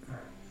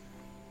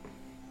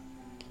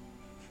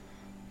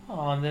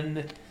 Oh, and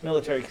then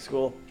Military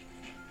school.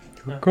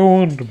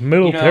 Going to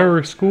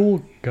military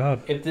school?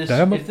 God if this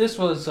damn it. if this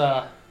was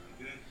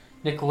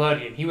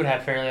Nickelodeon, he would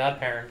have Fairly Odd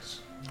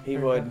Parents. He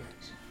would.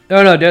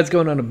 Oh no, Dad's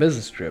going on a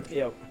business trip.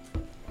 Yep.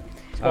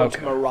 He's going Okay.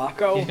 to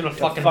Morocco. He's gonna to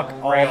fucking fuck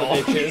all rail.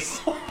 the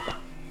bitches.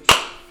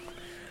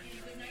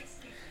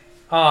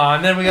 Oh,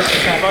 and then we got the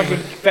Fucking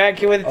fat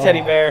kid with a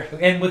teddy bear.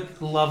 and with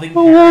loving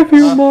I love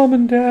parents. your mom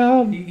and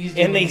dad. He's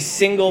In doing- a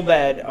single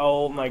bed.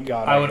 Oh my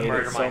God. I would hate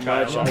murder it my so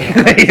child.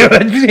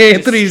 much.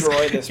 Anthony's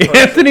Destroy this person.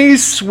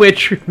 Anthony's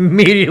switch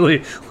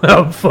immediately.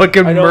 I'll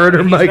fucking I don't,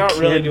 murder he's my not kid.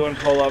 really doing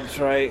pull-ups,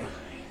 right?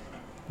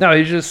 No,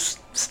 he's just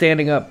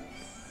standing up.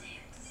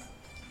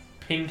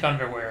 pink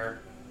underwear.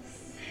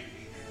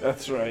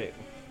 That's right.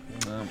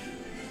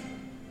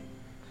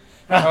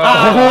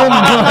 Oh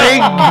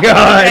my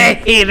god!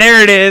 Hey,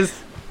 there it is.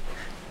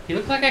 He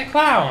looked like a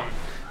clown.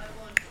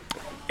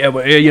 Yeah,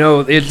 but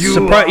it's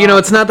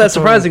it's not that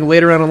surprising.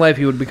 Later on in life,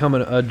 he would become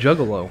a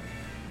juggalo.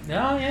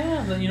 No,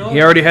 yeah, then you know what?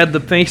 He already had the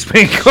face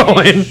paint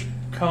going.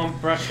 Comb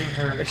brushing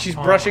her. She's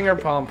palm. brushing her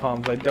pom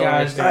poms. I don't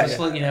Guys, understand. just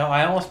let you know,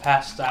 I almost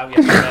passed out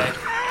yesterday.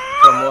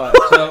 From what?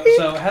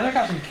 so Heather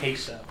got some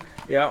queso,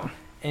 Yeah.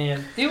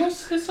 and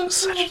it's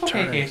okay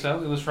turn.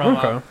 queso. It was from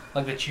Okay.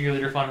 like the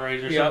cheerleader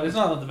fundraiser. Yeah. So it's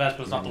not the best,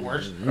 but it's not the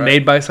worst.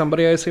 Made by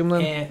somebody, I assume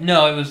then. And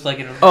no, it was like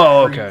in a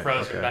Oh, okay,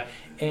 frozen okay. bag.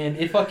 And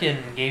it fucking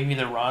gave me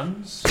the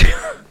runs.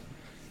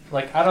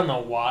 Like, I don't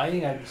know why.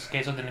 I just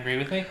queso didn't agree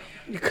with me.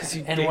 Because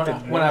you And ate the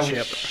when I was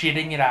chip.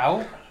 shitting it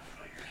out,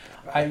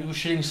 I was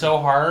shitting so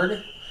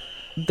hard.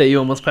 That you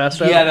almost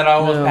passed out. Yeah, that I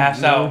almost No,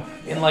 passed no. out.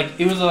 And like,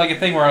 it was like a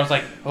thing where I was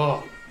like,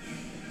 oh.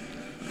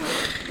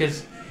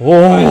 Because,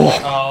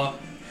 Oh.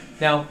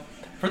 now,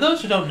 for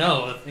those who don't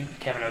know,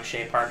 Kevin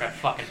O'Shea Park, I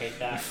fucking hate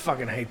I that.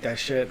 fucking hate that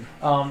shit.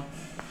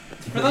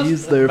 For those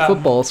He's their about-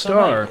 football so,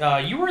 Mike,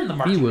 star. you were in the He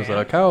marching was band.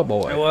 a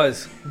cowboy. I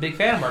was. Big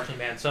fan of marching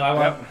band, so I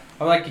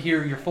would like to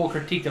hear your full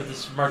critique of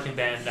this marching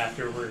band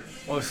afterward.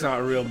 Well, it's not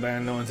a real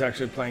band. No one's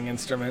actually playing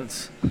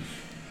instruments.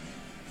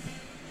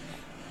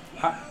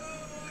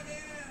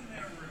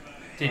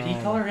 Did he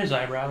color his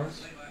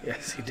eyebrows?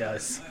 Yes, he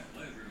does.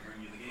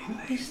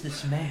 Who is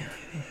this man?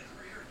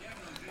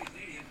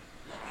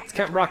 It's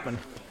Kent Brockman.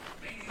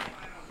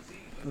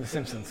 From The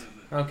Simpsons.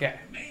 Okay.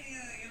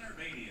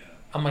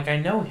 I'm like, I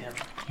know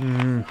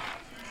him.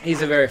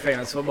 He's a very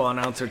famous football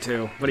announcer,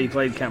 too. But he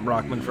played Kent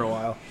Brockman for a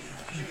while.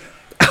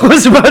 I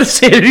was about to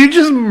say, did he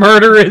just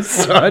murder his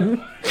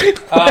son?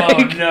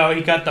 Oh no,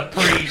 he got the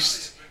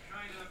priest.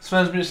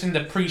 Someone's missing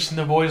the priest in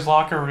the boys'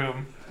 locker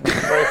room.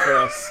 Very for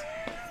us.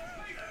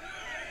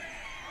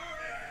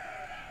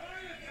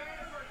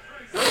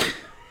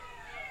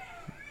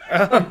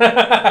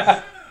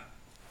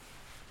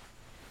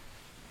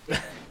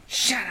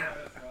 Shut up.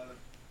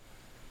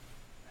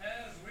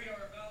 As we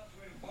are about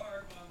to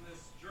embark on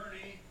this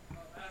journey of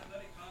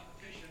athletic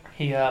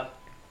competition,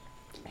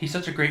 He's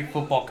such a great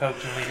football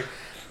coach and leader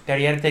that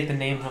he had to take the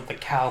name of the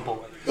Cowboys.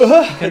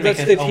 That's make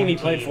his the own team he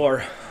played team.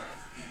 for.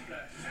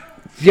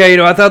 Yeah,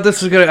 I thought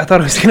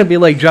it was gonna be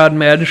like John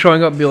Madden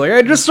showing up and be like,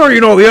 "Hey, just so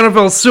you know, the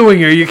NFL's suing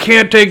you. You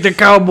can't take the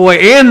cowboy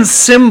and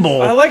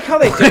symbol. I like how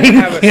they don't you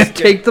have a can't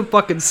stick. take the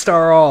fucking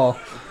star all."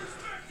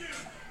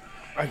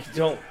 I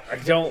don't.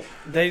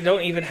 They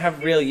don't even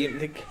have real.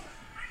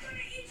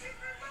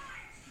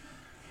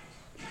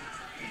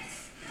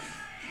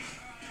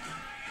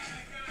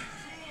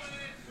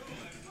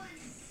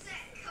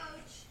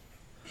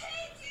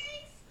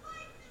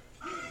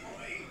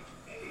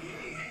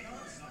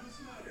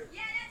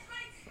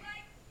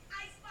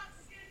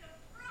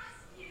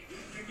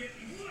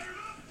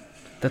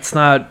 That's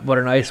not what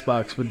an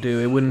icebox would do.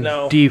 It wouldn't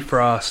No.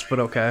 defrost, but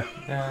okay.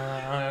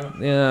 Uh,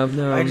 Yeah,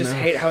 no. I just no.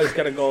 hate how he's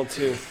got a gold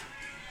tooth.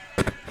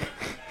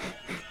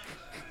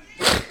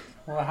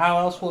 well, how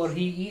else would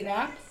he eat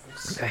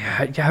apples?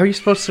 How are you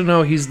supposed to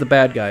know he's the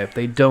bad guy if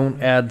they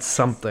don't add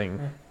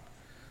something?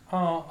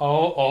 Now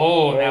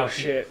Oh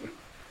he- shit! Look,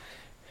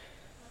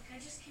 I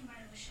just came by to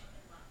wish you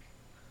good luck.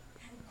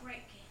 Have a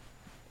great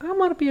game. I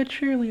want to be a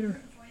cheerleader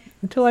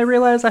until I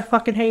realize I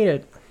fucking hate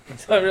it.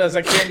 So I realized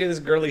I can't do this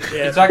girly shit.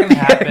 It's not gonna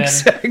happen.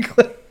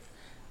 Exactly.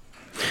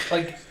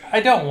 Like,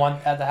 I don't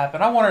want that to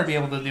happen. I want her to be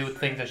able to do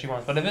things that she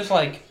wants. But if it's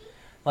like,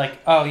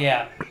 oh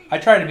yeah, I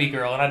try to be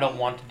girl and I don't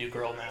want to do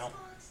girl now.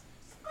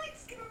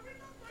 Spike's gonna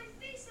rip up my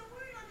face and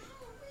wear it on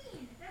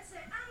Halloween. That's it.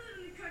 I'm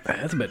literally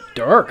crouching. That's a bit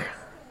dark.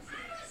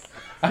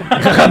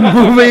 I'm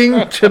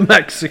moving to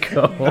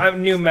Mexico.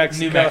 I'm New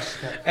Mexico. New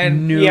Mexico.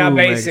 And New yeah,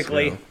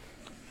 basically.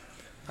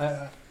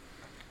 Mexico.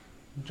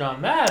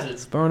 John Madden.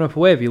 Far enough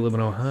away if you live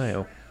in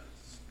Ohio.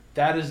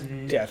 That is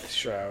Death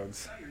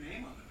shrouds.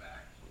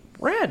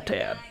 Rad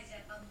Tad.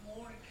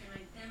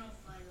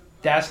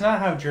 That's not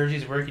how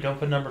jerseys work. You don't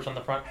put numbers on the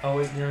front. Oh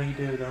wait, no, you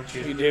do, don't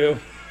you? You do.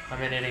 I'm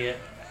an idiot.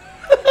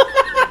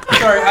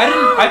 Sorry,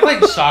 I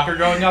played soccer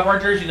growing up. Our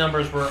jersey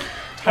numbers were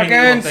tiny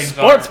little Fucking things.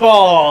 sports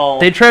ball.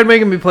 They tried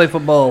making me play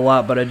football a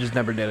lot, but I just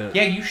never did it.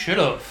 Yeah, you should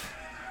have.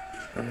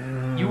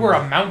 You were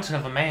a mountain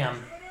of a man.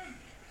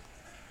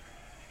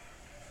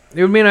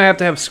 It would mean I have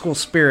to have school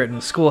spirit,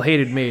 and school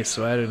hated me,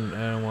 so I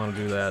didn't want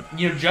to do that.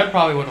 You know, Judd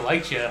probably would have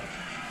liked you.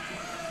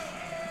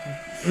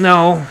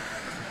 No,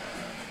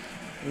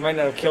 You might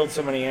not have killed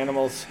so many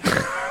animals.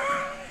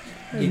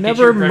 I You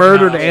never get your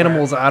murdered impression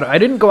animals out. I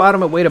didn't go out of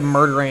my way to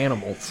murder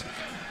animals.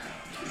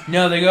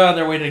 No, they go out of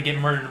their way to get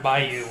murdered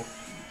by you.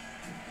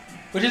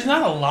 Which is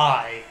not a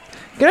lie.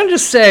 Can I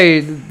just say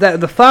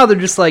that the father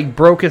just like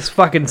broke his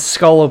fucking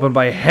skull open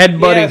by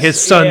headbutting Yes, his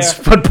son's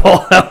yeah. football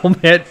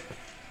helmet?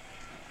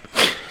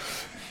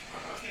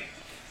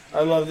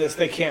 I love this.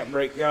 They can't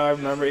break. Yeah, I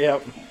remember.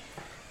 Yep.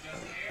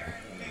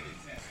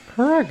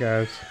 Alright,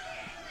 guys.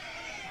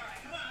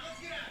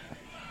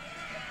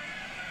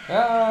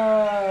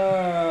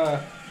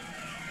 Ah.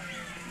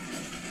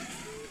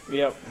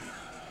 Yep.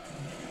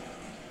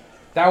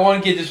 That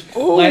one kid just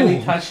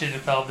lightly touched it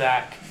and fell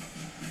back.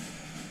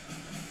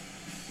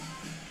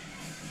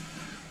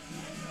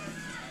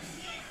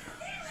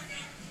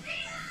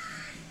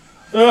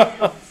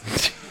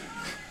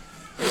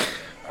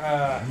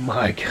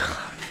 My God.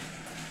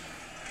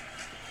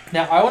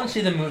 Now, I want to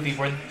see the movie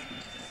where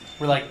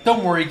we're like,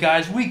 don't worry,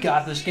 guys, we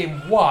got this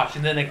game, watch.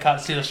 And then it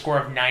cuts to the score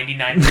of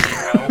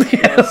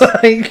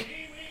 99-0. Like,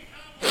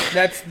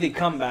 That's the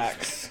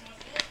comebacks.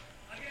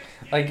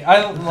 I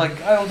don't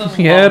love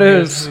Yeah, it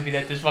this is. movie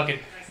that just fucking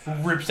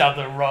rips out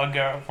the rug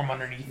from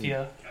underneath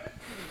you.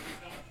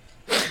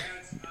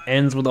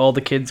 ends with all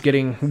the kids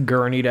getting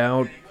gurneyed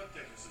out. What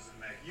difference does it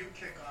make? You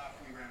kick off,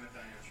 we ram it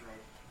down your throat.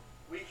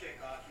 We kick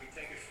off, we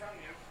take it from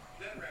you,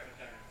 then ram it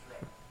down your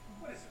throat.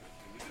 What is it with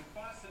you? You've been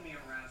bossing me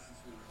around since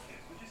we were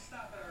kids. Would you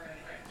stop it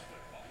already? Hey, it's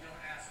football. You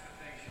don't ask for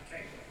things, you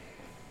take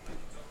them.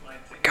 Took my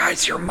ticket.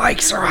 Guys, your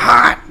mics are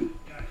hot. Guys,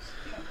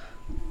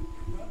 you're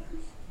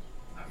brothers.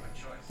 Not my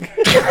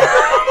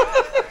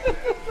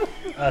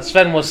choice.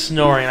 Sven was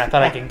snoring. I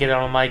thought I could get it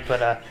on the mic,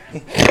 but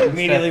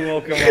Immediately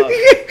woke him up.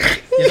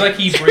 it's like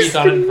he breathed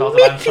on it and felt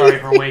it. I'm sorry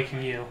for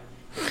waking you.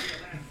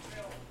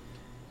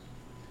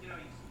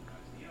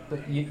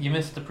 But you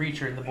missed the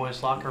preacher in the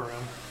boys' locker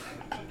room.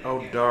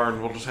 Oh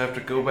darn, we'll just have to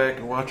go back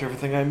and watch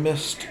everything I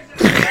missed.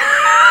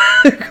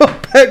 Go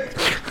back.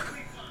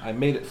 I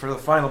made it for the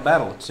final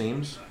battle, it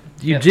seems.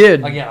 You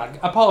did. Again,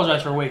 I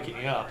apologize for waking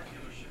you up.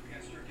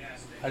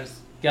 I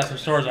just got some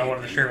stories I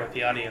wanted to share with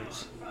the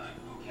audience.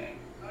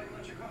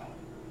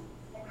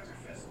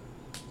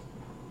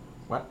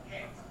 What?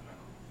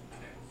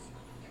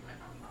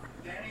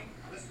 Danny,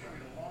 this is going to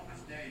be the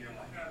longest day of your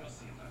life. I will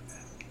see about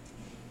that.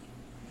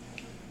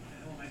 What the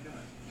hell am I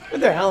doing?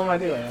 What the hell am I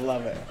doing? I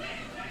love it.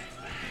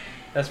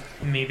 That's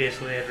me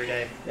basically every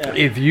day. Yeah.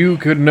 If you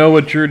could know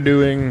what you're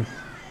doing.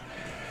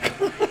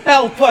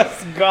 Help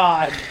us,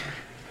 God.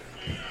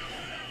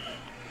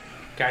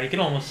 God, you can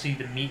almost see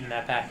the meat in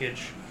that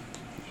package.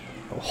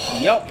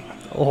 Yup.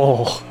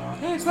 Oh.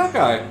 Hey, it's that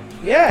guy.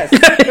 Yes.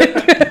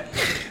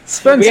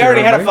 Spencer. We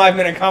already had a right?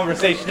 5-minute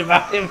conversation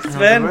about him,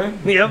 Sven.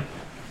 Yep.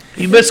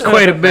 You missed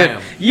quite a bit.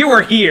 Bam. You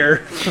were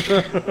here.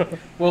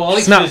 Well, at It's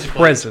least not physically.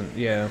 present,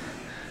 yeah.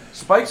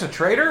 Spike's a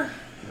traitor?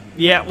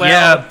 Yeah,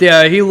 well.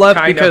 Yeah, he left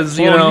kind of. because,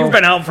 you Well, know. you've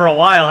been out for a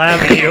while,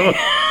 haven't you?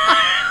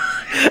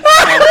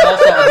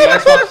 Also, the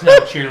Xbox is now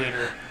a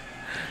cheerleader.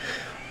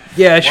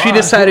 Yeah, she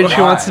decided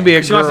she wants to be a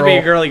girl. She wants to be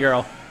a girly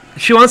girl.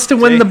 She wants to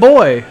win See? the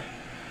boy.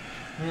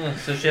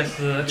 So she has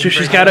to. So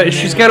she's got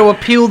to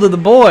appeal to the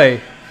boy.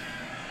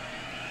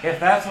 If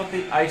that's what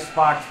the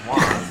icebox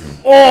wants.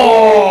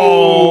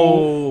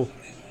 Oh!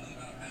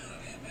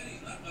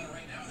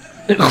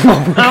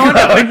 Oh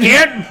no,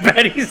 again,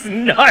 Betty's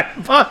nut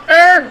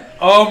butter.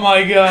 Oh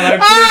my god, I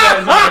put that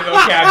in my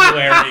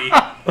vocabulary.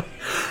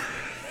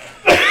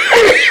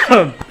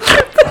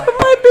 That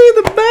might be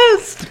the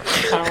best.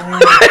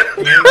 I've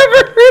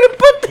never heard it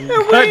put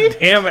that way. God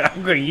damn it,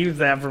 I'm gonna use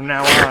that from now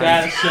on.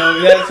 That's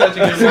such a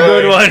good That's a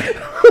good one.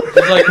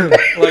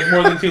 It's like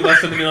more than 2,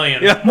 less than a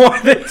million. Yeah, more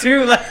than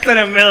 2, less than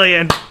a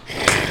million.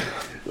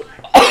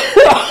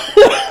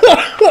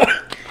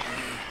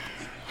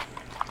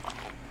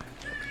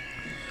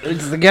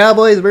 It's the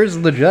Cowboys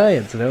versus the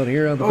Giants out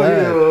here on the back.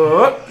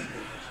 Yeah.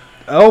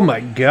 Oh my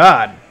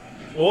god.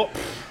 Oh,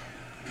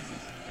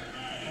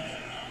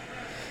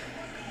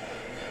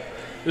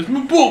 It's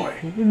my boy.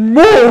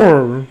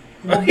 More.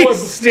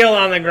 he's still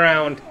on the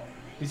ground.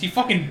 Is he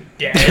fucking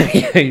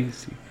dead?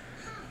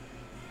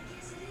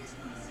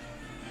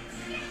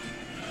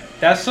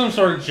 That's some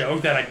sort of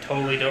joke that I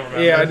totally don't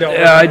remember. Yeah, I don't.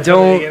 Yeah, I remember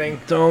from the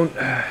beginning. don't.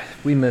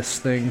 We miss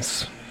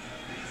things.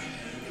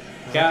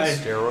 Guys,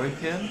 Steroid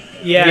kid?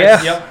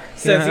 Yes. Yeah. Yep.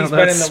 Since Yeah, he's been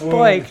in that's the womb.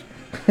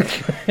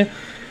 Spike.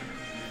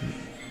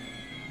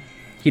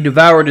 He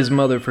devoured his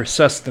mother for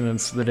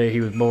sustenance the day he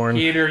was born.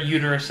 Get her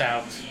uterus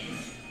out.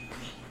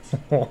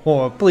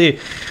 Oh,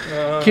 please.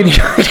 Can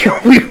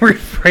we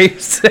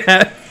rephrase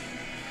that?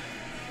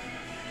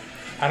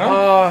 I don't.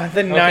 Oh,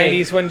 the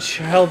Okay. 90s when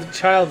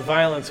child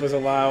violence was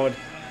allowed.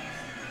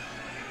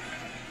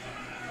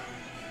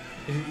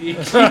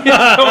 He's going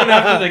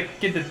after the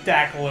kid to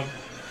tackle him.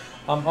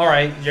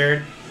 Alright,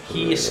 Jared.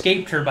 He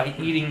escaped her by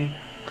eating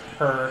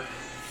her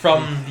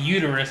from the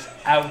uterus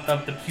out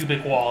of the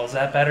pubic wall. Is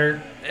that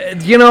better?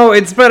 You know,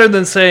 it's better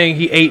than saying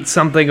he ate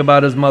something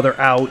about his mother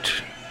out.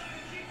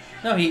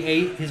 No, he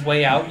ate his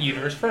way out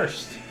uterus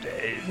first.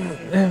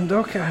 And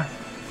okay.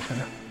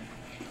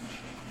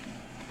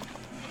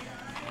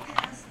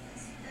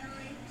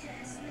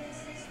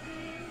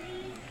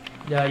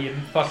 Yeah, you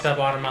fucked up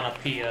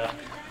onomatopoeia.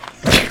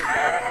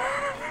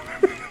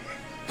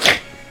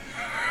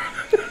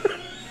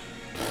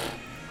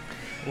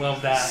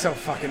 Love that. So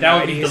fucking that 90s.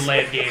 would be the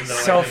late game, though.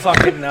 So I think.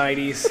 fucking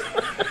 90s.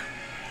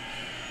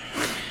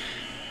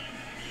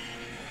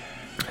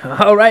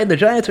 All right, the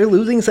Giants are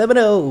losing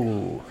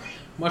 7-0.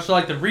 Much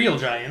like the real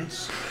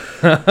Giants.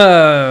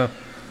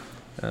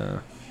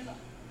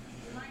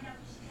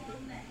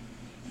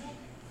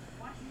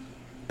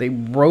 They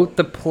wrote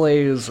the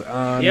plays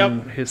on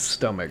Yep. his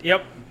stomach.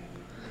 Yep.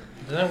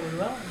 Is that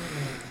what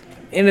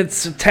And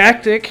it's a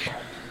tactic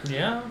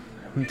Yeah.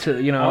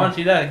 to, you I know. want to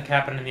see that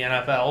happen in the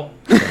NFL.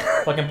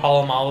 Fucking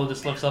Polamalu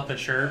just lifts up his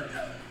shirt.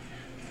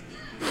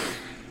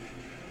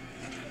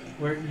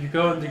 Where you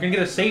go? You're gonna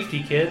get a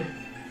safety, kid.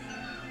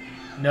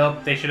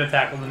 Nope, they should have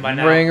tackled him by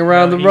now. Ring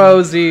around No, the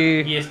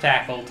rosy. He is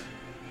tackled.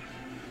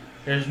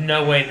 There's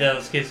no way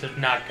those kids have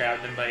not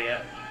grabbed him by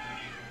yet.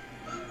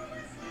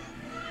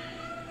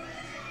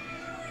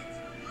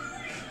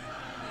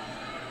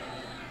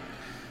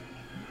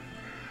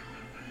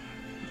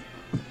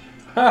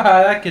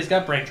 Haha, that kid's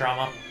got brain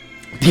trauma.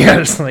 Yeah,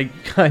 it's like,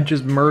 I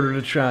just murdered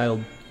a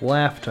child.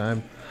 Laugh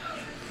time.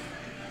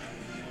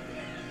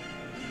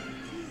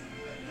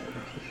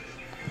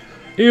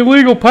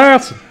 Illegal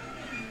passing.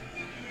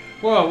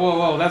 Whoa, whoa,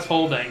 whoa, that's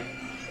holding.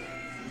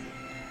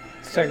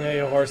 It's technically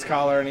a horse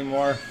collar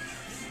anymore.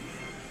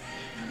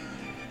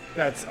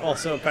 That's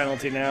also a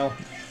penalty now.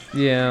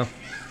 Yeah.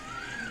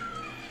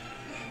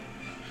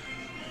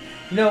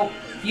 You know,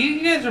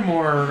 you guys are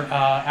more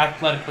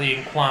athletically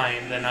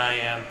inclined than I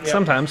am.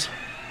 Sometimes.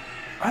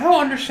 I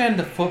don't understand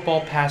the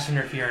football pass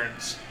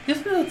interference.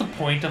 Isn't that the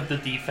point of the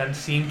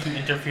defense team to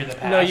interfere the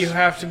pass? No, you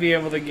have to be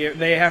able to give.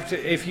 They have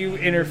to. If you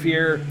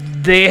interfere,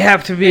 They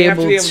have to be, they have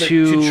able, to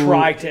be able to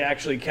try to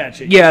actually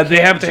catch it. Yeah, You they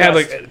can't have to have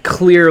just- a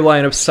clear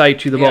line of sight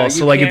to the Yeah, ball. you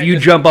So, like, if can't you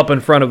just- jump up in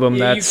front of them, You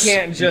that's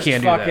can't just you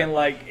can't fucking do that.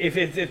 like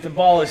if the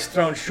ball is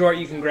thrown short,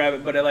 you can grab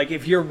it. But like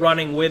if you're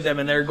running with them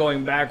and they're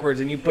going backwards,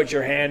 and you put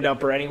your hand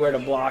up or anywhere to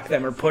block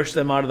them or push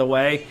them out of the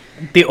way,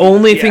 The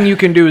only thing Yeah. you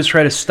can do is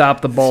try to stop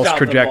the ball's stop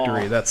the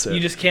trajectory. ball. That's it. You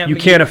just can't. You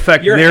can't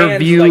affect your their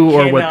hands, view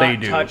like, or what they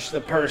cannot do. Touch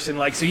the person,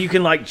 like so you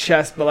can like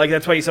chest, but like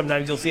that's why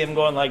sometimes you'll see them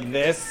going like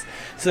this,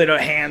 so their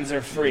hands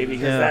are free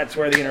because Yeah. that's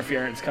where the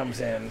interference comes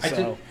in. I So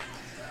did-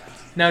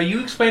 Now, you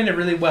explained it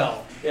really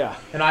well, yeah,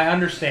 and I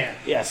understand.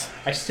 yes.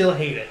 I still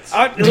hate it.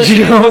 Listen,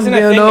 You it wasn't a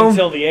know, thing you know?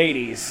 until the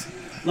 80s.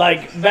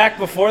 Like back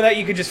before that,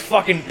 you could just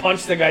fucking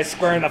punch the guy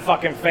square in the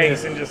fucking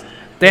face and just.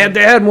 They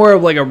had more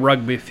of like a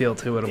rugby feel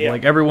to it. Of Yeah.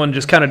 Like everyone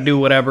just kind of do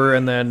whatever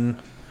and then.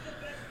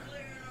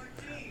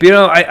 But, you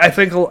know, I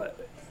think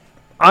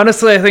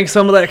honestly, I think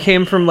some of that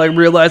came from like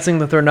realizing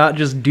that they're not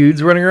just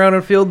dudes running around in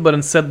a field, but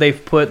instead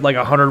they've put like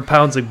 100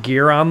 pounds of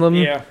gear on them.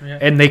 Yeah.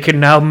 And they can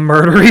now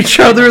murder each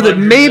other. That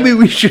hundreds maybe of-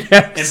 we should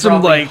have And some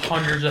probably like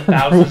hundreds of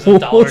thousands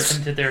of dollars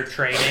into their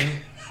training.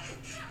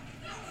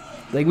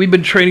 like we've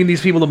been training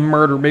these people to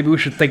murder. Maybe we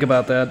should think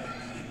about that.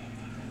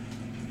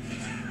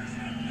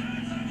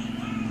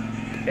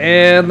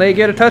 And they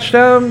get a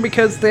touchdown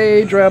because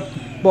they dropped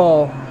the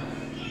ball.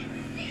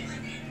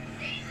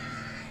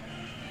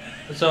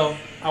 So,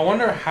 I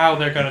wonder how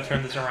they're going to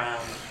turn this around.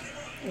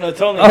 No,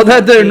 it's only. Oh,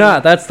 that they're 14.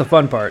 not. That's the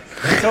fun part.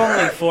 It's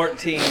only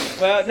 14.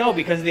 Well, no,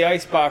 because the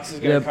ice box is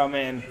going to Yep. come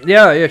in.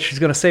 Yeah, she's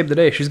gonna save the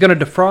day. She's gonna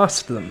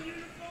defrost them.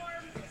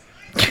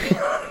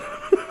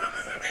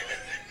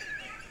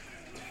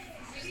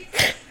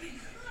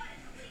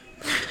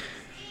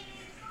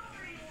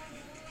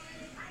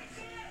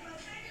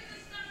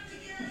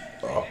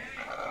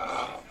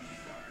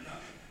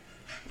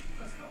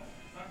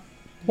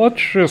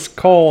 Let's just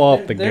call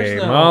off the There's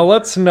game. no-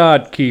 Let's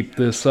not keep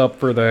this up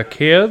for the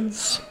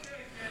kids.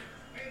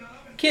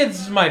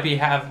 Kids might be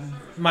having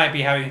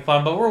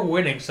fun, but we're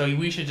winning, so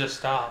we should just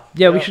stop.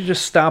 Yeah, we should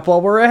just stop while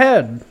we're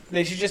ahead.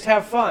 They should just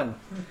have fun.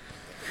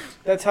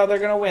 That's how they're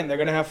going to win. They're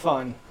going to have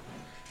fun.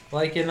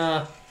 Like in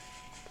the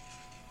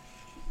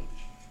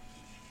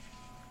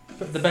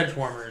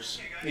Benchwarmers.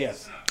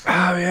 Yes.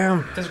 Oh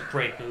yeah. That's a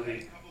great movie.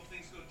 couple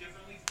things go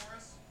differently for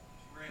us,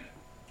 we're in it.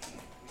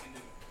 We can do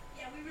it.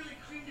 Yeah, we really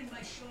creamed him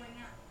by showing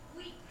up.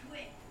 We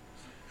quit.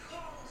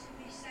 Call us if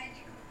we decide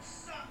to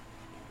suck.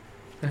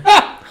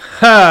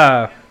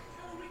 Ha!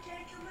 Tell him we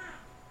can't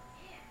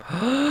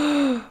come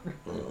out.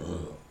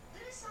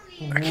 Let us on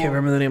the I can't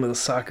remember the name of the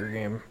soccer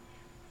game.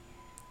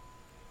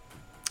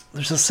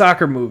 There's a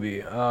soccer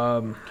movie. Kicking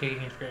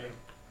and Screaming.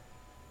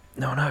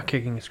 No, not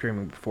Kicking and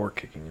Screaming. Before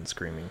Kicking and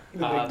Screaming. The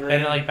big Ben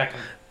green like Beckham.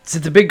 Is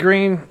it the Big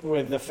Green?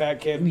 with the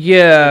fat kid.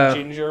 Yeah. The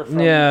ginger from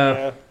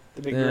Yeah.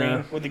 the big Yeah.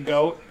 green with the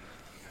goat.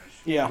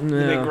 Yeah, the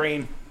Yeah. big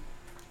green.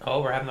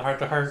 Oh, we're having the heart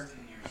to heart.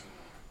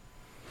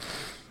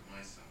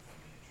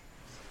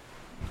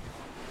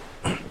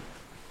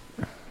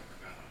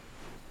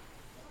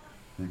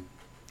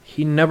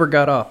 He never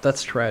got off.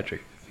 That's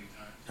tragic.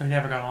 I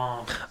never got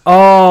along.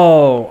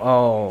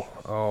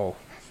 Oh.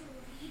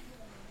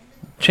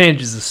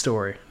 Changes the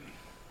story.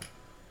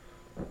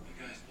 You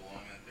guys belong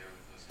out there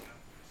with those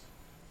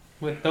cowboys.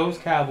 With those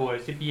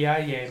Cowboys.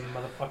 Yippee-yi-yay,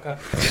 motherfucker.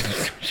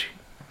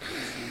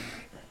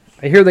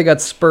 I hear they got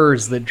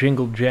spurs that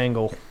jingle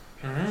jangle.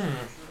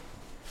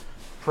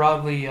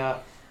 Probably in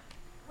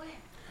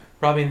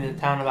the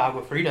town of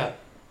Agua Frida.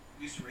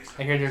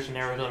 I hear there's an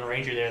Arizona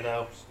Ranger there,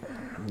 though.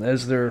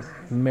 As they're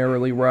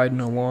merrily riding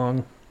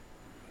along.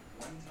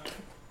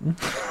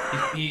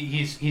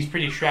 He's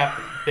pretty strapped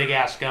with a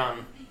big-ass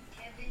gun.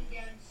 Kevin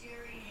down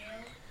Cherry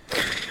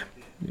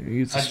Hill.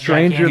 He's a A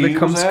stranger gigantic- that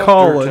comes He was after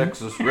calling.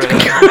 Texas Red.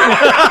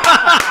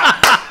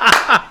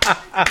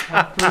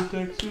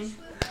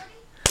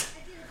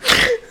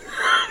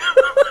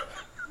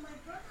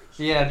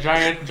 Yeah,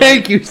 giant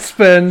Thank you,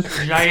 Sven.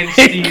 giant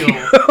Thank steel.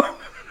 you. Oh,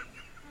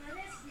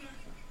 that's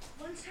nothing.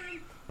 One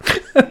time,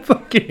 I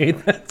fucking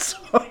hate that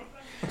song.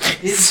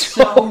 It's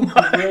So so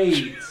much.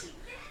 great.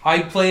 I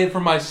play it for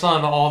my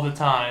son all the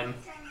time.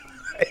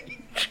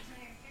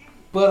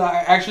 But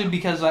actually,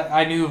 because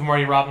I knew of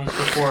Marty Robbins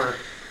before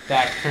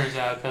that, turns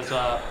out, because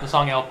the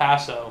song El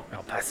Paso.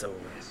 El Paso.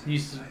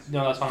 Used to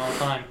know that song all the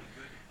time.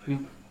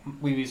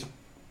 We used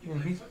to,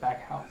 he's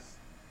back house.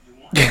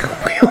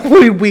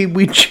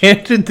 we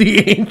chanted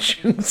the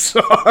ancient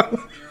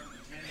song.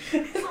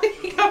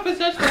 He got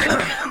possessed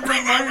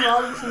by Marty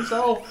Robbins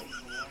himself.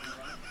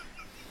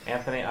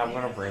 Anthony, I'm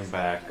gonna bring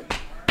back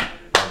a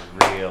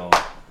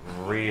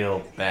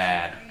real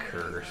bad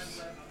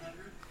curse.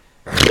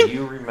 Do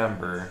you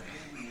remember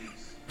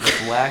the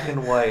black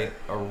and white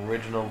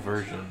original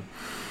version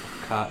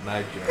of Cotton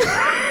Eye Joe?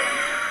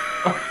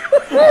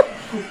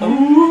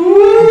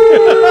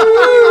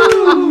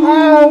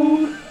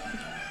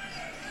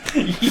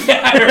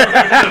 Yeah,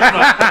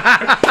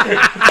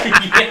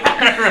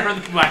 I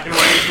remember the black and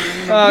white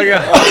version. Oh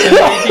god.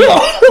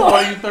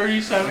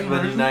 1937 The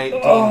version.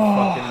 19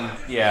 fucking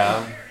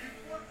yeah.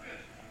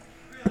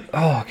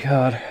 Oh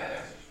god.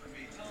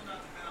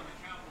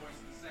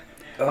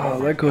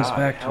 Oh, that goes God,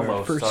 back to hello,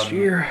 our first sudden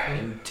year.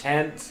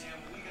 Intense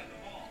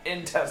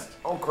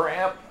intestinal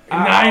cramp.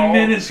 9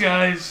 minutes,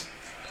 guys.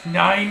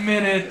 9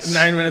 minutes.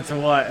 9 minutes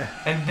of what?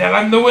 And then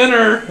I'm the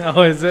winner.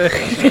 Oh, is it?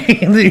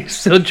 And then he's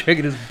still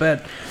checking his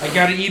bet. I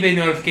got an eBay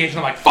notification.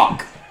 I'm like,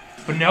 fuck.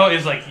 But no,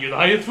 it's like, you're the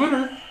highest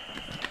winner.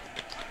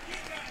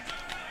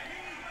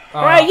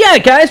 All right, yeah,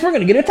 guys, we're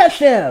gonna get a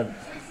touchdown.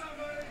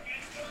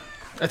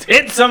 Let's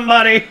hit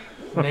somebody.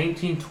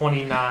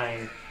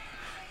 1929.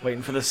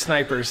 Waiting for the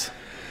snipers.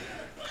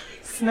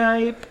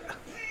 Snipe.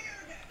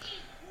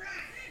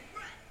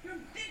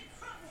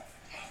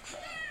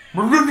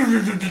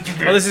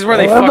 Oh, this is where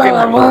they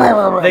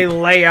fucking they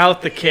lay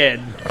out the kid.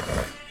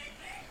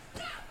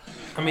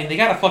 I mean, they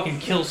gotta fucking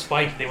kill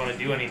Spike if they want to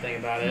do anything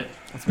about it.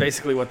 That's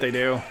basically what they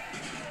do.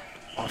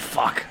 Oh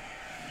fuck.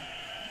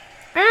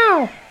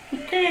 Ow! You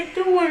can't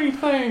do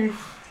anything.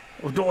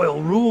 O'Doyle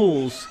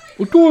rules.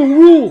 O'Doyle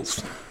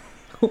rules.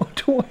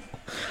 O'Doyle.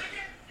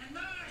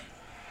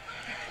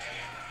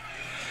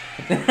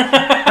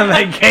 And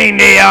they gain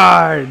the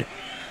yard.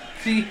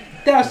 See,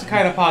 that's the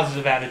kind of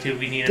positive attitude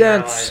we need in our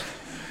life.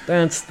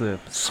 That's the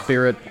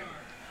spirit.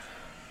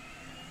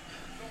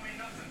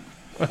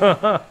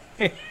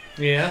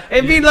 Yeah?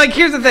 I mean, like,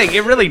 here's the thing.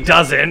 It really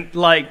doesn't.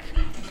 Like,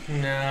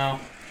 No.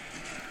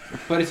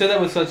 But he said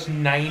that with such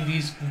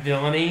 90s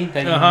villainy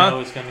that you Uh-huh. know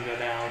it's gonna go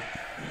down.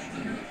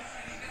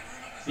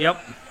 yep.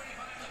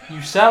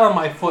 You sat on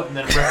my foot and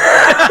then ripped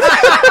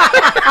it.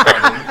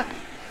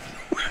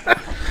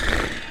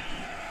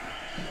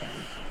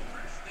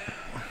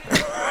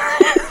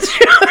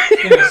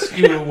 Gonna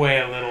scoot away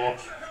a little.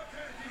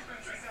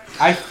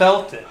 I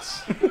felt it.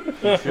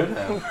 You should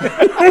have.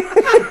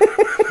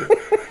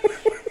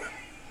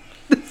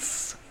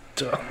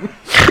 Dumb.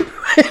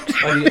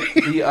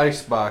 The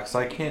icebox.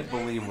 I can't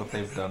believe what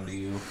they've done to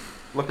you.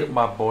 Look at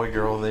my boy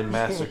girl. They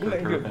massacred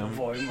him.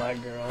 Boy, my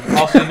girl.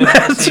 Also, in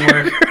the scene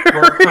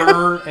where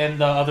her and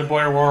the other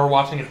boy were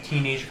watching a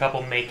teenage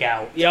couple make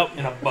out Yep.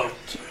 in a boat.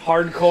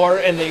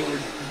 Hardcore, and they were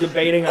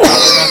debating on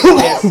whether or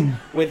not to kiss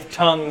with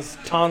tongues,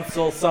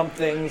 tonsil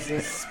somethings,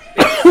 and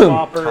spit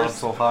swappers.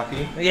 Tonsil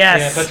hockey. Yeah,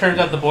 Yes. but it turns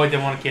out the boy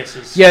didn't want to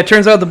kisses. Yeah, it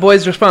turns out the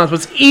boy's response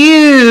was,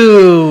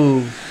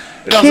 ew!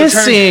 It also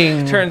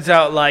Kissing! turns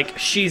out, like,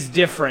 she's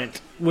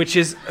different, which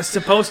is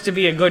supposed to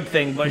be a good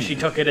thing, but she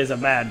took it as a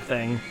bad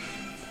thing.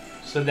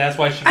 So that's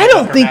why she. I gave up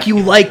don't her think you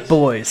masculine like kisses.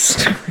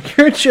 boys.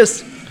 You're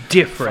just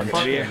different.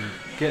 Fucking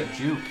get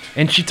juked.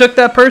 And she took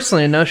that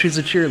personally, and now she's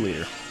a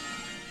cheerleader.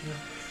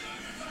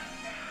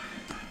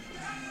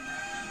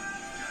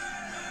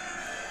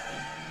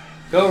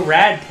 Go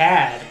Rad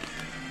Tad.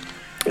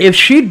 If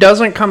she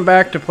doesn't come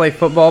back to play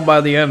football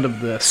by the end of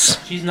this,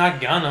 She's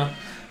not gonna.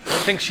 I don't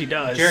think she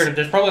does. Jared,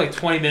 there's probably like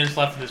 20 minutes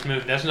left of this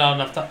movie. That's not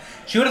enough time.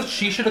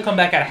 She should have come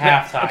back at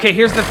halftime. Okay,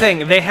 here's the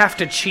thing. They have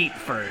to cheat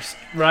first,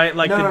 right?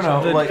 Like, No,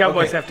 no, the like,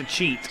 Cowboys okay. have to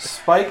cheat.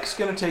 Spike's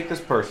gonna take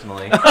this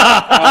personally. He's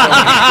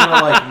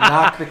gonna like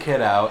knock the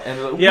kid out,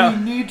 and Yeah.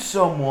 we need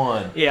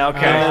someone. Yeah, And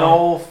then okay.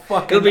 old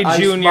fucking It'll be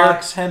Junior.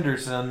 Icebox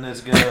Henderson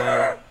is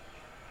gonna.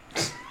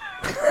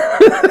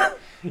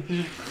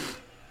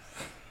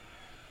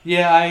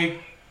 Yeah,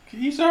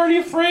 he's already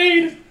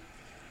afraid.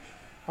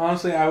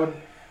 Honestly, I would.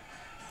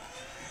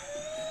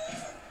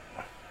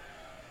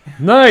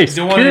 nice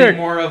Don't want any kick.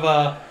 more of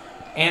a.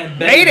 And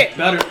Made it!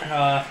 Better.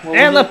 What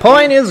And was the it?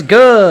 point is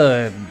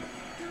good.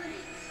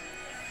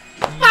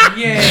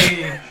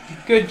 Yay!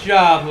 Good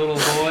job, little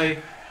boy.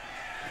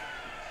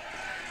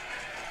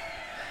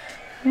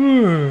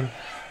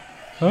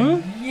 Huh?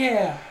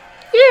 Yeah.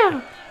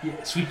 Yeah.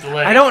 Yeah. Sweep the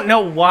leg. I don't know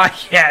why.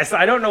 Yes,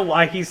 I don't know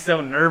why he's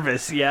so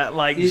nervous yet.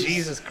 Like, It's-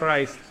 Jesus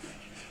Christ.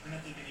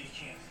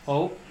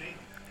 Oh.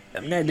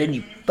 I'm not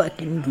any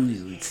fucking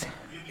dudes.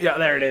 Yeah,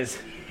 there it is.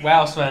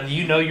 Wow, Sven,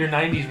 you know your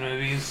 90s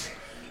movies.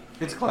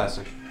 It's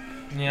classic.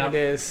 Yeah. It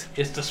is.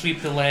 It's to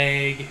sweep the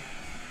leg.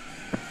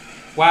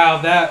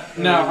 Wow, that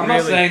no, I'm not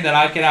Really? saying that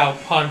I could out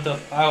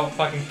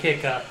fucking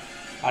kick a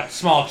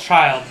small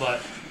child,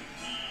 but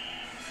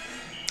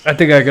I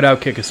think I could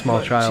outkick a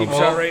small child. Cheap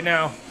shot right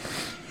now.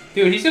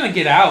 dude, he's gonna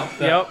get out.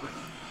 Yep.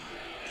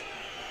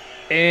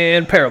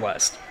 And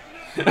paralyzed.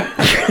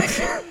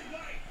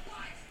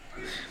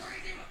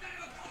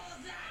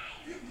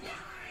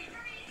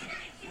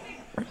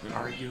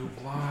 Are you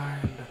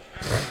blind?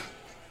 If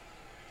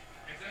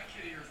that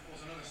kid of yours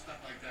pulls another stunt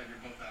like that, you're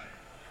both out of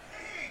here.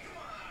 Hey, come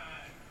on!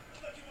 I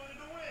thought you wanted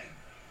to win.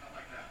 Not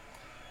like that.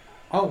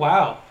 Oh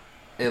wow.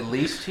 At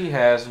least he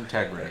has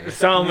integrity.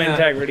 Some Yeah.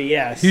 integrity,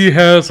 yes. He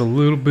has a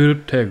little bit of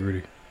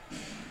integrity.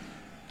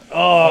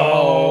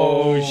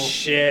 Oh,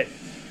 shit.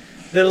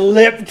 The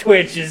lip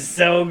twitch is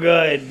so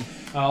good.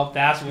 Oh,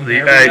 that's when The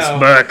there we ice go.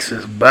 box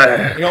is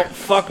back. You don't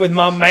fuck with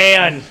my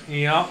man.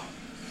 Yep.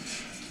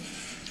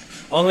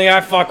 Only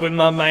I fuck with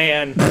my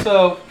man.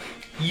 So,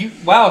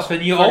 wow,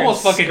 Sven, you Fucking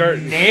almost fucking skirt.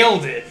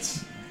 nailed it.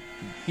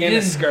 You In a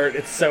didn't- skirt,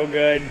 it's so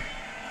good.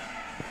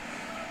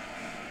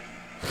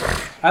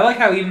 I like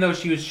how even though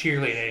she was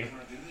cheerleading,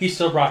 he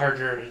still brought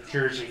her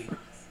jersey.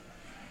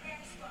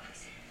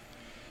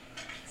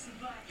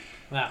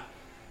 Wow,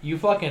 you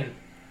fucking.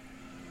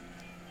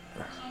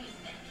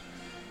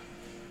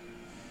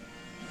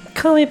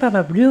 Call me by my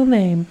real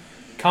name.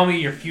 Call me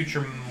your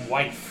future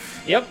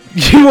wife. Yep.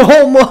 You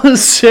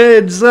almost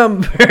said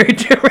something very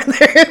different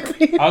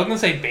there. I was gonna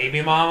say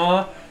baby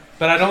mama,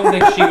 but I don't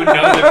think she would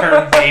know the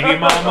term baby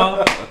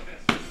mama.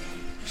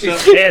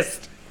 She's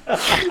pissed.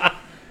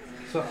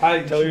 So I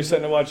Tell your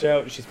son to watch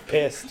out. She's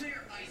pissed.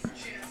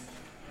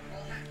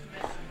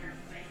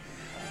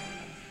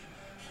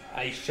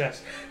 ice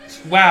chest.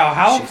 Wow,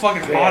 how She's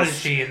fucking hot is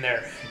pissed. she in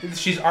there?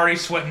 She's already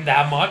sweating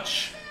that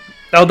much.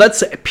 Oh,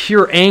 that's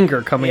pure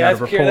anger coming out of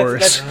her that's pure, pores.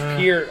 that's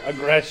pure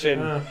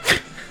aggression.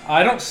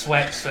 I don't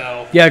sweat,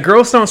 so Yeah,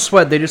 girls don't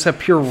sweat. They just have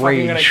pure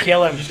Fucking gonna rage.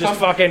 kill him. Just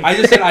fucking. I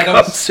just said I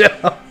don't.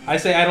 So, I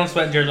say I don't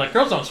sweat, and Jared's like,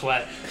 girls don't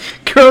sweat.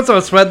 girls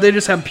don't sweat. They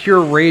just have pure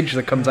rage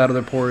that comes out of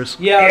their pores.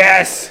 Yeah.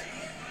 Yes.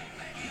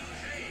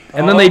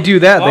 And then they do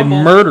that. They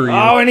Almost. murder you.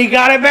 Oh, and he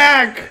got it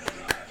back.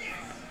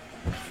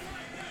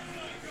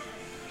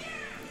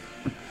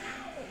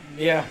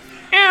 Yeah.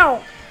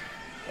 Ow.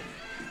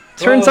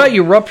 Turns Oh. out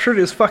you ruptured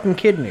his fucking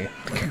kidney.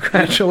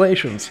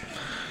 Congratulations.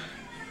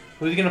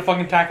 Who's he gonna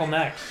fucking tackle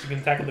next? You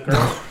gonna tackle the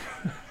girl?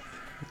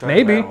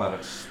 Maybe. Talking about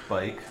a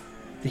spike.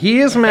 He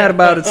is mad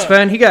about it,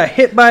 Sven. He got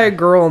hit by a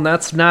girl, and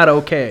that's not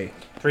okay.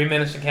 3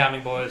 minutes and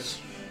counting, boys.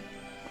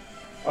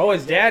 Oh,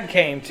 his dad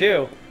came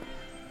too.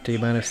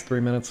 T-minus 3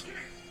 minutes.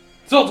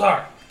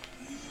 Zoltar!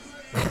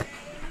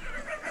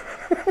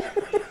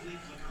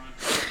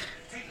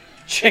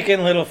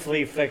 Chicken Little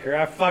Flea Flicker.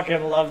 I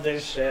fucking love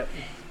this shit.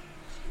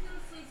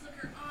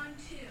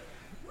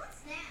 What's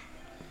that?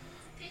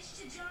 Pitch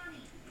to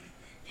Johnny.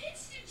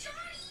 Pitch to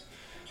Johnny.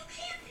 You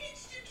can't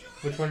pitch to Johnny.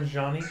 Which one's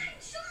Johnny? Johnny.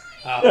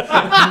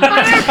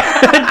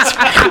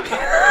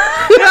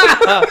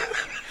 Oh.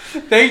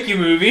 Thank you,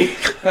 movie.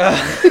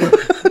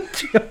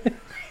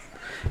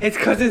 It's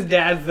because his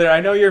dad's there.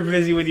 I know you're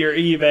busy with your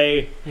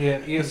eBay.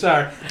 Yeah,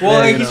 sorry. Well, Yeah,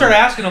 like, you he know. started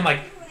asking, I'm like,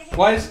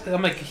 why is...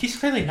 I'm like, he's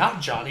clearly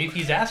not Johnny if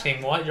he's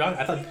asking why Johnny.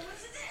 I thought...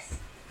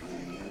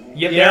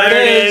 Yep, Yeah,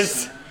 there it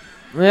is.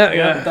 Yeah,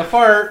 Yep, the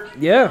fart.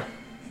 yeah.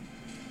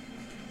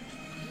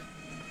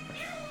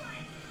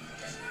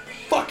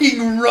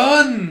 Fucking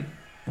run!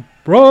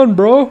 Run,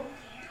 bro.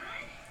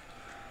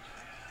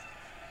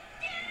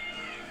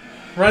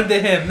 Run to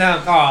him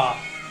now. Aw.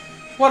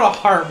 What a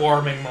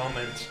heartwarming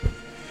moment.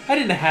 I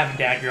didn't have a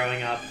dad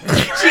growing up.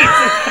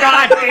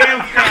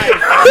 Goddamn Christ.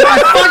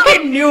 I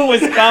fucking knew it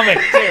was coming,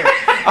 too.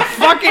 I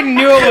fucking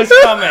knew it was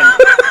coming.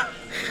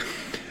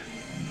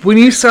 When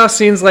you saw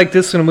scenes like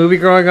this in a movie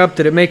growing up,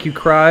 did it make you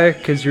cry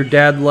because your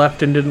dad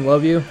left and didn't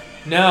love you?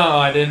 No,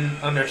 I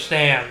didn't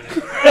understand.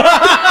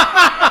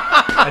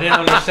 I didn't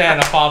understand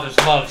a father's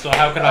love, so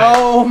how could I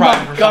Oh cry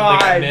my for God.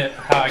 something I admit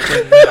how I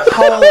couldn't miss?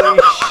 Holy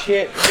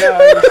shit,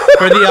 guys.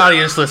 For the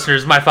audience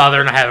listeners, my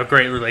father and I have a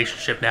great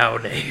relationship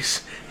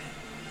nowadays.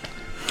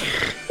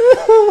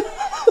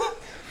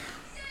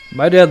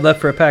 My dad left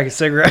for a pack of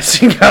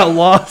cigarettes and got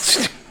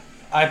lost.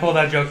 I pulled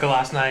that joke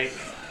last night.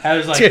 I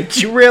was like, Did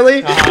you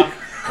really?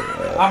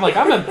 I'm like,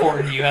 I'm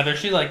important to you, Heather.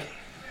 She's like,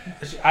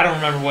 I don't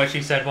remember what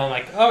she said, but I'm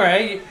like, all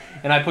right.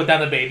 And I put down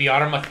the baby on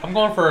her. I'm like, I'm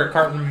going for a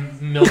carton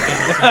of milk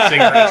and some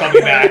cigarettes. I'll be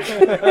back.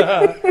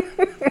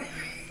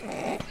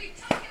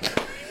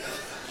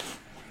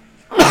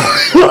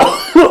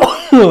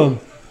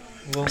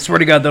 I swear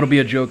to God, that'll be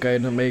a joke I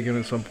end up making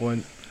at some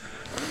point.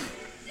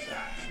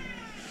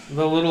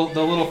 The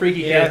little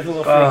freaky Yeah, kid. the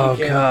little freaky Oh,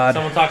 kid. God.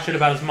 Someone talked shit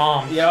about his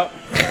mom. Yep.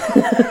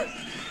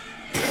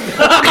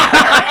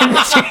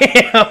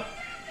 Damn.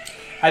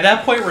 At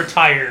that point,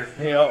 retire.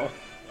 Yep.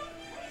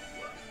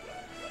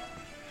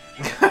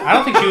 I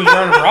don't think she was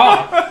wearing a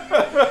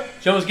bra.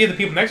 She almost gave the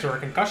people next to her a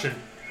concussion.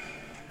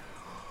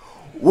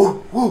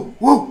 Woo, woo,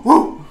 woo,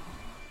 woo.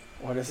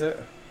 What is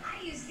it?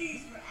 I use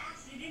these for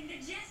acid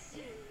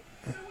indigestion.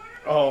 So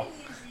what Oh,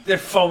 they're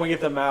foaming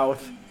at the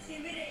mouth.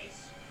 intimidation?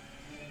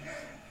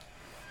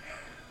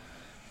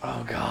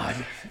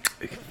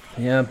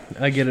 Yeah,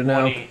 I get it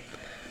now. 20.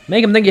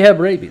 Make him think you have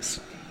rabies.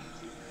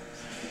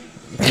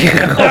 Oh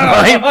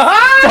my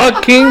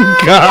fucking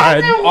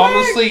god.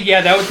 Honestly,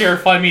 yeah, that would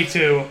terrify me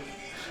too.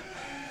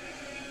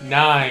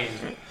 9,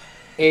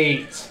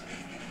 8,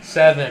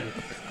 7,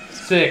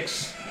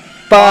 6.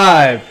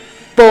 5,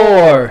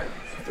 4,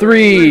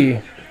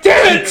 3.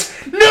 Damn it!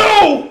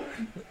 No!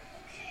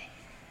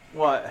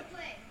 What?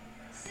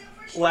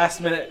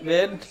 Last minute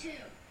bid?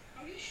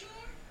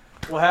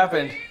 What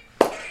happened?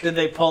 Did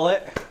they pull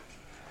it?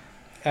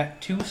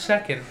 At 2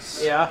 seconds,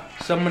 Yeah.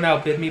 someone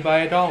outbid me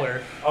by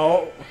 $1.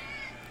 Oh.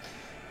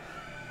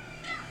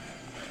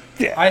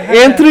 I had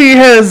Anthony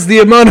has the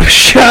amount of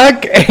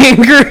shock,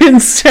 anger,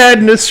 and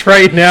sadness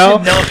right now.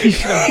 No, you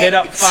should have bid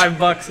up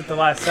 $5 at the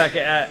last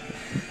second.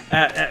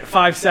 At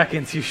 5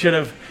 seconds, you should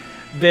have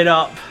bid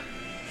up.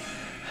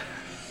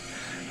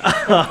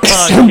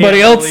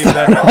 Somebody else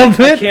thought of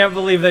I it. can't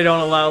believe they don't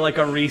allow like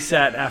a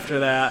reset after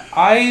that.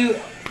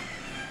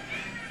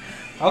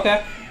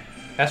 Okay.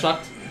 That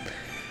sucked.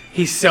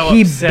 He's so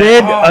He upset.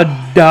 bid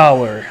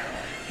 $1.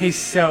 He's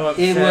so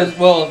upset. It was,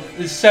 well,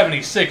 it's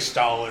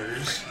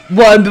 $76.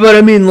 Well, but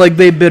I mean, like,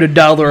 they bid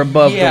 $1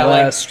 above Yeah, the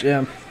like- last.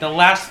 Yeah. The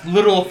last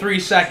literal 3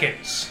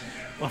 seconds.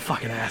 What a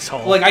fucking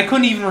asshole. Like, I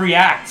couldn't even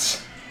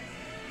react.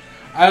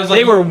 I was like,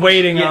 they were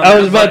waiting on I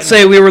was about to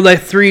say we were like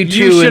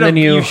 3-2, and then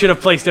you should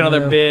have placed another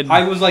Yeah. bid.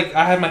 I was like,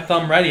 I had my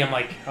thumb ready. I'm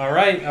like, all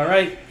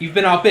right, you've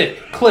been outbid.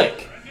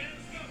 Click.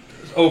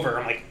 It's over.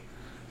 I'm like,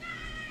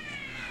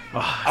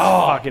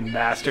 oh, fucking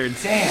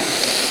bastards. damn.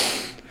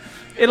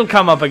 It'll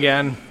come up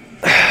again.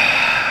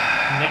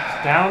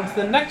 Next, down to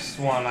the next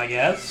one, I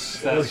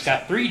guess. That's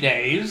got 3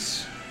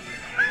 days.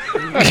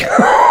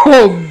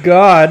 Oh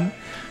God.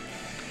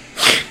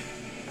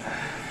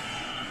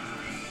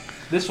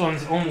 This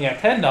one's only at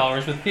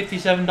 $10 with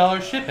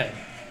 $57 shipping.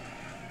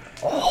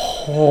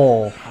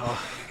 Oh.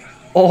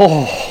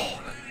 Oh.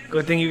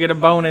 Good thing you get a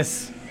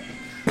bonus.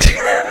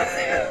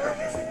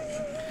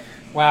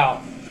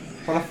 Wow.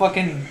 What a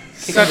fucking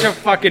kick Such in a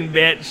fucking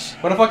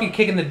bitch. what a fucking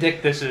kick in the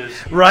dick this is.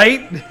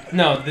 Right?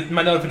 No,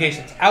 my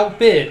notifications.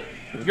 Outbid.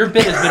 Your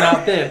bid has been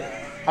outbid.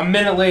 A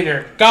minute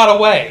later, got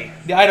away.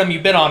 The item you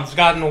bid on has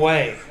gotten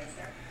away.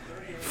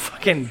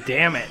 Fucking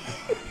damn it.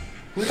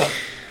 Who the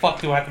fuck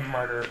do I have to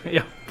murder?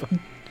 Yeah.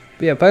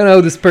 Yeah, if I know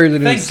who this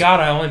person Thank is. God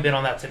I only bid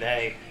on that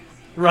today.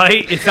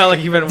 Right? It's not like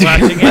you've been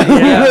watching it.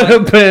 Would Yeah.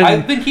 have been.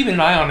 I've been keeping an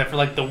eye on it for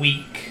like the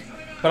week.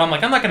 But I'm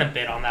like, I'm not going to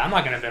bid on that. I'm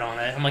not going to bid on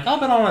it. I'm like, I'll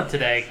bid on it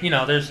today. You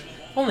know, there's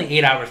only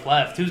 8 hours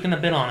left. Who's going to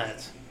bid on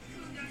it?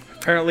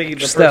 Apparently, the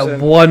Just person.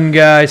 that one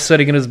guy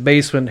sitting in his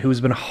basement who's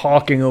been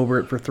hawking over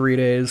it for 3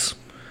 days.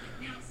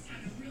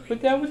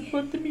 But that was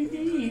supposed to be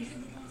me.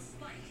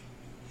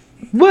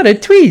 What a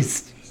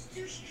twist!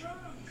 Too strong.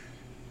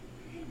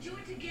 We can do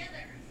it together.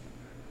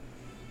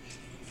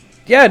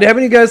 Yeah,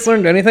 haven't you guys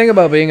learned anything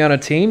about being on a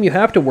team? You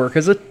have to work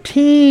as a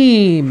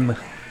team.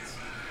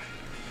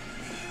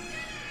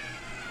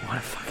 What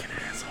a fucking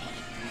asshole.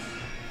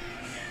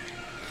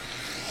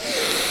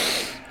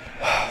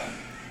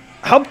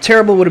 How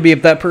terrible would it be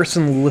if that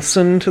person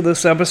listened to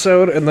this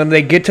episode and then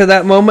they get to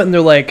that moment and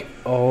they're like,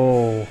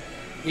 oh.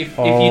 If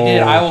you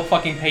did, I will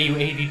fucking pay you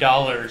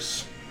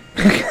 $80.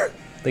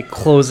 They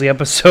close the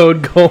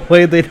episode, go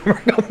away, they never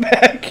come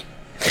back.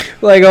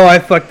 Like, oh, I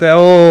fucked that.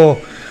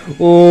 Oh.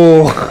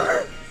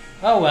 Oh.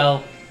 Oh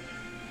well.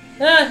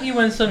 You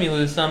win some, you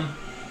lose some.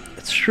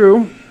 It's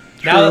true.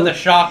 Now that True. the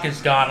shock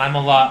is gone, I'm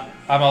a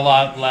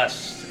lot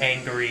less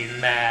angry and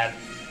mad.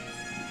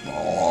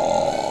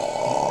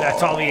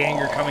 That's all the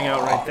anger coming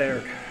out right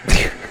there.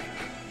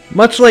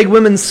 Much like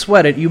women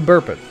sweat it, you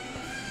burp it.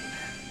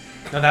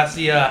 No, that's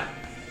the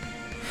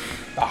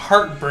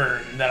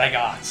heartburn that I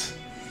got.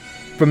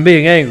 From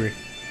being angry.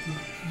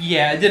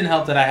 Yeah, it didn't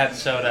help that I had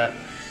soda.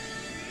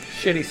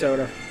 Shitty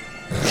soda.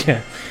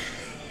 Yeah.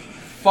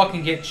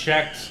 Fucking get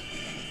checked.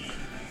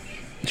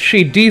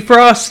 She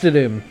defrosted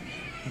him.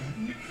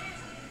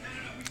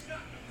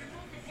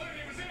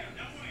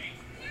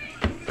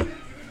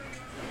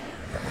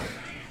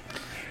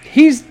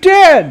 He's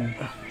dead!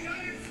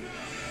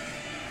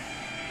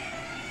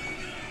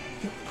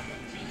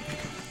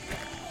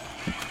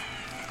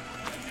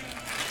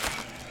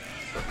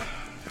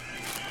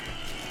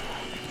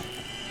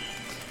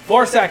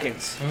 Four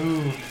seconds.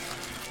 Ooh.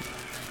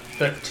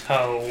 The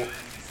toe.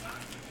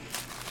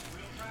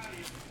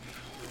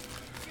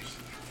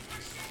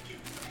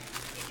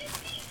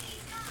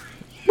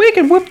 We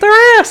can whip their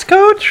ass,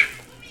 coach!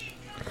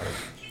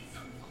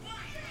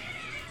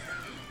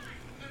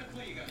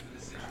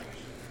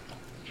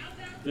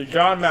 The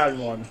John Madden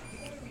one.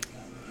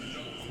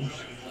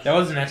 That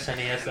was an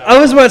SNES though. I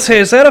was about to say,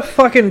 is that a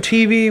fucking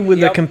TV with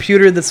Yep. a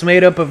computer that's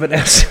made up of an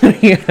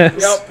SNES?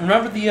 Yep.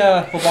 Remember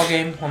the football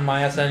game on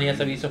my SNES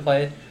that I used to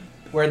play?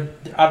 Where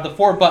out of the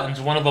 4 buttons,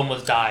 one of them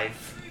was dive.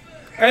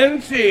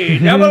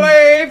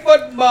 NCAA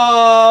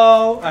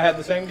football. I had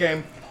the same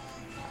game.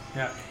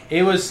 Yeah.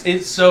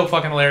 It's so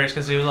fucking hilarious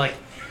because it was like,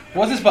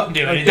 what's this button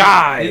doing? And it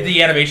Dive. just-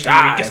 The animation.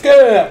 Dive.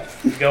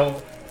 Just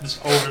go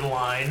just over the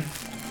line.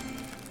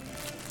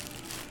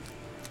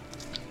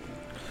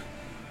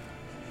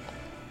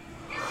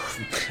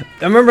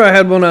 I remember I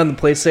had one on the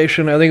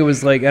PlayStation. I think it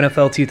was like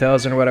NFL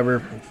 2000 or whatever.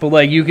 But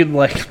like you could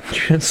like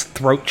just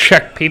throat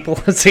check people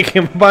as they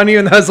came upon you,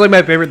 and that was like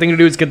my favorite thing to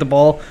do is get the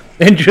ball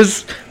and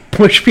just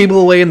push people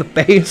away in the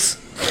face.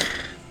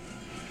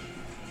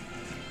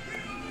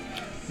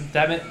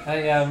 Damn it!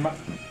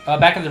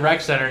 Back in the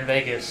Rec Center in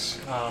Vegas.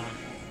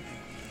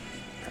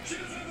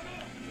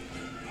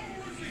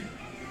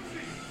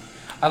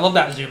 I love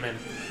that zoom in.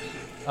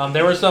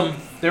 There were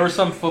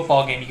some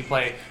football game you could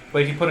play,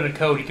 but if you put in a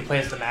code, you could play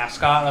as the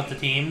mascot of the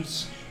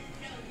teams,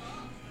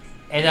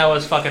 and that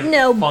was fucking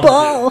fun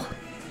to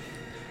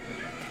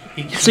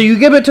do. So you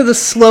give it to the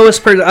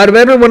slowest person out of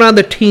everyone on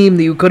the team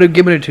that you could have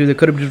given it to. They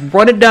could have just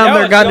run it down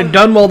there, gotten it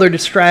done while they're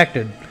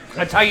distracted.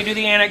 That's how you do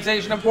the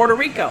annexation of Puerto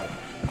Rico.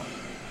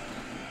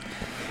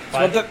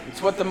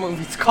 It's what the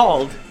movie's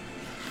called.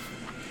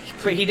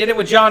 He did it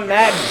with John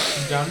Madden.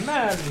 John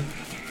Madden.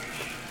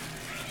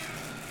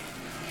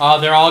 Oh,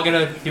 they're all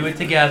gonna do it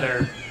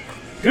together.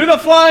 Do the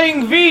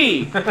flying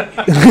V!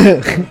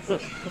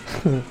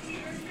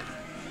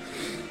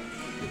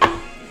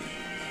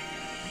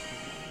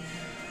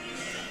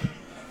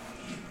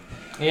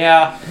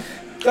 Yeah.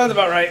 Sounds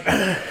about right.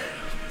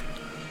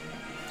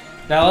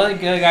 Now let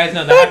the guys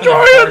know that happened in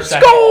the first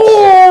second.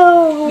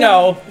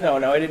 No,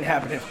 it didn't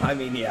happen. I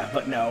mean, yeah,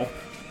 but no.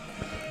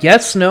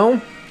 Yes, no,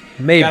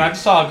 maybe. God, I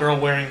just saw a girl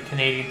wearing a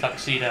Canadian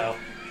tuxedo.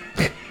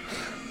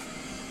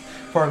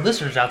 For our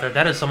listeners out there,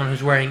 that is someone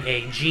who's wearing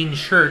a jean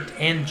shirt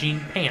and jean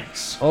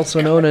pants.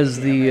 Also known as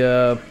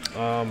the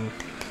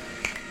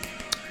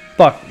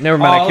fuck. Never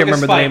mind. I can't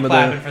remember the name of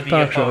the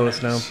talk show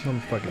host now. I'm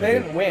fucking. They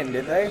didn't win,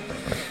 did they?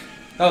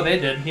 Oh, they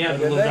did. Yeah, the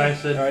little guy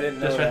said I didn't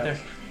know that's right that.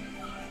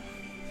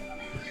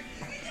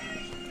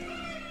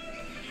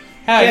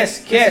 there.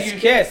 Kiss, kiss,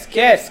 kiss,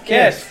 kiss,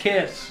 kiss.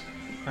 Kiss.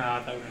 Oh,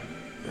 I thought we were...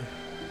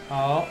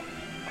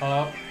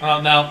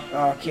 Oh, no.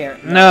 Oh,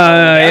 can't.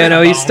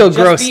 No, he's still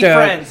grossed out.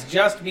 Friends.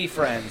 Just be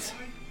friends.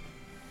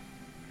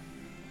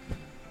 I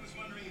was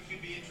wondering if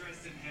you'd be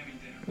interested in having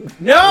dinner.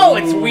 No,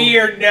 it's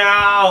weird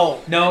now.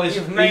 No,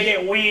 You've made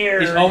it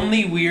weird. It's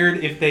only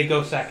weird if they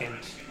go second.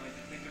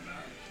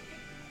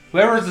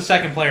 Whoever is the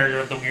second player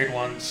are the weird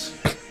ones.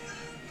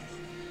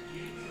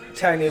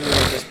 Technically,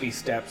 we'll just be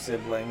step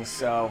siblings,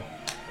 so.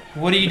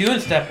 What are you doing,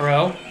 Step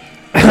Bro?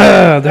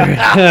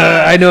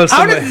 I know How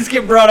somebody. does this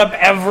get brought up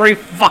every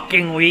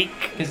fucking week?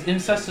 Because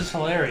incest is That's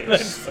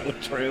hilarious. so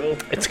true.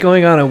 It's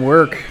going on at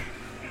work.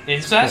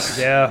 Incest?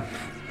 Yeah.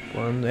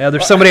 Well, yeah,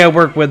 there's somebody I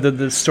work with that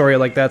the story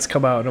like that's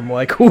come out, and I'm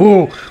like,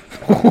 ooh,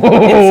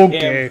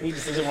 okay. He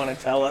just doesn't want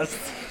to tell us.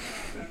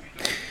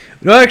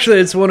 No, actually,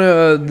 it's one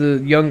of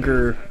the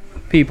younger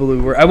people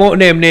who were. I won't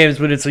name names,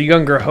 but it's a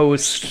younger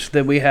host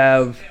that we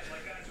have.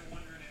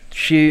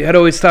 She had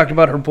always talked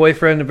about her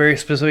boyfriend and very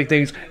specific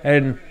things,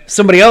 and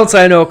somebody else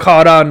I know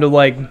caught on to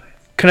like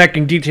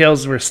connecting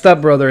details of her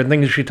stepbrother and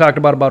things she talked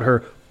about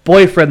her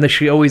boyfriend that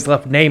she always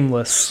left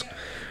nameless.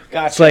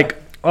 Gotcha. It's like,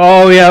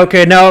 oh yeah,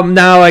 okay,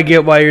 now I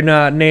get why you're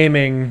not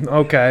naming.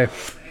 Okay.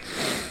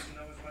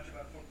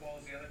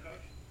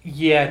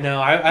 Yeah,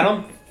 no, I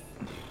don't...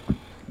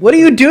 What are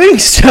you doing,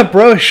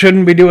 stepbro?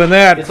 Shouldn't be doing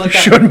that. It's like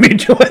that- Shouldn't be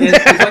doing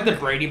It's that. like the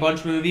Brady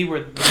Bunch movie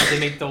where they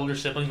make the older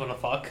siblings want to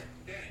fuck.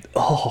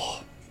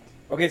 Oh.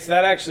 Okay, so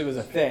that actually was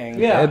a thing.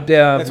 Yeah.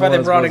 That's why they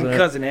brought in wasn't it?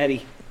 Cousin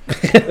Eddie.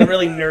 The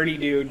really nerdy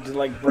dude to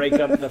like break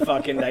up the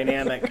fucking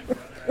dynamic.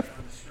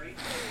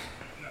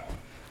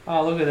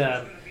 Oh, look at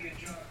that.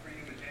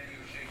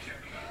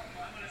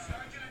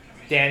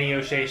 Danny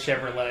O'Shea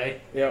Chevrolet.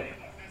 Yep.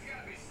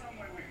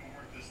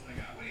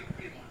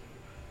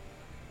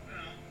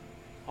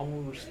 I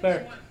will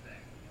respect.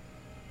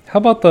 How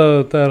about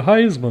that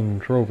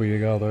Heisman trophy you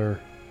got there?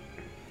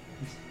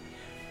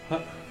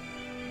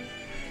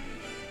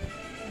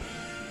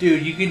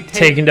 Dude, you can take...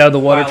 Taking down the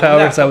water Wow, tower,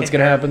 look at is that what's fucking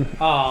gonna hair. happen?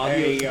 Oh, There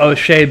you dude. go.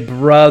 O'Shea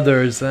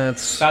Brothers,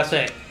 that's That's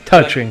it.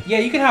 touching. Like, yeah,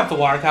 you can have the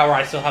water tower.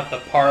 I still have the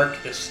park,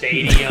 the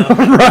stadium.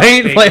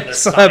 Right? the Like,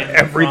 still have sign in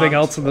everything front.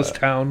 else in this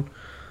town.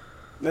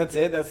 That's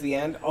it. That's the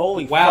end.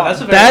 Holy Wow, fuck.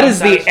 that's a very That is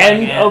the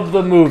unsatisfying end of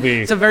the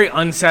movie. It's a very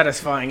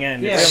unsatisfying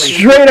end. Yeah. Really.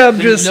 Straight up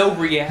There's just, no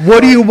reaction.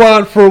 what do you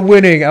want for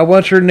winning? I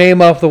want your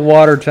name off the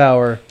water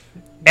tower.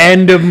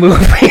 End of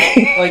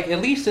movie. Like,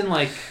 at least in,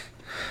 like...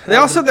 They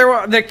also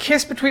the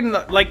kiss between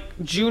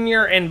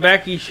Junior and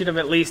Becky should have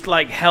at least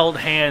like held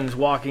hands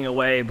walking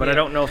away, but I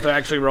don't know if they're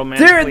actually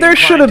romantic. There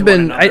should have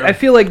been. I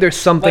feel like there's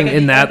something Like at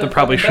in the that end that of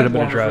probably fucking should have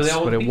been Death Warrants,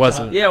 addressed, where but they it all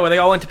wasn't. Yeah, where they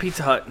all went to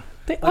Pizza Hut.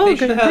 They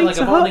should have had, like,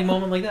 a bonding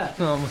moment like that.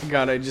 Oh my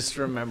god, I just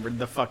remembered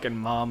the fucking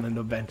mom and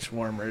the bench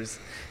warmers.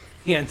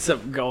 He ends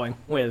up going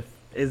with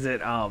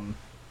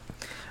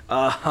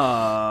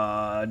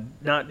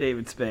not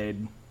David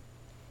Spade.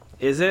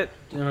 Is it?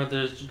 You know,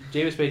 there's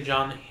David Spade,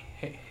 John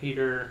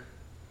Hader...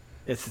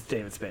 It's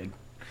David Spade.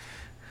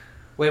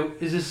 Wait,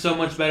 is this so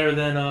much better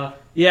than...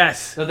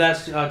 Yes. No,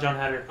 that's John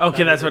Hader.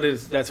 Okay, that's what it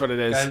is. That's what it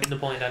is.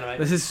 Napoleon Dynamite.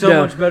 This is so Yeah.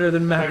 much better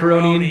than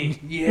macaroni.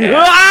 Yeah.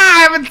 Ah, I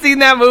haven't seen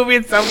that movie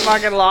in so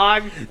fucking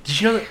long.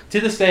 Did you know that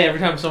to this day, every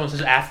time someone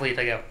says athlete,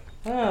 I go,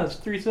 It's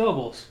 3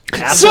 syllables.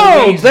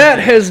 So that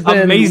has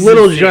been Amazing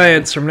Little scene.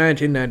 Giants from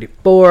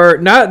 1994.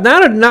 Not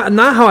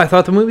how I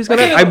thought the movie was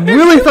gonna. I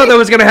really thought that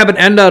was gonna have an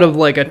end out of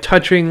like a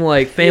touching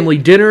like family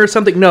dinner or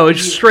something. No, it's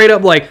just straight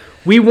up like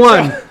we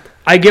won.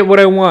 I get what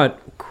I want.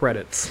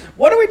 Credits.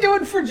 What are we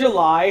doing for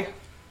July?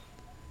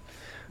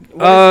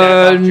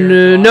 What is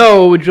that?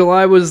 No,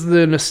 July was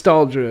the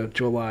nostalgia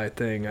July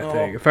thing. I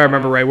think, if I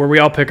remember right, where we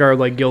all pick our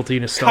like guilty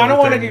nostalgia. Kind of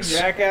want to do things.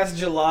 Jackass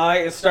July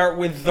and start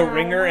with The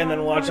Ringer and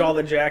then watch all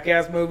the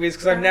Jackass movies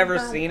because I've never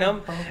seen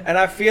them and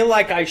I feel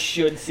like I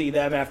should see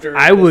them after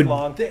I this would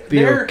long.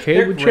 be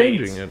okay with great.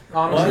 changing it.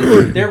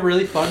 Honestly, they're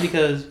really fun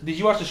because... Did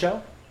you watch the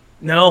show?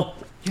 No,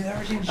 You've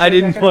never seen the show? I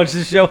didn't watch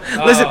the show.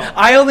 Listen,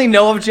 I only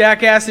know of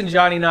Jackass and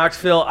Johnny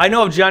Knoxville. I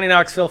know of Johnny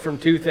Knoxville from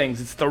 2 things.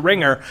 It's The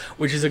Ringer,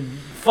 which is a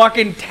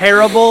fucking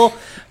terrible,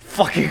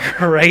 fucking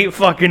great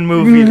fucking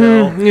movie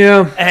though,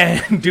 Yeah.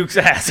 and Dukes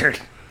of Hazzard.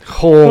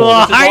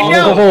 I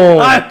know,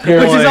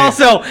 which is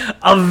also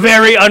a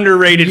very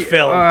underrated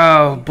film.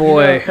 Oh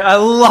boy. I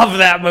love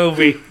that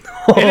movie.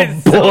 Oh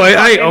is so boy,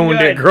 I fucking owned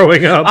good. it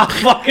growing up. I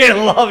fucking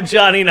love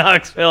Johnny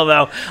Knoxville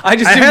though. I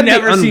just I have had the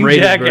never seen unrated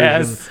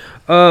Jackass.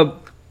 version.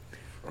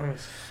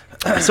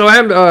 So I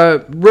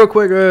have real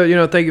quick.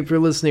 Thank you for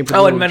listening. For the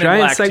Oh, and Little Men in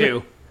Giants Black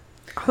segment. too.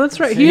 Oh, that's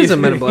right. He is a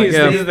Men in Black. He's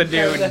Yeah. the The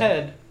dude.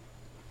 head.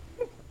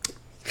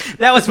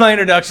 That was my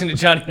introduction to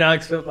Johnny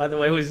Knoxville, by the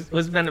way. Was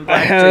Men in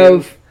I Black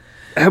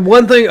have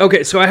one thing.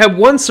 Okay, so I have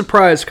one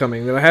surprise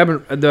coming that I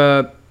haven't.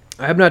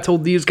 I have not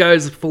told these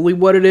guys fully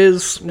what it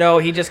is. No,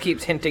 he just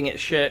keeps hinting at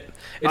shit.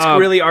 It's Um,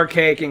 really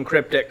archaic and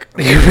cryptic.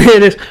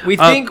 It is.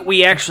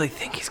 We actually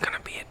think he's gonna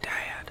be a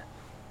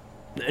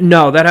dad.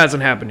 No, that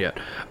hasn't happened yet.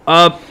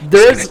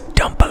 There's.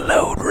 Dump a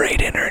load right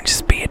in her and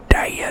just be a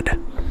dad.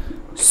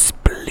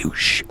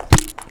 Sploosh.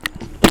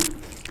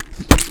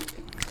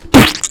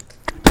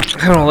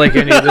 I don't like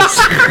any of this.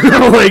 I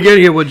don't like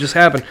any of what just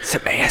happened.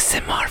 Some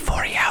ASMR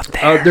for you out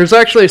there. There's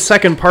actually a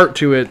second part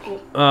to it.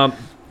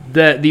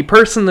 That the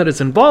person that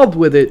is involved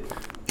with it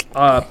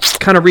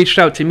kind of reached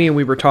out to me and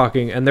we were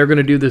talking, and they're going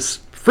to do this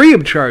free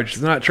of charge.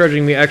 They're not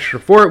charging me extra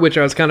for it, which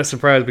I was kind of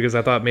surprised because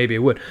I thought maybe it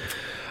would.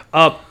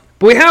 But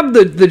we have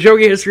the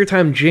Jogi History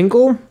Time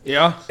jingle,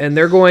 Yeah. and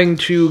they're going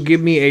to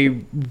give me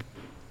a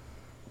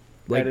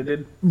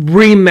Edited.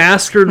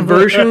 remastered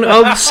version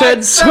of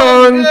said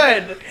song.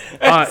 Good.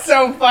 It's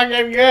so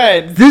fucking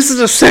good. This is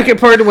a second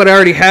part of what I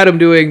already had him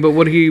doing, but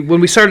when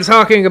we started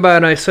talking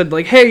about it, I said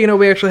like, hey,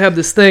 we actually have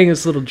this thing,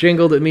 this little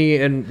jingle that me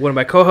and one of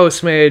my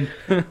co-hosts made,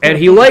 and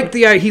he liked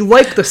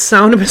the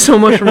sound of it so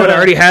much from what I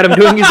already had him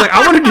doing. He's like,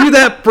 I want to do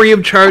that free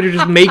of charge and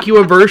just make you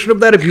a version of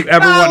that if you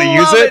ever want to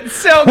use it. It's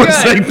so I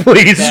was good. like,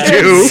 please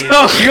do.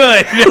 So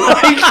good.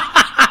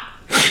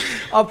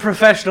 A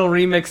professional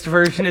remixed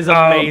version is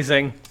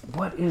amazing.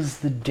 What is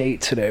the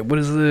date today? What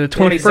is the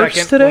 21st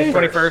 22nd, today?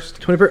 21st.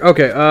 21st.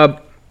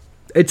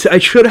 Okay. I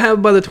should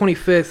have by the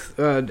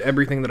 25th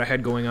everything that I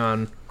had going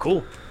on.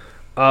 Cool.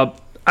 I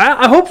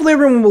hopefully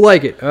everyone will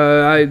like it.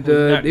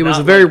 It was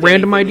a very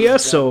random idea,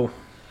 so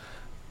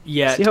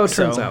Yeah. see how it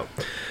turns out.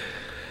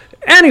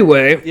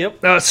 Anyway,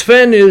 Yep.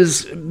 Sven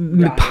is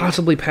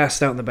possibly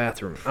passed out in the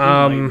bathroom.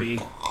 Might be.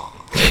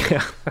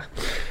 Yeah.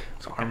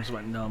 His arms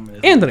went numb.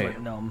 His Anthony. arms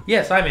went numb.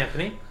 Yes, I'm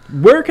Anthony.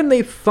 Where can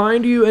they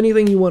find you?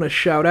 Anything you want to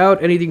shout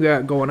out? Anything you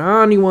got going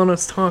on you want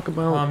us to talk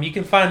about? You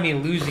can find me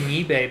losing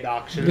eBay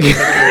auctions.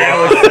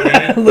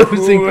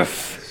 Losing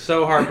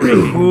So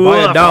heartbreaking.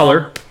 by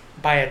 $1.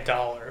 By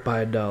 $1.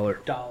 By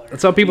 $1. $1.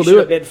 That's how people You do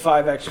should have it. bid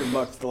 $5 extra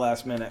at the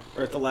last minute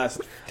or at the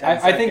last. 10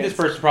 I think this seconds.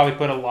 person probably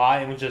put a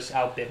lot and would just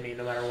outbid me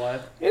no matter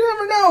what. You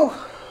never know.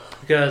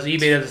 Because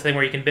eBay does this thing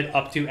where you can bid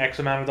up to X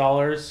amount of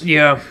dollars.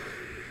 Yeah.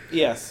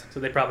 Yes. So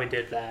they probably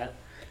did that.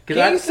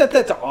 Can you set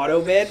that to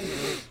auto bid?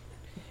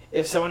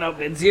 If someone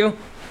outbids you.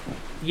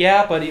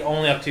 Yeah, but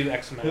only up to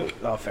X amount.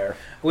 Oh, fair.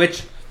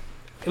 Which,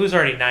 it was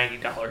already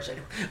 $90.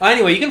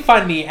 Anyway, you can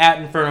find me at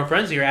Inferno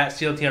Frenzy or at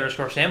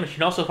CLT_Sandwich. You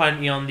can also find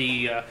me on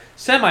the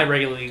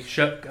semi-regularly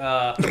show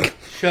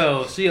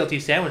CLT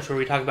Sandwich, where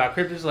we talk about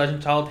cryptids,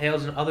 legends, tall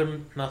tales, and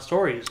other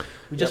stories.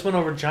 We just went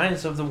over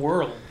Giants of the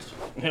World.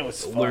 It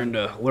was fun.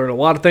 Learned a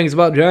lot of things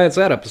about giants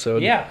that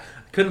episode. Yeah,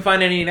 couldn't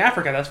find any in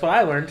Africa. That's what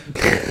I learned.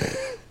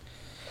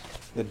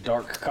 The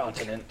Dark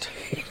Continent.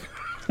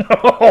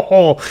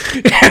 Oh,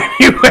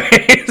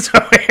 anyway, so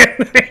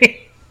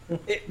Anthony,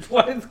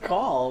 What it's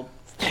called?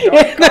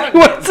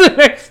 what's the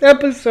next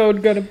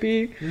episode gonna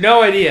be?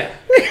 No idea.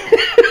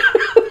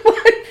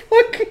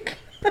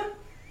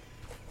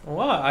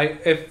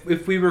 What?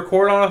 If we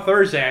record on a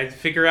Thursday, I'd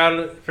figure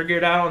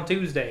it out on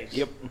Tuesdays.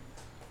 Yep.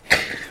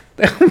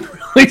 I'm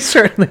really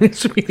certain that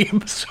this will be the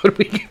episode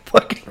we get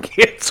fucking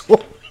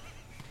canceled.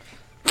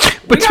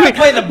 We gotta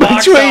play the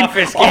box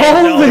office game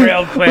though,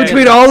 real quick.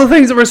 Between all the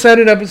things that were said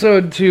in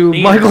episode 2,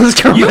 Michael's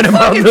comment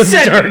about fucking the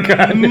said Dark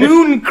Continent.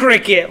 Moon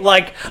Cricket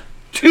like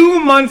 2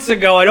 months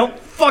ago. I don't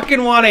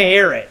fucking want to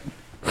hear it.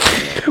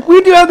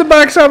 We do have the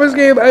box office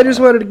game. I just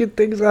wanted to get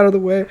things out of the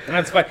way.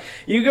 That's fine.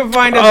 You can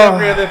find us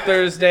every other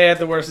Thursday at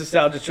the worst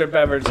nostalgia trip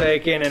ever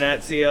taken, and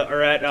at Seal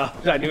or at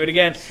I do it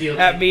again at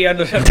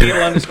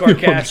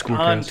 _cast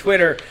on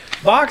Twitter.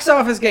 Box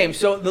office game.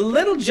 So the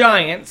Little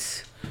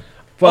Giants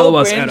Follow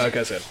us opened at Like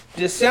I said.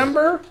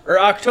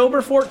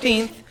 October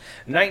 14th,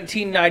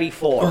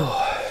 1994.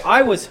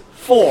 I was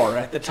 4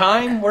 at the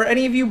time. Were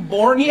any of you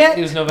born yet?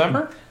 It was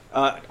November?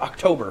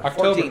 October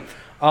 14th.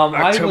 I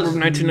October was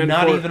 1994.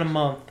 not even a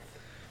month.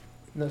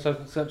 No, so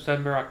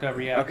September,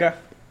 October, yeah. Okay.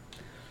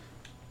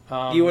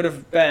 You would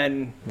have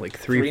been Like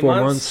 3 3-4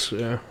 months?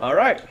 months. Yeah. all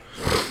right.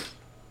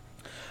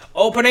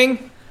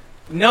 Opening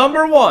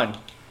number 1,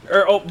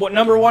 or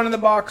number 1 in the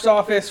box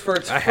office for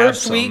its I have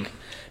first some. week,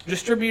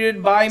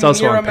 distributed by It's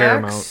also on Miramax.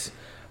 Paramount.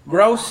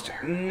 Grossed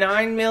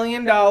 $9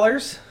 million.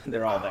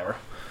 They're all there.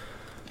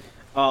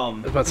 I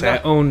was about to say, I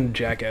own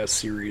Jackass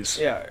series.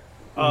 Yeah.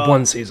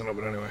 One season of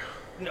it, anyway.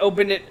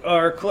 Opened it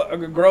or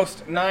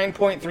grossed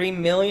 $9.3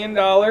 million.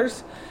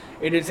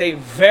 It is a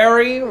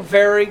very,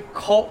 very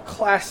cult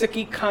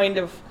classic-y kind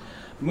of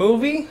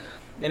movie,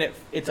 and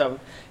it's a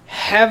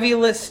heavy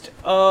list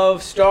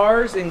of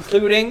stars,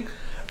 including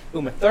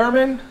Uma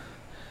Thurman,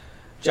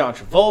 John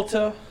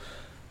Travolta,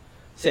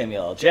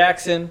 Samuel L.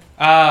 Jackson,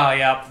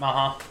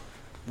 Yeah,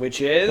 which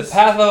The is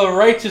Path of a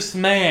Righteous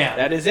Man.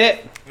 that is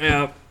it.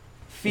 Yeah.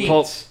 Feats.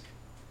 Pulp.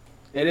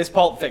 It is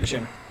Pulp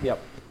Fiction. Yep.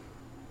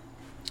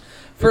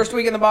 First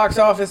week in the box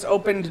office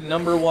opened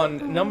number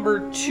 1.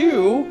 Number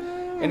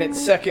 2 in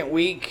its second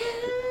week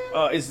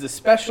is The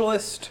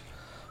Specialist,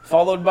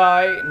 followed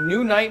by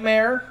New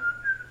Nightmare,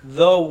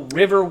 The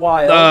River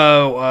Wild.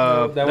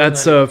 Oh, that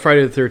that's wasn't-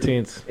 Friday the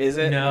 13th. Is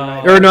it?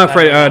 No. Or not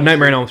Friday,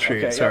 Nightmare on Elm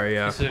Street. Okay, Sorry,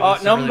 yeah.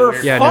 Number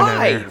weird. Yeah, New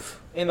Nightmare. 5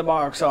 in the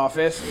box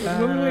office. The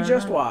movie we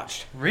just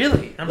watched.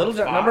 Really?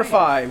 Number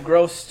 5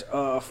 grossed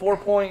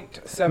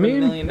 $4.7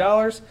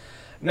 million.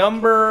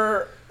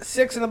 Number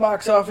 6 in the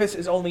box office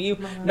is Only You.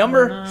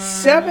 Number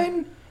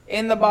 7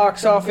 in the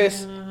box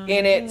office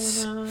in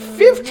its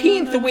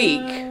 15th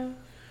week,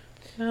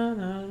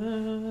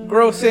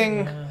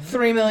 grossing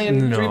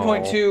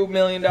 $3.2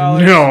 million.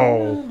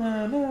 No.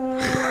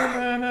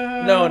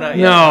 No, not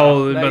yet.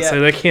 No, Not but yet. say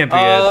that can't be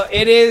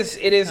it.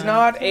 It is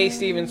not a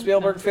Steven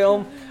Spielberg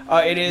film.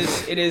 It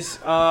is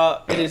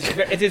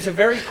a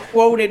very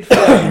quoted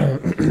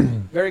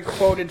film. Very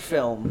quoted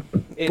film.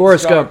 It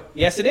Forrest Gump.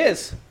 Yes, it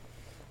is.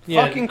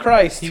 Yeah, Fucking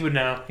Christ. He would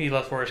know. He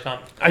loves Forrest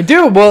Gump. I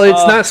do. Well,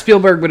 it's not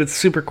Spielberg, but it's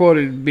super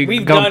quoted. Big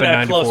We've Gump done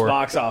in a close 94.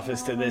 box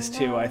office to this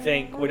too. I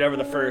think whatever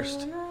the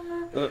first.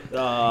 Yeah,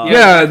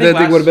 I think that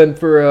last- would have been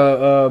for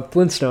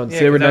Flintstones. Yeah,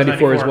 They were 'cause that was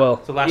 94 as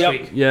well. So last Yep.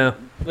 week. Yeah.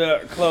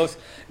 Close.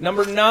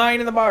 Number 9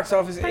 in the box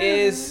office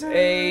is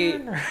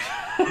it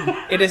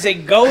is a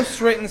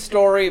ghost written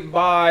story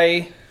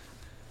by.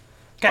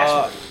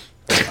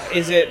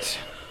 Is it?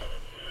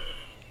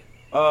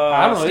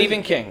 I don't know,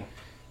 Stephen King.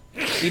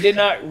 He did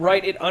not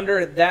write it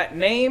under that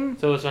name.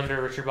 So it's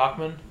under Richard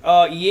Bachman.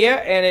 Yeah,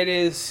 and it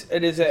is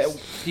a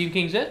Stephen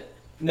King's it?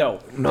 no.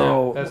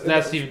 No.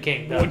 That's Stephen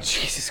King. Oh,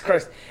 Jesus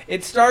Christ!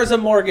 It stars a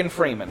Morgan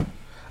Freeman.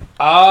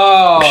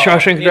 Oh.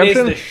 Shawshank It is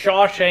Redemption? the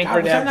Shawshank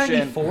God, was that Redemption.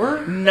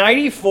 94?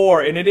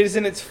 94, and it is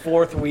in its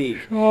 4th week.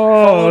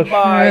 Oh, Followed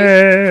by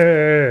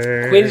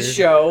shit. Quiz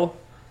Show,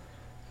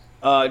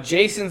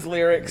 Jason's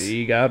Lyrics,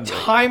 You got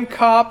Time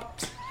Cop,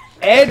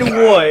 Ed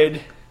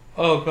Wood,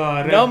 Oh,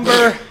 God.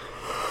 number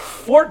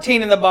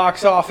 14 in the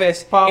box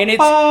office, in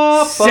its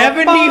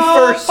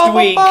 71st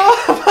week.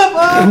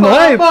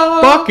 My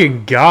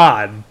fucking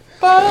god.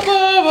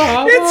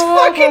 It's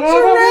fucking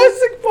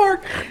Jurassic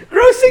Park,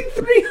 grossing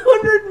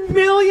 $300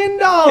 million.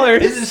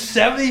 This is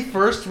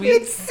 71st week?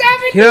 It's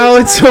 70. You know,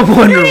 it's a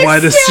wonder why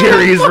the It's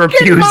series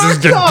fucking refuses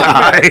to box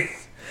office. die.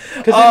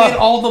 Because they made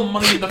all the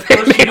money in the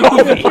first movie.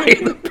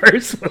 In the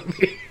first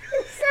movie.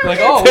 Like,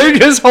 oh, They're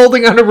just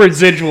holding on to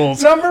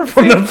residuals Number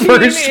from the 15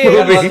 first is-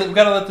 movie. we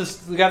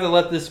gotta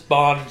let this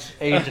Bond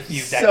age a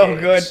few decades. So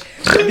good.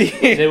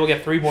 Then we'll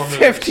get 3 more movies.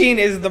 15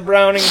 is the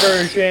Browning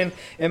version,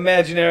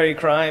 Imaginary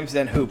Crimes,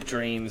 and Hoop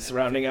Dreams,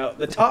 rounding out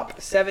the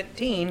top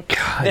 17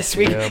 this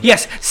week. damn.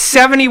 Yes,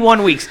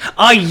 71 weeks.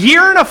 A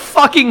year and a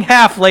fucking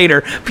half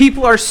later,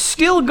 people are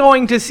still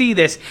going to see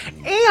this.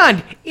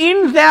 And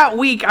in that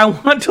week, I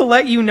want to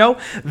let you know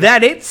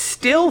that it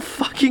still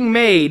fucking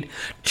made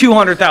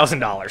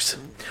 $200,000.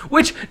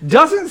 Which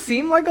doesn't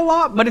seem like a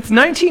lot, but it's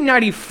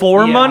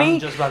 1994 Yeah, money. I'm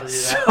just about to do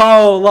that.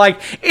 So, like,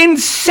 in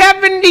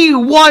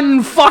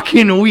 71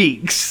 fucking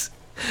weeks,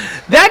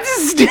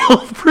 that's still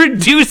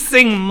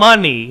producing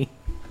money.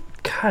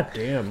 God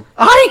damn.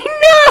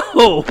 I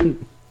know!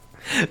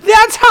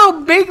 That's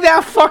how big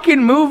that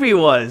fucking movie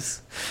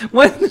was.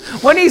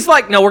 When he's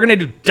like, no, we're gonna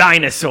do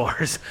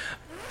dinosaurs.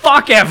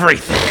 Fuck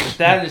everything.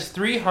 That is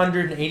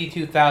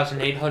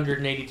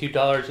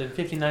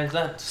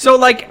 $382,882.59. So,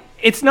 like,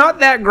 it's not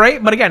that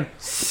great, but again,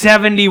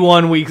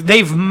 71 weeks.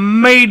 They've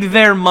made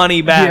their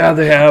money back. Yeah,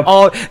 they have.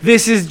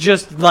 This is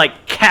just,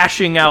 like,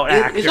 cashing out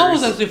actors. It's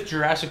almost as if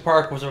Jurassic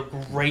Park was a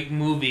great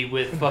movie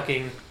with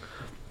fucking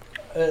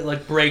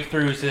like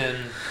breakthroughs in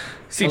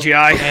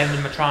CGI.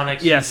 animatronics,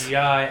 Yes.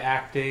 CGI,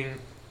 acting.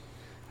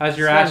 How's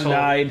your Sven asshole?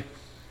 died.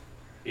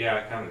 Yeah,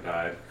 I kind of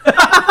died.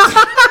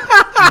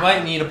 You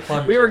might need a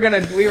plunger. We were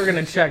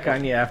gonna check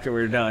on you after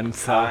we were done.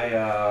 So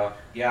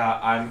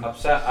I'm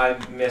upset. I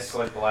missed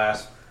like the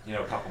last,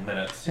 couple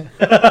minutes.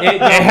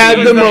 It had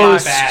was the not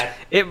most- bad.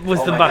 it was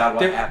Oh the my bu- God, what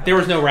there- happened? There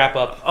was no wrap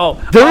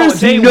up. There's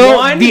they no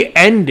won. the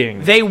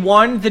ending. They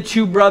won. The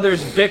two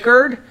brothers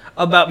bickered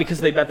about because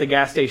they bet the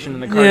gas station in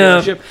the car Yeah.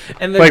 dealership.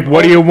 And Like,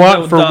 what do you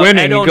want for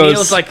winning? Ed He O'Neill's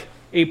goes- like,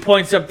 he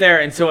points up there,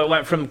 and so it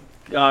went from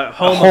home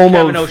Home of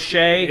Kevin of-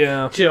 O'Shea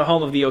yeah. to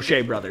home of the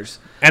O'Shea brothers.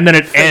 And then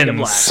it Fade to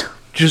ends.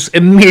 Just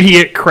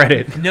immediate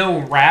credit. No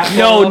wrap up.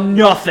 No,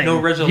 nothing. No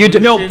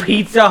resolution. No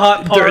Pizza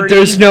Hut party.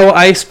 There's no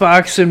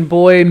icebox and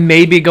boy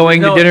maybe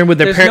going No, to dinner with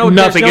their there's parents.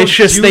 no- Nothing. there's It's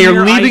no just they are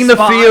junior leaving the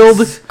icebox.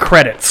 field.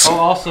 Credits. Oh,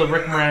 also,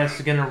 Rick Moranis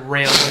is gonna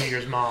rail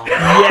Junior's mom.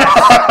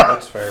 Yes.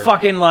 That's fair.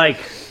 Fucking like.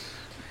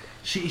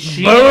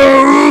 She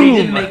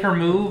didn't make her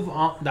move.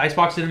 The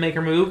icebox didn't make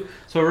her move,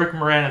 so Rick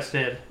Moranis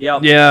did.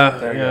 Yep. Yeah,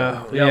 There you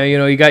yeah, go. yeah. You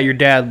know, you got your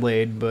dad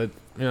laid, but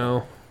you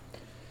know,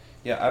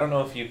 Yeah, I don't know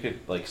if you could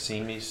like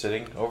see me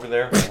sitting over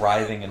there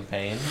writhing in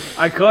pain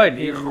I could.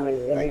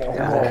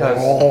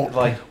 because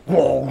like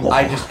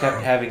I just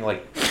kept having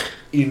like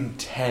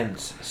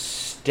intense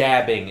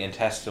stabbing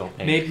intestinal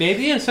pain.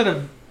 Maybe instead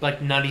of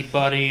like Nutty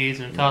Buddies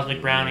and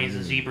Cosmic Brownies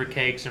and Zebra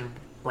Cakes and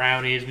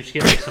brownies, we should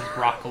get like some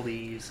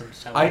broccoli, some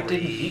celery. I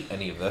didn't eat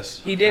any of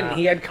this. He didn't.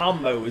 He had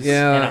combos. And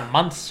yeah, a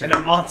monster. And a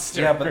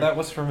monster. Yeah, but that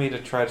was for me to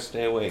try to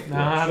stay awake.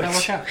 Nah, that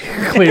worked out.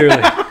 clearly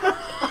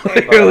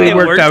It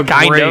worked worked, out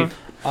kind great. of.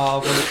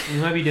 We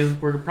might be doing.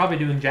 We're probably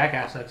doing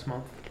Jackass next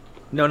month.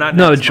 No, not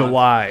No, next month.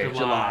 July.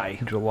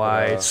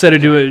 July. Instead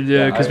of doing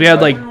because we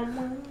had like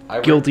I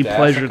ripped guilty ass a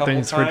pleasure couple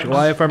things for times,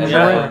 July, if I and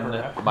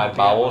remember then my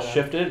bowels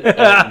shifted.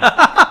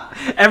 And,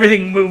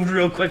 Everything moved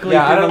real quickly.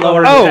 yeah, I through don't the know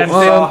lower if you Oh,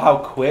 intestine. saw how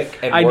quick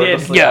and I did.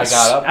 wordlessly Yes, I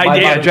got up. I My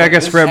did. mind was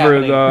Jackass like, Forever.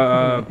 "This is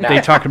happening They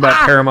now." talked about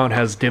Paramount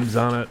has dibs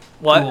on it.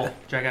 What? Cool.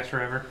 Jackass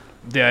Forever.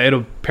 Yeah,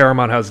 it'll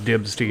Paramount has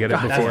dibs to get it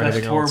That's before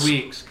anything 4 else.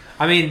 weeks.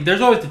 I mean, there's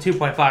always the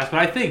 2.5s, but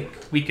I think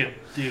we could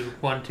do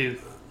 1, 2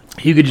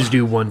 You could just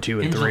do 1,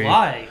 2, and in 3.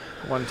 July.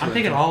 1, 2, I'm and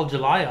taking 3. all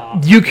July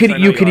off. You I could know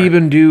you you could are.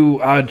 even do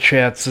odd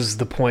chats as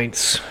the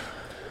points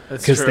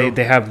That's because true.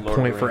 they have Lord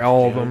point of for the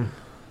all of Rings, them.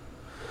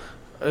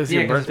 It's Yeah,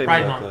 your 'cause it's birthday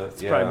Pride month. Month.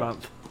 It's Yeah. Pride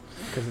Month.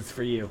 Because it's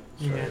for you.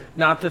 Yeah.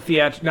 Not the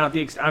theater. Not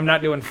the. I'm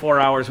not doing 4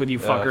 hours with you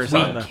fuckers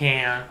We on We the.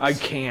 can't. I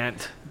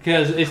can't.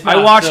 Because it's I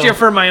not watched so- it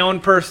for my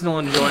own personal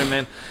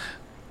enjoyment.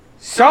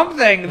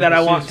 Something that I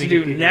As soon want as to we do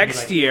get people next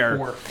like year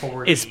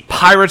 440. is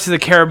Pirates of the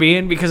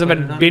Caribbean because I've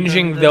been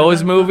binging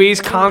those movies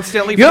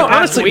constantly. You for know, the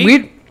past honestly,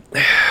 week.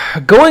 we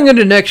going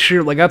into next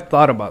year. Like I've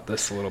thought about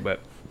this a little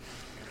bit.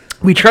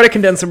 We try to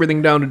condense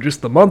everything down to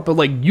just the month, but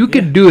like you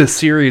could do a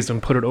series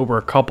and put it over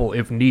a couple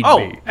if need Oh,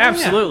 be.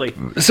 absolutely.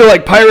 So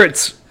like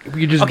Pirates,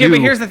 we just Okay, do but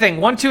here's the thing: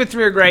 1, 2, and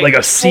 3 are great. like a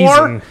 4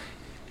 season.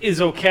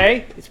 is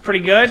okay. It's pretty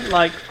good.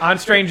 Like on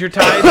Stranger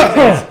Tides,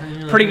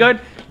 it's pretty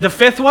good. The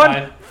 5th one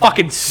Five.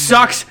 fucking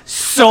sucks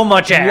so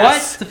much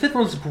ass. What? The 5th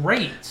one's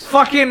great.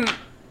 Fucking.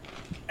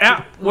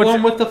 The What's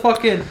one with the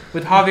fucking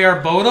with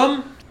Javier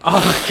Bardem.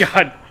 Oh my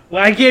god.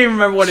 Well, I can't even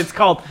remember what it's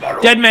called.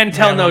 Dead Men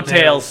Tell No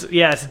Tales.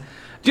 Yes.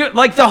 Dude,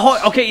 like the whole.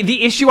 Okay,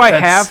 the issue I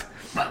have.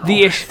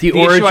 The issue I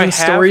origin have,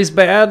 story's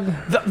bad.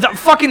 The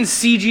fucking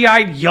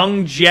CGI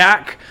young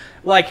Jack.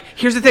 Like,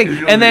 here's the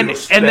thing. And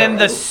then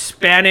the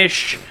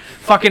Spanish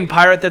fucking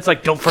pirate that's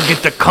like, don't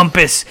forget the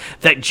compass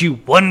that you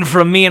won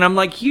from me. And I'm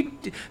like,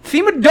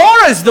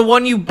 Theodora's the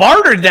one you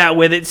bartered that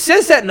with. It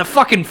says that in the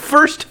fucking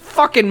first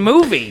fucking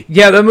movie.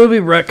 Yeah, that movie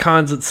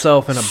retcons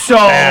itself in a So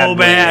bad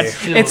bad. way.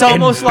 It's In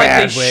almost like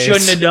they bad ways.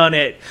 shouldn't have done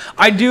it.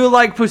 I do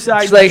like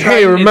Poseidon. It's like,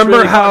 hey, remember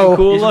really how- fucking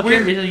cool It's looking?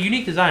 weird. It's a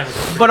unique design.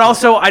 But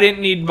also, I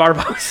didn't need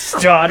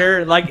Barbossa's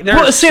daughter. Like, there's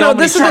Well, see, so no, many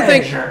this is the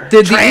thing.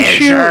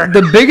 Treasure.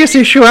 The biggest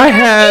issue I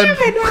had.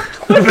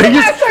 When's the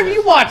last time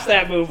you watched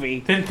that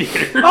movie? in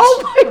theaters.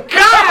 Oh my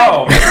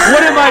god!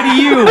 What am I to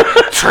you?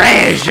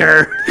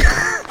 Treasure.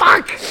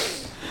 Fuck.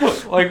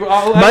 Like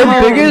My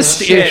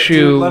biggest shit,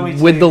 issue Let me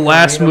tell with you, the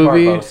last Karina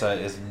movie.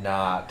 Barbosa is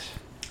not.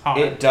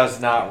 It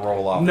does not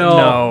roll off.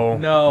 No.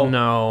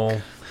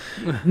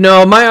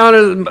 No, my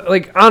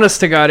honest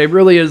to God, it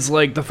really is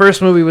like the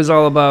first movie was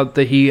all about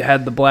that he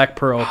had the Black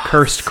Pearl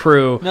cursed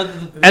crew,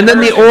 and then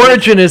the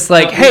origin is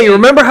like, hey,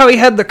 remember how he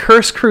had the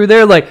cursed crew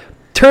there? Like,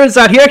 turns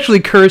out he actually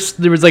cursed.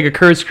 There was like a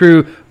cursed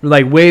crew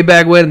like way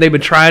back when, and they've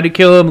been trying to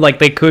kill him. Like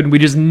they couldn't. We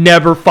just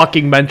never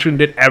fucking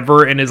mentioned it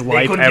ever in his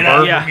life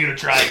ever. Yeah. Bermuda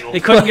Triangle. They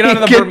couldn't get out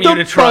of the Get Bermuda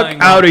the fuck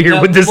Triangle. out of here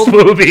with this See,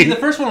 movie. the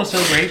first one was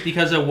so great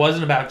because it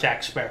wasn't about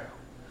Jack Sparrow.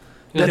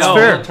 It was That's about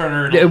fair. Will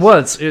Turner and It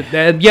Ellis. was.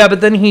 Yeah,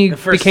 but then he The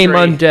first became 3.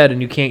 undead,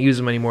 and you can't use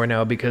him anymore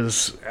now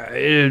because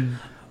we're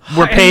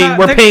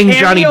And paying the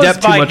Johnny cameos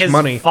Depp too by much his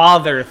money.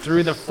 Father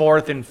through the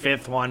 4th and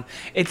 5th one.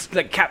 It's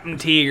like Captain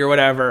Teague or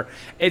whatever.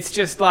 It's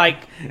just like,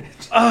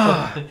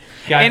 ugh.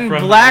 Guy And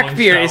from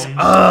Blackbeard Rolling is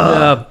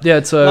Stones. Yeah,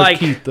 it's like,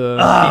 Keith. Steve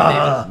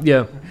Davis.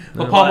 Yeah.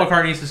 But Paul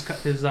McCartney's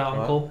his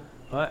uncle.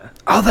 What?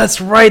 Oh,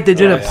 that's right. They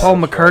did Oh, a yeah, Paul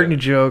that's McCartney right.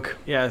 joke.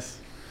 Yes.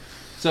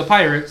 So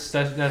Pirates.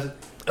 That's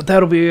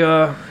That'll be.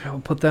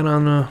 I'll put that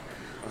on.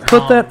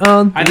 Put that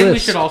on. The I think we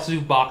list. should also do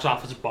box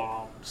office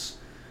bombs.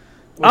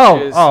 Is,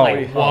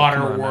 Like come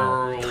on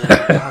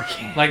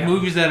Waterworld. Like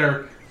movies that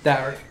are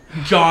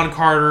John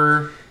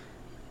Carter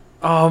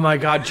Oh my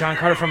God, John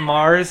Carter from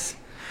Mars.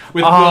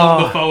 with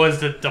Willem Dafoe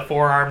as the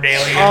four-armed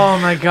alien. Oh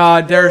my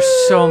God, there's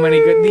so many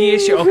good. The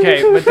issue,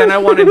 okay, but then I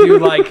want to do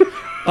like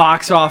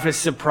box office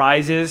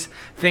surprises,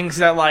 things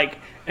that like,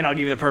 and I'll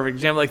give you the perfect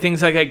example, like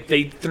things like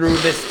they threw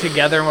this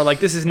together and were like,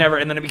 this is never,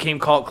 and then it became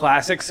cult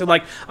classics. So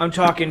like, I'm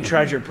talking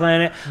Treasure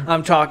Planet,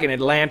 I'm talking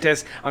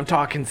Atlantis, I'm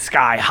talking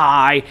Sky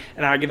High,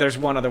 and there's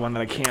one other one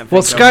that I can't think Well,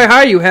 of. Sky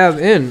High you have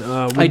in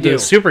with I do. the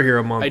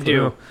superhero month. I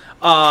do.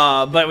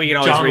 But we can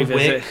always John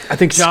revisit. Wick. I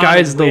think John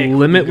Sky's the Wick would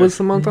Limit be was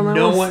the month on that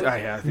No one. one,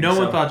 I think no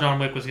so. one thought John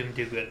Wick was going to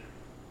do good,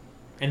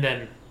 and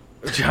then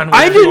John Wick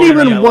I is didn't more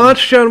even yellow.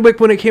 watch John Wick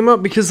when it came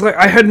out because like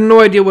I had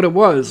no idea what it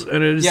was,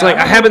 and it's Yeah, like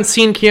I haven't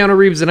seen Keanu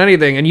Reeves in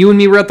anything. And you and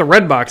me were at the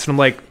Red Box, and I'm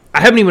like, I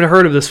haven't even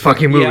heard of this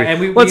fucking movie. Yeah, and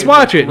we Let's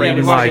watch it. Yeah,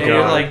 we My watched it, and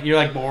God, you're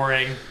like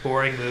boring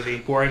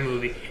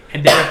movie,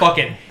 and then it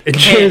fucking It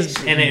hits,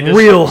 just and it just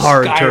real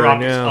hard turn.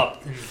 skyrockets Yeah.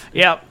 up.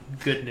 Yep.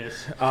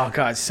 Goodness. Oh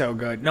God, so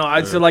good.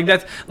 No, so like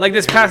that's like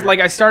this past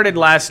like I started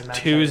last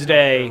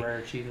Tuesday. Rare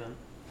achievement.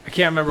 I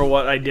can't remember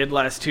what I did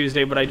last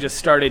Tuesday, but I just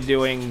started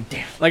doing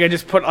like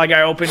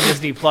I opened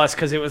Disney Plus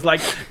because it was like,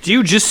 do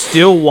you just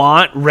still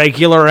want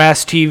regular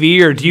ass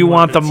TV or do you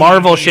want the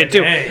Marvel shit too?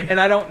 today.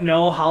 And I don't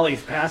know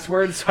Holly's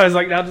password, so I was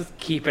like, I'll just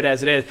keep it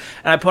as it is.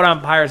 And I put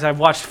on Pirates. I've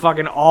watched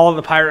fucking all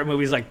the pirate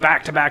movies like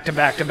back to back to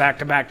back to back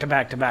to back to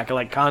back to back,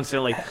 like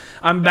constantly.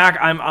 I'm back.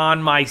 I'm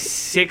on my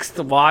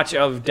 6th watch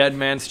of Dead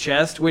Man's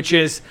Chest, which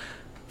is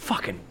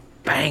fucking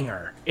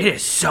banger. It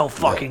is so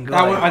fucking good.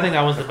 I think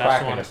that was the best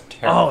Kraken one. is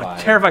terrifying.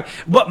 Oh, terrifying!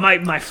 But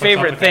my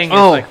favorite thing is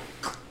Oh. like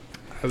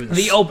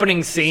the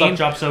opening scene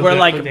Suck Job So where Good,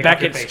 like Put Dick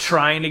Off Your Beckett's Face.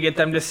 trying to get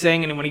them to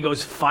sing, and when he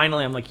goes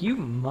finally, I'm like, you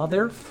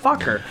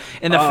motherfucker!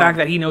 And the fact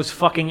that he knows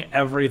fucking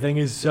everything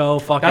is so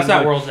fucking. That's that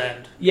good. World's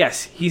End.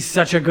 Yes, he's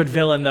such a good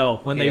villain though.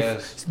 When He they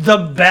is. the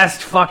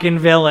best fucking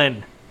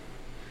villain.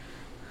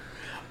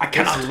 I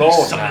cannot It's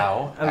low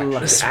now. I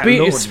love it.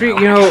 Speak,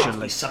 you know,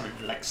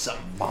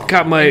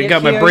 got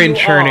my brain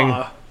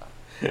churning.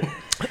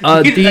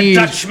 The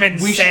Dutchman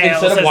We should,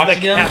 sails instead of as watching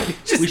the them,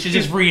 captain. we should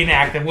just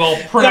reenact them. We'll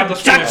print out The the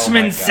script. Dutchman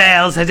Oh my God.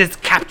 sails as its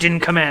captain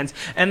commands,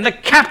 and the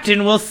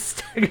captain will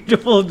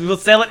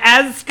sail it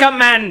as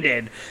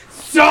commanded.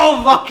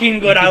 So fucking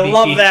good! I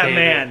love that David.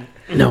 man.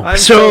 No, I'm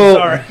so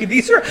sorry.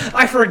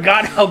 I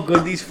forgot how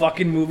good these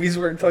fucking movies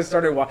were until I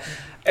started watching.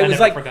 It I was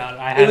never like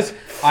forgot. it was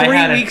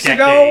 3 weeks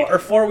ago or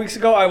 4 weeks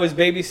ago. I was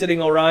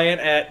babysitting Orion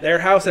at their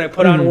house, and I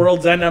put on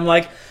World's End. And I'm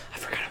like, I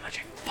forgot how much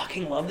I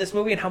fucking love this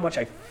movie and how much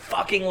I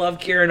fucking love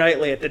Keira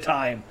Knightley at the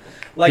time.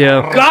 Like,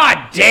 Yeah.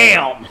 god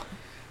damn.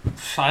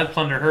 I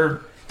plunder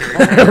her.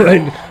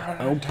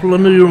 I'll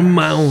plunder your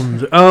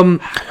mound. So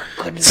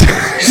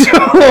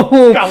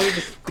God, we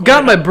just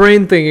got my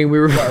brain thinking. We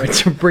were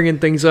bringing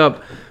things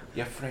up.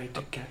 You're afraid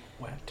to get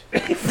wet.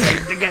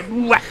 to get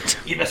wet.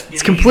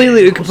 It's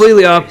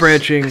completely off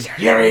branching,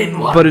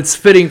 but it's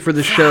fitting for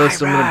the show,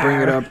 so I'm gonna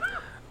bring it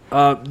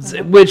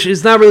up. Which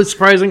is not really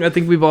surprising. I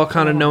think we've all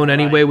kind of known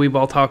anyway. We've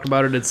all talked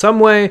about it in some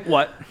way.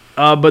 What?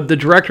 But the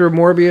director of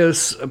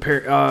Morbius,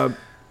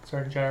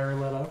 Sorry, Jared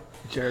Leto.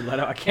 Jared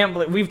Leto. I can't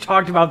believe we've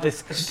talked about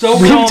this. So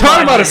we've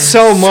talked about it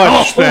so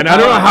much, Ben. I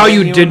don't know how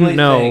you genuinely didn't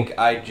know. think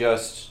I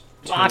just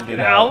Blocked tuned it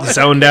it out. out.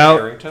 Zoned out.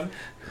 Harrington?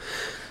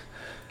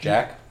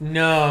 Jack?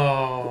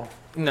 No,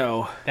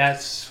 No,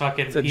 that's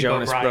fucking it's the Peebo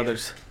Jonas Bryan.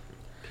 Brothers.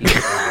 No,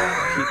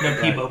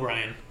 Peebo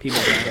Bryan.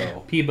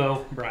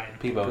 Peebo Bryan.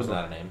 Peebo's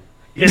not a name.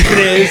 Yes, it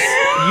is.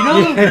 You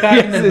know,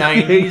 back in the Yes,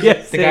 90s,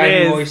 yes, the it guy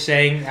is. who always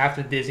sang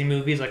after Disney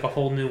movies, like A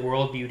Whole New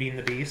World, Beauty and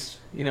the Beast.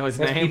 You know his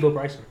That's name? Peebo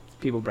Bryson.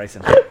 Peebo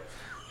Bryson.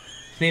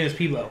 His name is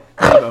Peebo.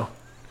 Peebo.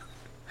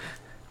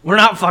 We're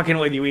not fucking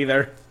with you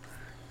either.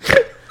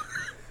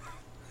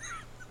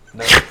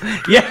 No.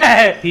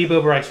 Yeah.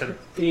 Peebo Bryson.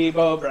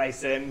 Peebo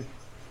Bryson.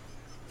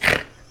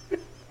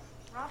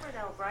 Robert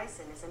L.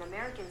 Bryson is an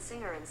American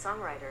singer and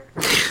songwriter.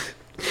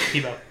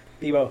 Peebo.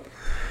 Peebo.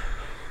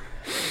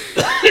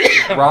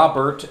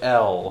 Robert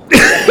L.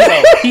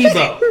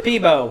 Peebo.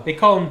 Peebo. They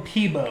call him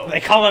Peebo.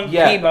 They call him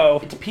Yeah, Peebo.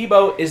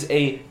 Peebo is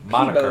a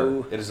moniker.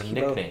 Peebo. It is a Peebo.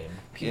 nickname.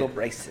 Peebo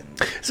Bryson.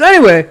 So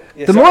anyway,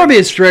 Yeah, the sorry.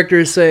 Morbius director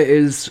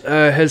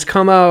has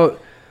come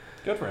out.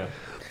 Good for him.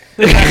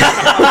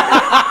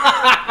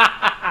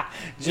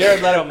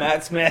 Jared Leto,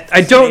 Matt Smith. I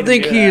don't Need to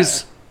think do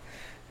he's.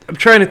 I'm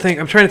trying to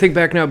think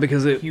back now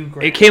because Hugh it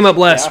Grant. came up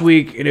last Yeah.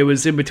 week and it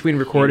was in between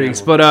recordings.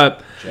 Hugh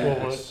But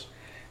Jazz.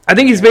 I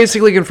think he's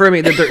basically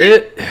confirming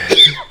that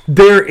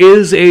there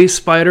is a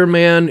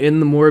Spider-Man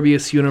in the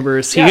Morbius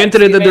universe. He Yeah,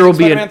 hinted it's that the there will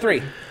Amazing be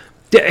Spider-Man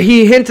 3.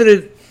 He hinted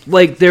it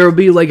like there will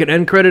be like an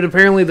end credit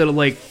apparently that'll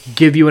like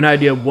give you an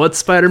idea of what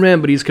Spider-Man,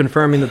 but he's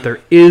confirming that there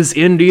is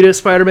indeed a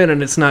Spider-Man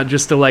and it's not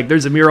just a like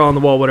there's a mural on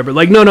the wall, whatever.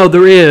 Like no,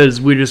 there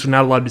is. We're just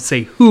not allowed to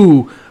say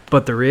who,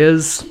 but there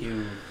is.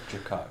 Hugh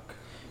Jackok.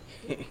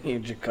 Hugh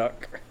Jackok.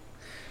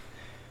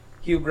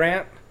 Hugh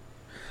Grant.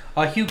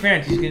 Hugh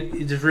Grant.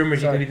 There's rumors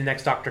he's gonna be the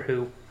next Doctor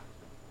Who.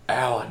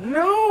 Alan.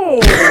 No!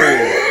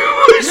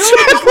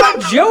 Just let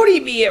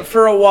Jodie be it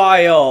for a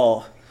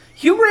while.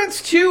 Hugh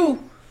Grant's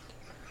too...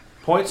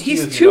 Points.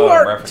 He's too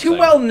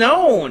well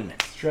known.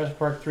 It's Jurassic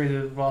Park 3,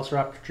 the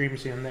Velociraptor dream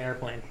scene on the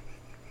airplane.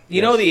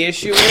 You know the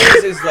issue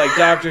is like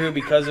Doctor Who,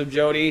 because of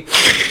Jodie,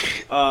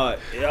 a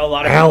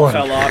lot of people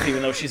fell off,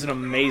 even though she's an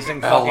amazing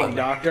fucking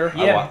doctor.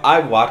 Yeah. I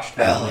watched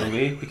that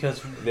movie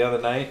because the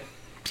other night,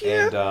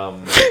 and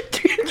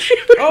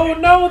oh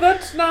no,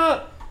 that's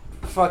not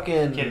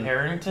fucking Kit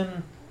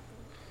Harington.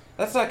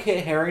 That's not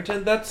Kit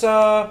Harington. That's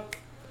I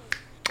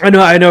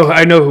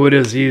know who it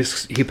is.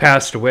 He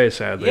passed away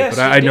sadly, Yes,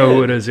 but he I know did.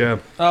 who it is. Yeah.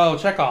 Oh,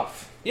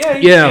 Chekhov. Yeah.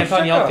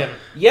 Anton Yelchin.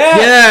 Yeah.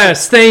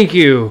 Yes, thank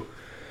you,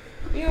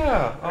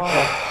 Yeah.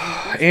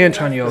 Oh,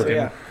 Anton Yelchin.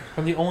 Yeah.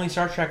 From the only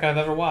Star Trek I've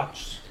ever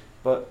watched.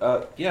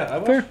 but yeah, I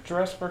watched Fair.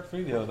 Jurassic Park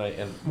 3 the other night,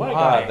 and my Why?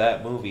 god,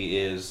 that movie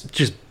is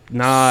Just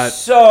not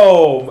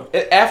so.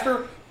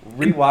 After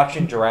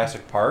rewatching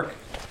Jurassic Park,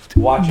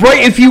 watching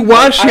right. If you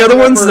watch I the other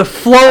ones, remember- the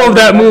flow of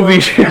that remember movie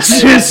is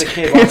as just a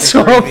kid watching it's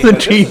off Park, the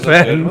this is deep a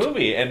good end.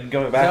 movie, and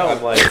going back,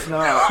 I'm like, It's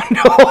not.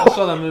 No, I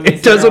saw that movie.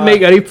 it doesn't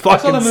make any I saw the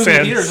fucking movie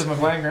in theaters sense.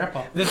 with my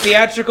grandpa. The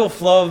theatrical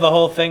flow of the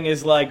whole thing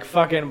is like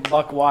fucking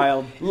buck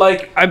wild.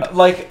 like,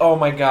 oh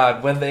my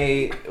god, when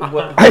they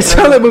I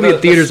saw that movie in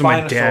theaters the with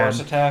my dad.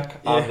 Spinosaurus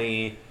attack on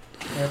the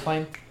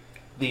Airplane.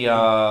 the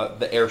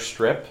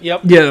airstrip,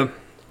 Yep. Yeah,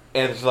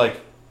 and it's like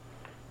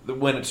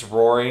when it's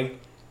roaring,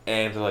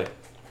 and they're like,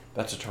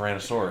 that's a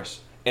Tyrannosaurus,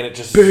 and it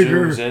just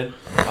Bigger. zooms in.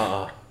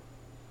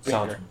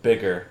 Sounds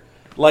bigger.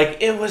 Like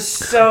it was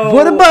so.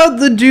 What about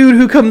the dude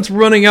who comes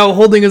running out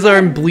holding his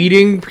arm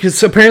bleeding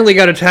because apparently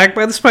got attacked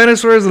by the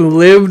Spinosaurus and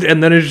lived,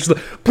 and then it's just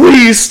like,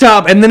 please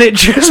stop, and then it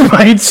just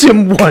bites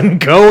him one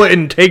go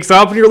and takes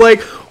off, and you're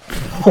like,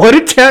 what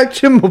attacked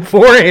him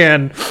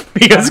beforehand?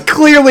 Because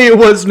clearly it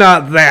was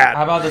not that.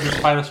 How about that the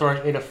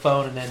Spinosaurus ate a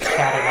phone and then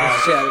chatted out?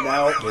 Shut it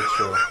out. That's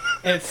true.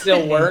 And it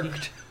still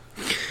worked.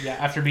 Yeah,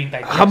 after being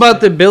digested. How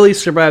about that Billy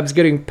survives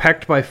getting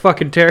pecked by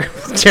fucking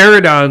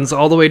pterodons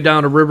all the way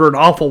down a river, an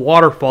awful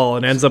waterfall,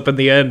 and ends up in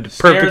the end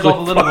Scares perfectly all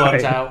the little fine.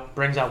 ones out,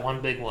 brings out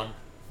one big one.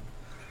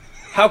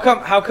 How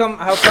come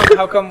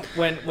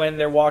when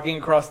they're walking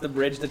across the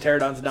bridge, the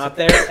pterodon's not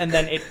there, and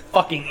then it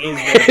fucking is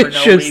there for It's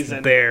no just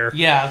reason? there.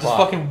 Yeah, just Plot.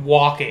 fucking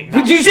walking.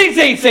 Did you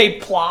say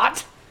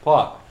plot?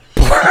 Plot.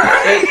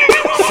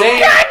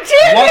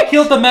 What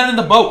killed the men in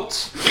the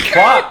boats?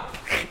 Plot.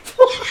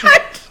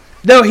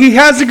 No, he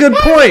has a good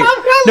point.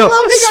 No,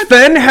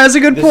 Sven has a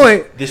good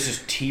point. This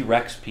is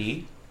T-Rex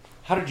P.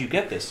 How did you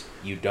get this?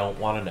 You don't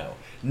want to know.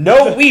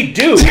 No, we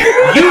do. You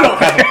don't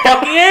have a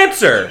fucking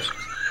answer.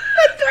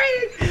 That's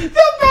right. The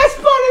best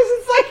part is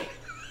it's like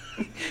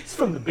it's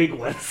from the big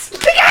ones.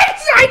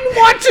 I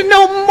want to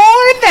know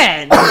more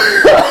then.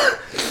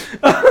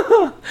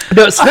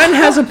 No, Sven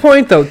has a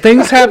point though.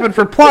 Things happen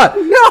for plot.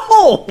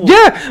 No.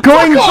 Yeah,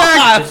 going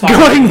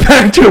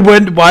back to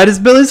why does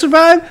Billy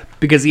survive?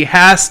 Because he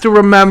has to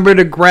remember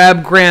to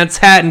grab Grant's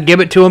hat and give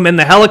it to him in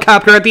the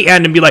helicopter at the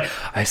end and be like,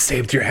 I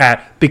saved your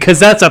hat. Because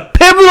that's a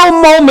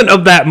pivotal moment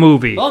of that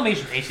movie. William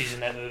Macy's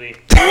in that movie.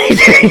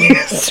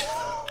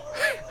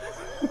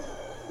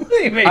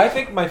 I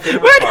think my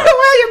favorite But part.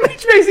 William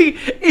H. Macy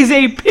is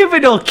a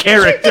pivotal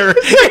character.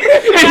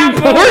 An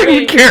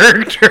important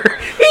character.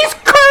 He's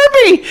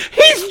Kirby.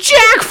 He's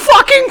Jack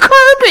fucking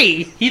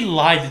Kirby. He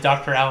lied to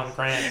Dr. Alan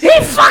Grant. He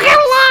fucking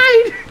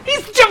lied.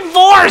 He's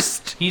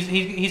divorced.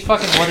 He's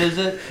fucking, what is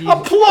it? He's, A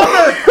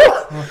plumber.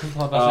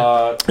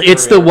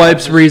 It's the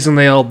wipes reason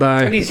they all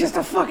die. And he's just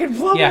a fucking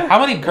plumber. yeah, how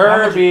many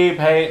Kirby,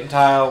 paint and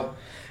tile,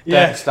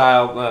 Yeah.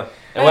 style,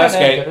 and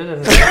Westgate.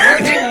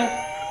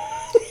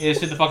 You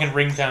just did the fucking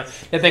ringtone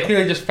that they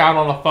clearly just found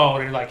on the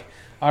phone and like,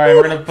 all right,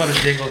 we're gonna put a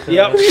jingle to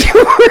Yep. this.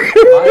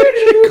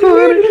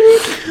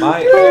 My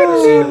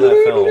favorite scene in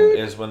that film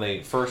is when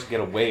they first get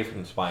away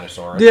from the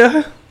Spinosaurus.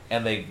 Yeah.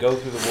 And they go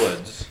through the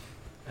woods,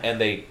 and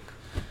they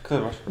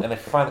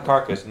find the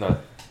carcass, and they're like,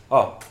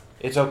 oh,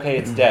 it's okay,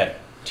 it's dead.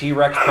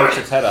 T-Rex pokes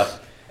its head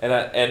up, and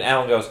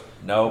Alan goes,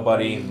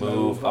 nobody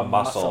move a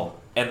muscle.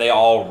 And they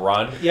all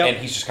run, Yep. and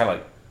he's just kind of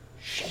like,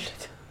 shit.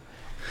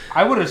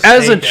 I would have.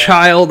 As a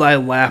child, I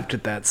laughed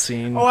at that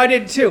scene. Oh, I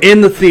did too.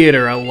 In the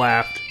theater, I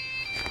laughed.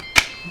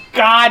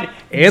 God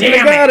Anthony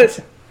damn got it.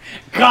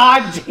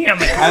 God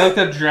damn it. I looked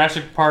at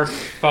Jurassic Park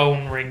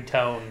phone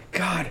ringtone.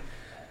 God.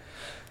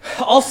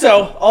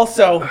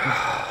 Also,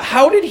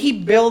 how did he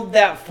build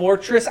that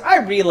fortress? I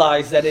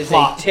realize that is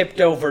Plot. a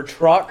tipped over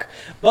truck,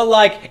 but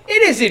like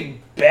it is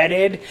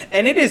embedded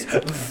and it is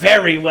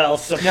very well No,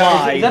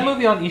 supplied. is that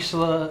movie on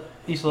Isla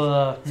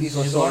Isla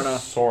Sorna.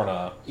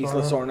 Sorna.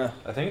 Isla Sorna.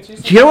 I think it's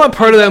Isla. Do you know what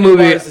part of that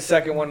movie? It's the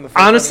second one. The first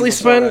Honestly, one, Isla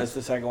Sorna Sven- is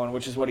the second one,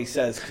 which is what he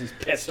says because he's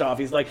pissed off.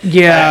 He's like,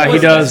 Yeah, he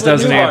does,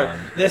 doesn't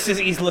he? This is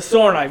Isla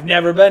Sorna. I've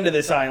never been to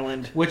this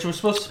island. which was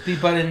supposed to be,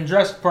 but in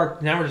Jurassic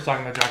Park. Now we're just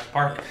talking about Jurassic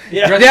Park.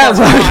 Yeah. Jurassic Yeah,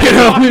 Park it's like, you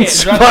know, fuck it.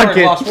 it's Jurassic fuck Park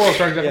it. Lost World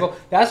starring Jurassic Park.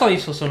 That's on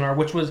Isla Sonar,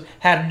 which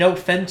had no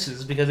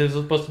fences because it was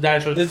supposed to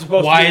dinosaurs. This is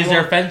supposed Why to be is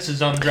there more-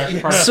 fences on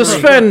Jurassic Park? So 3?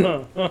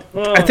 Sven,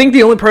 I think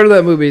the only part of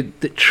that movie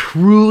that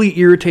truly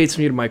irritates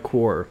me to my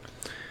core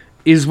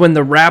is when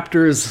the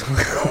raptors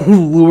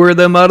lure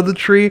them out of the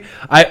tree.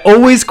 I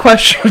always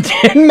questioned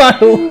in my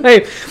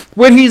life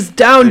when he's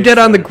down dead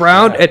on the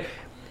ground and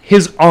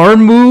his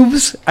arm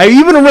moves. I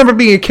even remember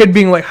being a kid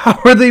being like, how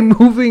are they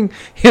moving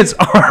his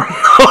arm?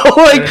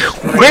 Like,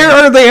 where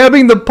are they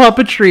having the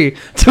puppetry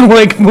to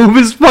like move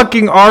his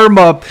fucking arm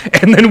up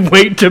and then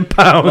wait to Like,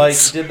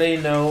 pounce? did they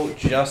know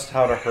just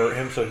how to hurt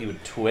him so he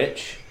would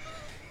twitch?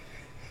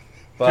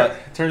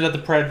 But Turns out the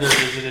Predator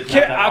visited.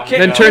 Can- not that long okay,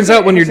 Then ago. it turns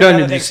out when you're Here's done,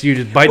 another you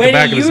just bite the when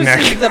back he of his uses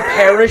neck. the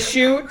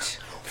parachute,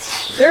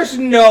 there's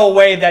no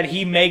way that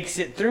he makes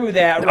it through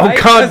that, right?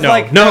 Oh God, 'Cause, no,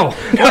 like, no,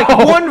 Like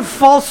no. one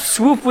false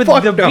swoop with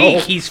Fuck the no. beak,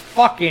 he's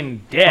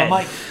fucking dead. But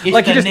Mike, it's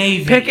like the you just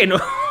Navy. picking.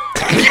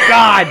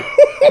 God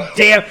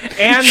damn,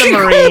 and the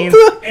Marines,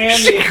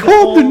 and the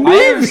called the whole- I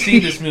haven't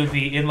seen this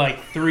movie in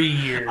like 3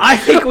 years. I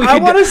think we. I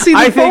could want to do- see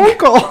I the think,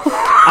 phone call.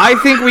 I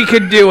think we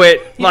could do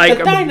it like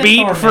the dinosaur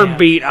beat for man.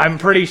 beat. I'm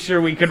pretty sure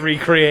we could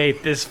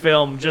recreate this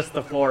film, just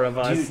the four of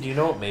us. do you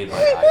know what made my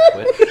eye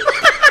twitch?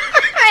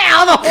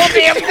 Ow, the whole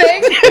damn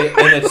thing.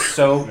 And it's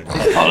so.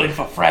 calling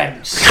for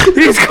friends.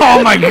 He's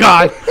oh my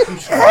God.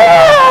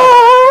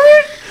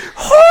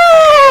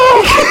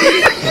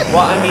 Well,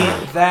 I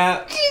mean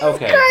that.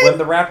 Okay, when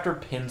the raptor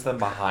pins them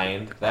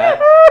behind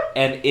that,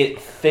 and it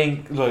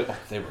like, oh,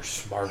 they were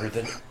smarter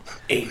than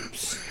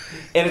apes,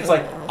 and it's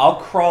like I'll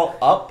crawl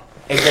up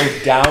and go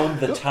down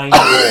the tiny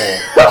hole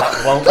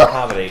that won't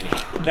accommodate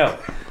me. No.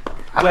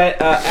 When,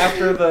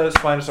 after the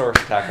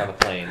Spinosaurus attack on the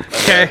plane,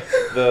 Okay.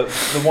 the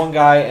one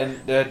guy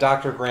and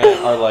Dr.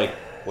 Grant are like,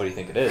 "What do you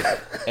think it is?"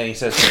 And he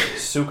says,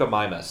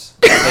 "Suchomimus."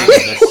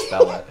 They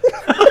misspell it.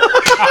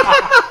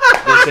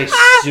 They say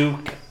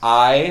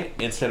Suk-I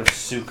instead of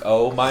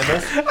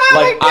Suk-O-Mimus.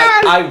 Like,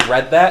 I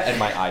read that and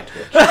my eye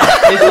twitched.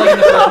 It's like in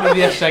the first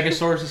movie, that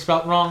Stegosaurus is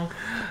spelled wrong,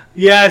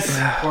 Yes.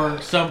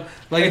 or some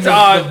like It's the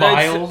odd,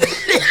 vials.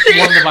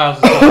 One of the vials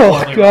is spelled Oh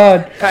poorly.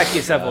 God.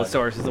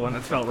 Pachycephalosaurus is the one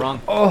that spelled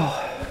wrong.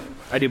 Oh,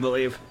 I do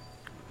believe.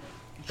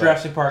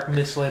 Jurassic Park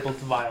mislabeled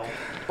the vial.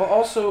 But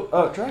also,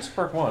 Jurassic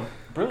Park 1,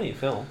 brilliant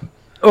film.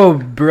 Oh,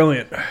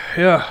 brilliant!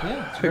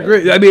 Yeah, it's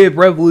great. I mean, it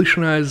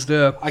revolutionized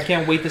I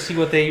can't wait to see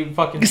what they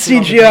fucking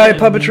CGI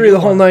puppetry, the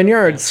whole 9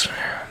 yards.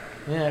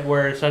 Yeah,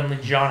 where suddenly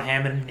John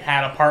Hammond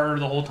had a partner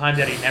the whole time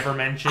that he never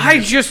mentioned.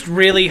 I just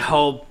really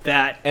hope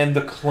that And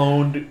the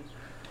cloned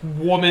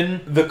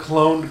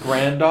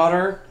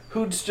granddaughter,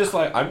 who's just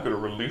like, I'm gonna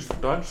release the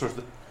dinosaurs.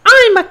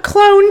 I'm a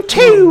clone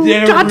too,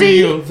 they're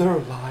real. They're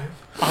alive.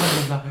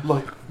 I'm alive.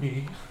 Like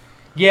me.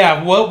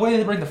 Yeah, what way did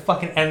they bring the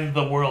fucking end of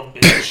the world,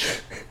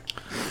 bitch?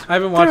 I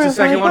haven't watched the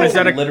second one. Is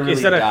that literally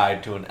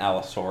died to an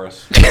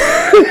Allosaurus.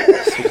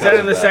 Is that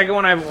in the second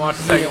one? I haven't watched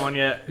the second one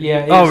yet.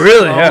 Yeah. Oh,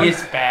 really? Yeah.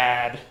 It's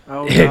bad.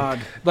 Oh God.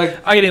 Like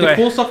Anyway. the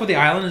cool stuff with the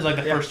island is like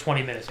the first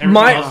 20 minutes. Everything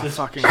My- else is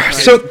Fucking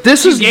So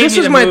this You is gave this me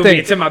is the my movie. thing.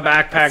 It's in my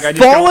backpack. I just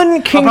Fallen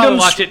I'll probably Kingdom's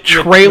watch it with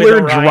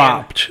trailer Orion.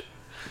 dropped.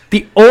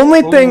 The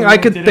only thing I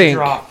could Did it think,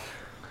 drop?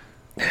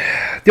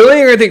 the only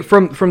thing I think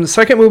from the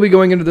second movie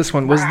going into this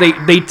one was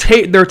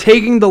they're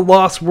taking the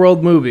Lost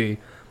World movie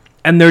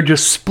and they're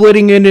just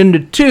splitting it into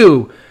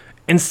two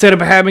instead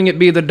of having it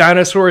be the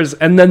dinosaurs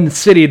and then the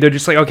city. They're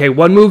just like, okay,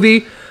 one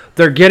movie,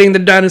 they're getting the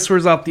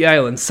dinosaurs off the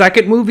island.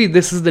 Second movie,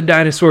 this is the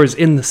dinosaurs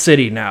in the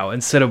city now.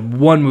 Instead of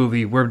one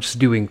movie, we're just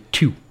doing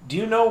two. Do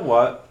you know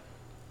what?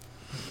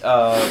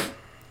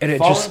 And it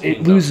Fallen just it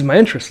Kingdom loses my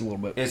interest a little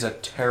bit. is a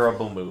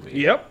terrible movie.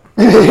 Yep.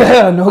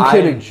 Yeah, no I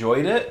kidding.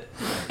 enjoyed it,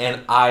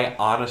 and I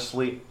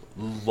honestly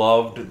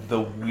loved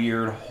the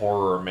weird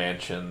horror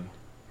mansion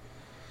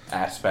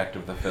aspect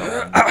of the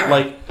film.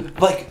 like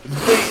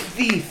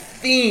the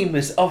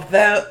themes of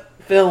that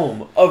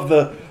film of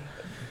the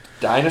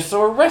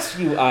dinosaur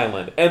rescue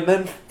island, and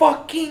then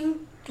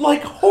fucking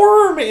like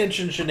horror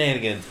mansion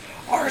shenanigans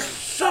are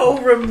so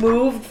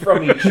removed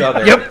from each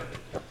other. Yep.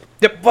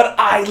 But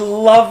I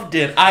loved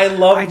it. I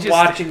loved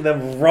watching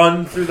them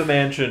run through the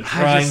mansion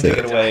trying to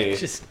get away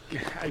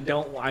I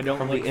don't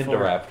from the look for it.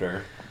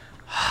 Indoraptor.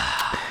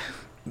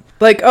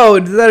 Like, oh,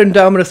 did that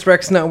Indominus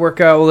Rex not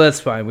work out? Well, that's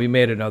fine. We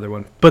made another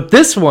one. But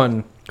this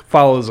one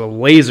follows a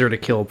laser to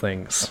kill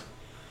things.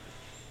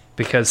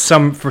 Because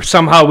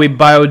somehow we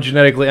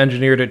biogenetically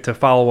engineered it to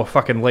follow a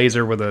fucking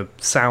laser with a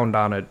sound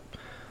on it.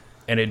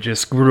 And it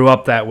just grew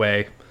up that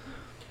way.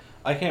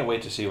 I can't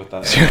wait to see what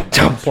that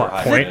Dumb monster plot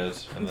island point.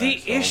 is. in The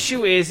that film.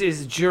 issue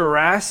is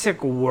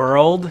Jurassic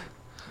World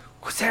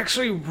was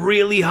actually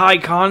really high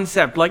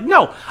concept. Like,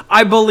 no,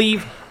 I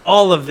believe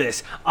all of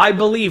this. I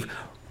believe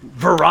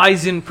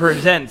Verizon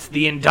presents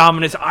the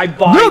Indominus. I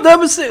bought No, that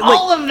was it.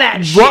 all of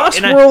that shit. Ross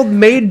and I- World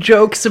made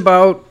jokes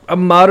about a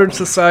modern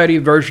society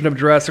version of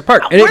Jurassic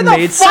Park, and Where it the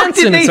made fuck sense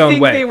did in they its own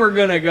think way. they were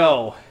gonna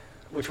go?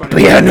 Which one?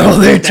 But yeah, no,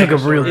 they took a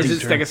real Is it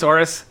deep turn.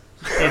 Stegosaurus?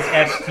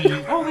 It's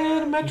ST. Oh, they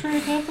had a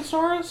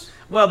Metriacanthosaurus?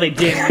 Well, they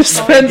did.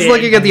 Spen's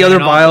looking at the other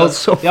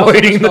vials, They also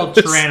avoiding spelled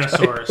the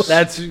Tyrannosaurus.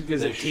 That's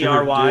is it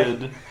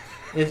TRY?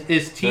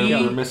 It's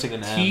They're missing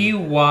an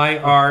N.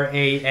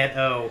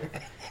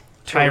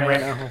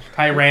 TYRANO.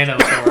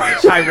 Tyrannosaurus.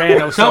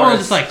 Tyrannosaurus. Someone was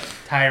just like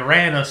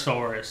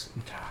Tyrannosaurus.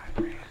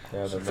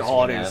 Yeah, That's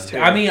all it is, too.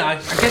 I mean, I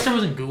guess I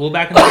wasn't Google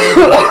back in the day.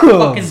 But the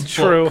fucking It's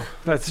true. book.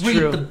 That's Read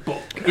true. the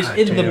book. It's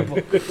in the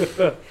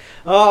book.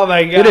 Oh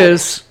my god. It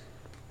is.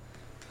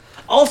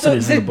 Also, It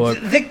is in the book.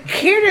 the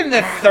kid in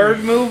the third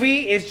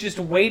movie is just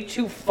way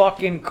too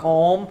fucking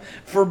calm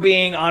for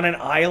being on an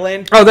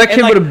island. Oh, that And,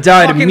 kid like, would have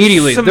died fucking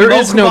immediately. There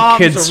is no smoke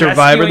kid bombs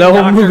survivor. rescuing That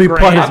whole Dr. movie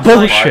plot is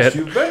Grant.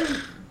 bullshit.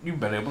 You've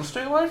been able to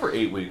stay alive for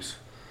 8 weeks.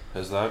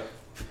 Is that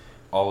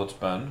all it's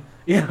been?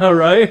 Yeah,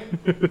 right?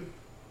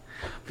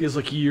 Feels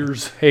like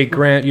years. Hey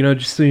Grant,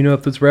 just so you know,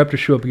 if those raptors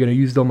show up again, I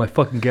used all my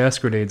fucking gas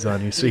grenades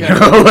on you. So you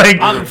know, like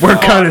we're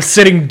kind of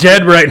sitting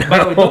dead right By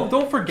the way, now.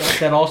 don't forget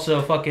that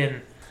also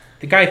fucking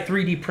the guy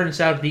 3D prints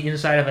out the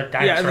inside of a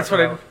dinosaur. Yeah, that's what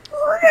I.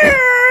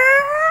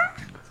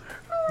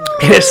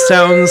 It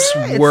sounds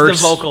worse.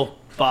 It's the vocal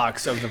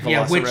box of the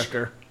Yeah, which-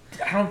 Velociraptor.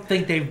 I don't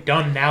think they've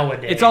done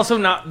nowadays. It's also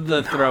not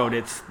the throat;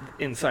 it's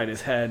inside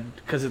his head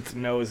because its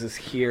nose is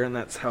here, and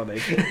that's how they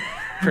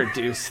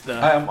produce the.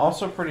 I'm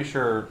also pretty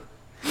sure.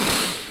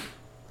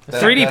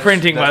 3D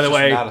printing, by the just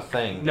way. not a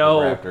thing. No.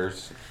 with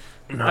raptors.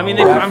 I mean,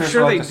 Raptors I'm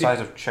sure are they. like the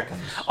size of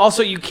chickens.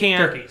 Also, you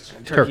can't.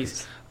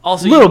 Turkeys.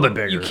 Also, Little bit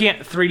bigger. You can't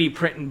 3D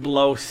print and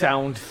blow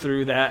sound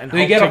through that and You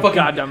hope gotta to fucking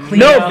God to clean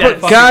No, out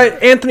but that guy,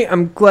 Anthony,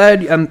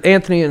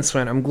 Anthony and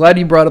Sven, I'm glad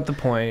you brought up the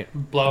point.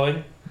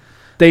 blowing.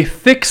 They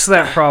fixed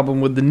that problem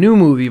with the new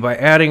movie by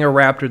adding a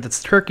raptor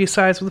that's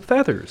turkey-sized with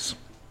feathers.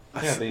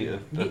 Yeah, the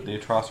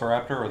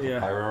Atrociraptor or the Yeah.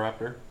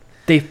 Pyroraptor.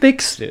 They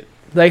fixed it.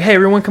 Like, hey,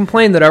 everyone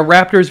complained that our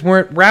raptors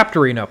weren't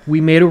raptoring up. We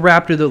made a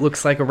raptor that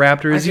looks like a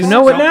raptor as you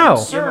know it now.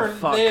 Sir,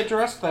 they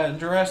addressed that in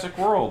Jurassic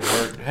World.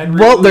 Where Henry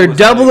Well, Wu they're was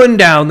doubling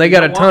down. They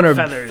got a don't ton want of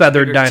feathers,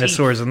 feathered bigger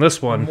dinosaurs in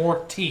this one.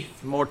 More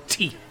teeth. More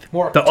teeth.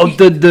 More The teeth.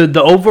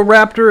 the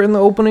Oviraptor in the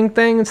opening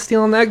thing and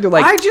stealing that, they're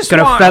like, I just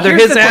gonna want, feather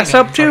here's his the ass thing.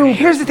 up too.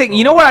 Here's the thing.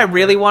 You know what I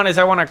really want is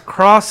I want a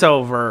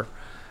crossover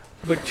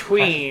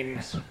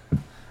between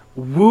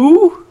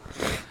Wu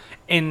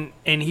and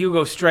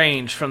Hugo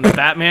Strange from the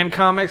Batman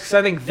comics. 'Cause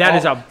I think that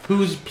is a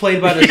who's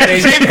played by the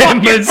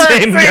same.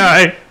 Same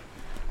guy.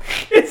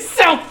 It's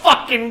so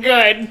fucking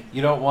good.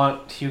 You don't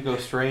want Hugo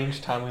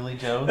Strange, Tommy Lee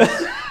Jones?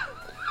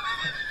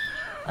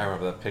 I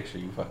remember that picture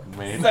you fucking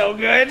made. So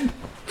good.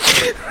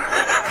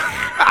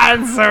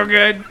 That's so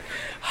good.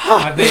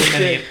 I've made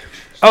many.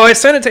 Oh, I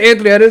sent it to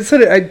Anthony. I didn't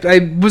send it. I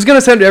was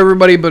gonna send it to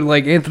everybody, but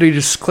like Anthony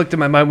just clicked in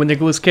my mind with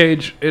Nicolas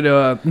Cage.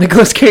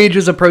 Nicolas Cage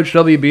has approached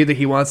WB that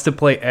he wants to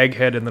play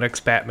Egghead in the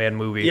next Batman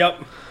movie.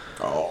 Yep.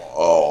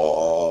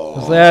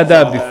 So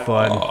that'd be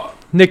fun.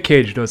 Nick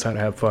Cage knows how to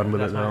have fun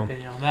with That's it my now.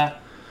 opinion on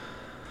that.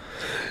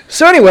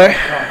 So anyway,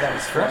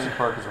 Jurassic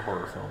Park is a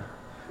horror film.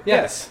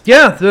 Yes.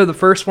 yeah, the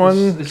first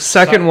one, It's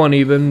second one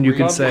even, you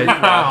could Love say.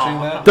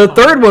 watching that. The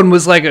third one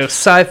was like a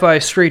sci-fi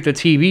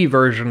straight-to-TV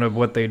version of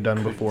what they'd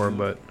done before,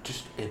 but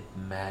Just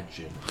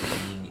imagine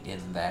being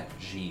in that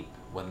Jeep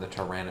when the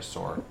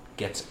Tyrannosaur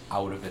gets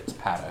out of its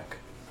paddock.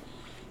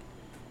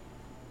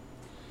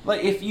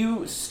 Like, if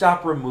you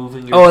stop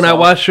removing yourself... oh, and I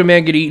watched a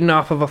man get eaten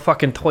off of a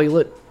fucking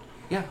toilet.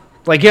 Yeah.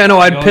 Like, yeah, no,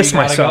 I'd Go, piss you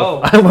gotta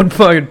myself. go. I would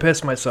fucking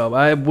piss myself.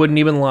 I wouldn't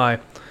even lie.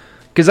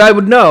 Because I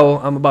would know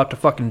I'm about to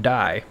fucking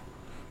die.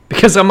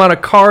 Because I'm on a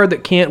car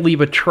that can't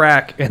leave a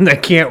track and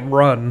that can't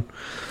run.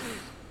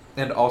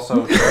 And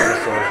also,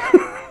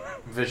 Tyrannosaur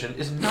vision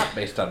is not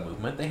based on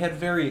movement. They had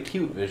very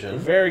acute vision.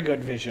 Very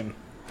good vision.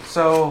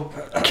 So...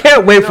 I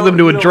can't wait for them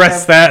to you don't address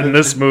have that in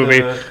this movie.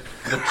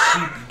 The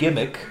cheap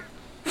gimmick.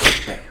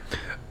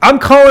 I'm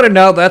calling it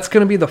now. That's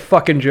going to be the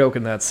fucking joke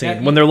in that scene.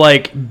 Yeah, When they're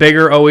like,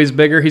 bigger, always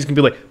bigger, he's going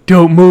to be like,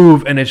 don't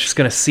move. And it's just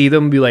going to see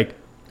them and be like,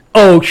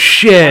 oh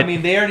shit. I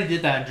mean, they already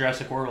did that in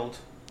Jurassic World.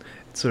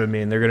 That's what I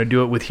mean. They're going to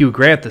do it with Hugh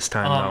Grant this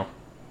time,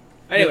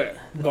 though. Anyway,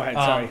 go ahead.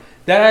 Sorry.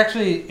 That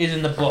actually is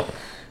in the book.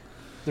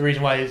 The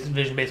reason why it's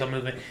vision based on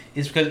movement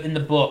is because in the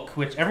book,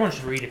 which everyone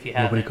should read if you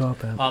haven't, caught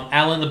that.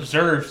 Alan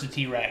observes the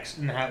T-Rex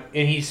and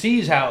he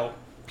sees how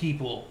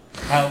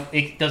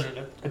it doesn't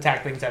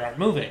attack things that aren't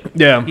moving.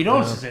 Yeah. He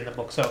notices it in the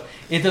book, so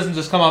it doesn't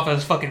just come off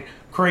as fucking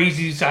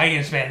crazy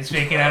science man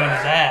speaking out of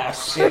his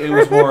ass. It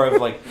was more of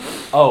like,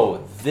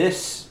 oh,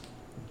 this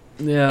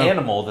Yeah.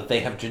 animal that they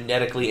have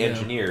genetically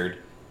engineered,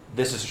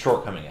 this is a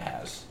shortcoming it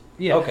has.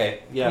 Yeah. Okay,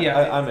 yeah,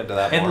 Yeah. I'm into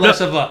that And more.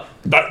 less of a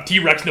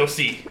T-Rex no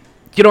see.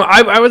 You know,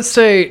 I would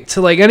say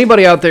to like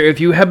anybody out there, if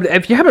you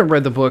haven't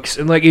read the books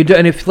and like you do,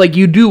 and if like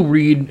you do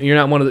read, you're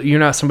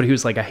not somebody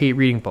who's like I hate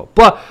reading books,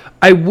 but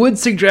I would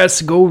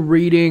suggest go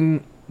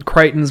reading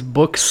Crichton's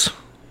books,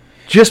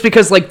 just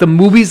because like the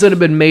movies that have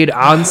been made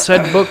on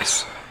said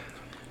books,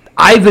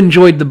 I've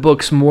enjoyed the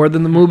books more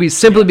than the movies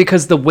simply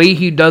because the way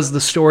he does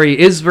the story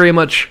is very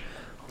much.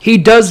 He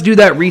does do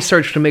that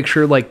research to make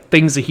sure like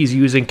things that he's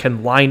using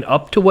can line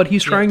up to what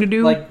he's trying to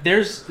do. Like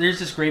there's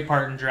this great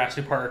part in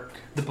Jurassic Park,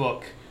 the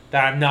book,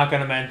 that I'm not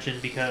gonna mention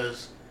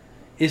because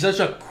it's such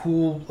a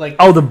cool like.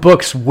 Oh, the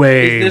book's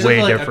way there's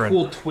like different. a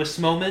cool twist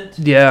moment.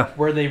 Yeah.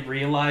 Where they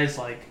realize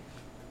like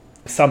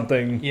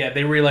something. Yeah,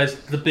 they realize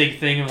the big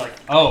thing of like,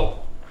 oh.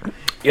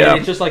 Yeah. And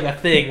it's just like a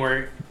thing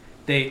where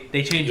they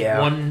change Yeah.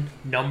 one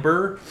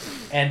number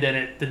and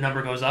then the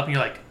number goes up and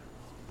you're like,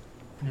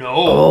 no.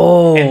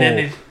 Oh.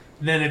 And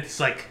then it's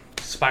like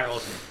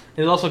spirals.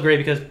 It's also great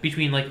because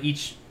between like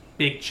each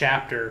big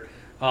chapter,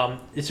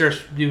 it starts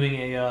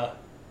doing a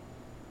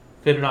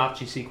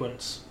Fibonacci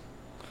sequence.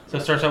 So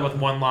it starts out with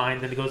one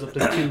line, then it goes up to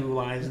 2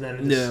 lines, and then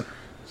it just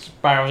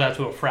spirals out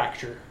to a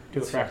fracture, to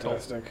a fractal.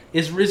 Fantastic.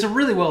 It's a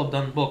really well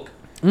done book.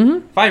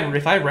 Mm-hmm.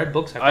 If I read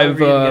books, I'd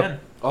read it again.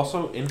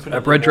 Also, infinitely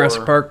I've read Jurassic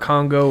more- Park,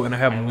 Congo, and I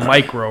have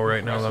Micro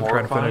right now that I'm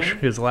trying to finish horrifying.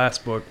 his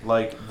last book.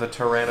 Like the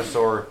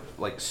Tyrannosaur,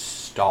 like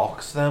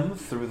stalks them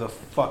through the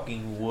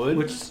fucking woods.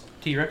 Which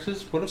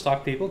T-Rexes would have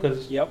stalked people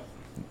because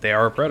They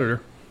are a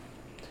predator.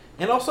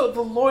 And also,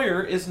 the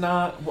lawyer is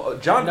not. Well,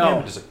 John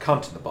Hammond is a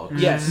cunt in the book.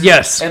 Yes.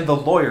 Yes. And the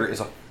lawyer is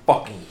a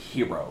fucking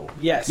hero.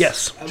 Yes.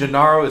 Yes.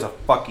 Gennaro is a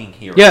fucking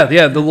hero.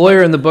 Yeah, the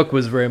lawyer in the book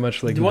was very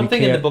much like the one "We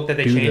thing in the can't book that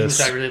they do changed, this."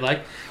 which I really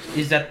like,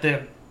 is that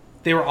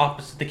they were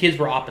opposite. The kids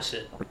were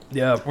opposite.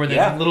 Yeah. Where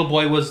the little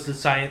boy was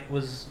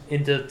was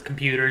into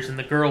computers and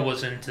the girl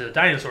was into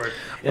dinosaurs.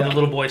 And the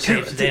little boy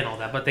saves the day and all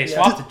that. But they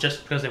swapped it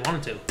just because they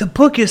wanted to. The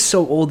book is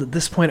so old at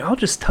this point. I'll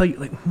just tell you,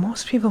 like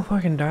most people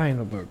fucking die in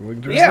the book.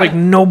 Like, there's Yeah. like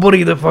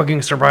nobody that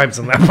fucking survives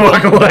in that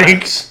book.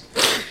 Like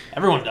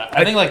Everyone died.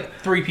 I think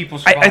like 3 people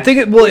survived. I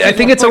think I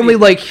think it's only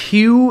like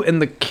Hugh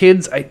and the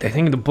kids. I think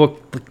in the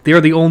book like, they're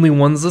the only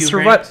ones that Hugh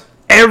survive.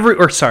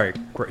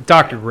 Grant?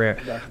 Dr. Grant.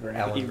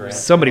 Alan Grant.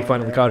 Somebody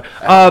finally caught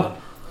it.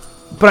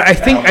 But I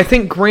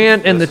think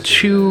Grant and the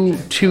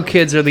two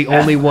kids are the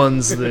only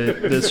ones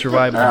that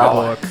survive in the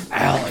book.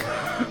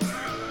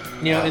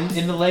 You know,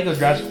 in the Lego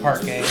Jurassic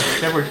Park game,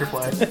 whichever you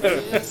play,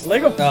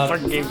 Lego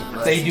fucking games.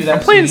 they do that.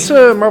 I'm playing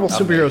scene, Marvel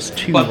Superheroes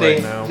 2 but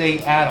right now. they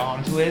add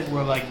on to it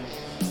where like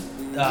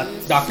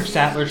Dr.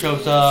 Sattler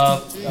shows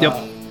up.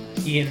 Yep.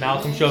 Ian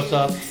Malcolm shows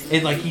up,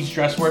 and like he's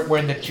dressed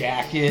wearing the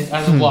jacket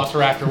as a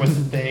Velociraptor with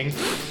the thing,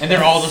 and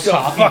they're all just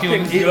talking to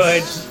him.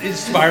 It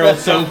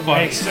spirals so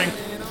funny.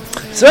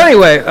 So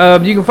anyway,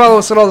 you can follow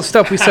us at all the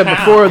stuff we said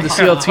before, the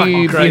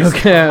CLT,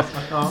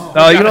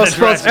 Beanocast. You can also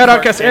follow us at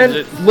Outcast, and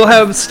we'll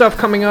have stuff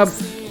coming up.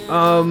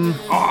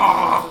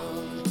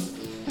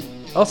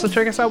 Also,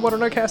 check us out, What a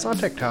Nerdcast on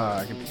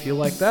TikTok. If you feel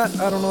like that,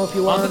 I don't know if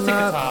you want or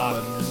not,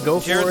 but go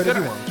for it if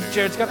you want to.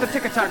 Jared's got the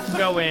TikTok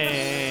going.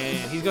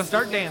 He's gonna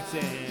start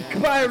dancing.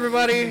 Goodbye,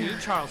 everybody.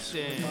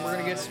 Charleston. We're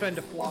gonna get Sven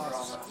to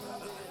floss.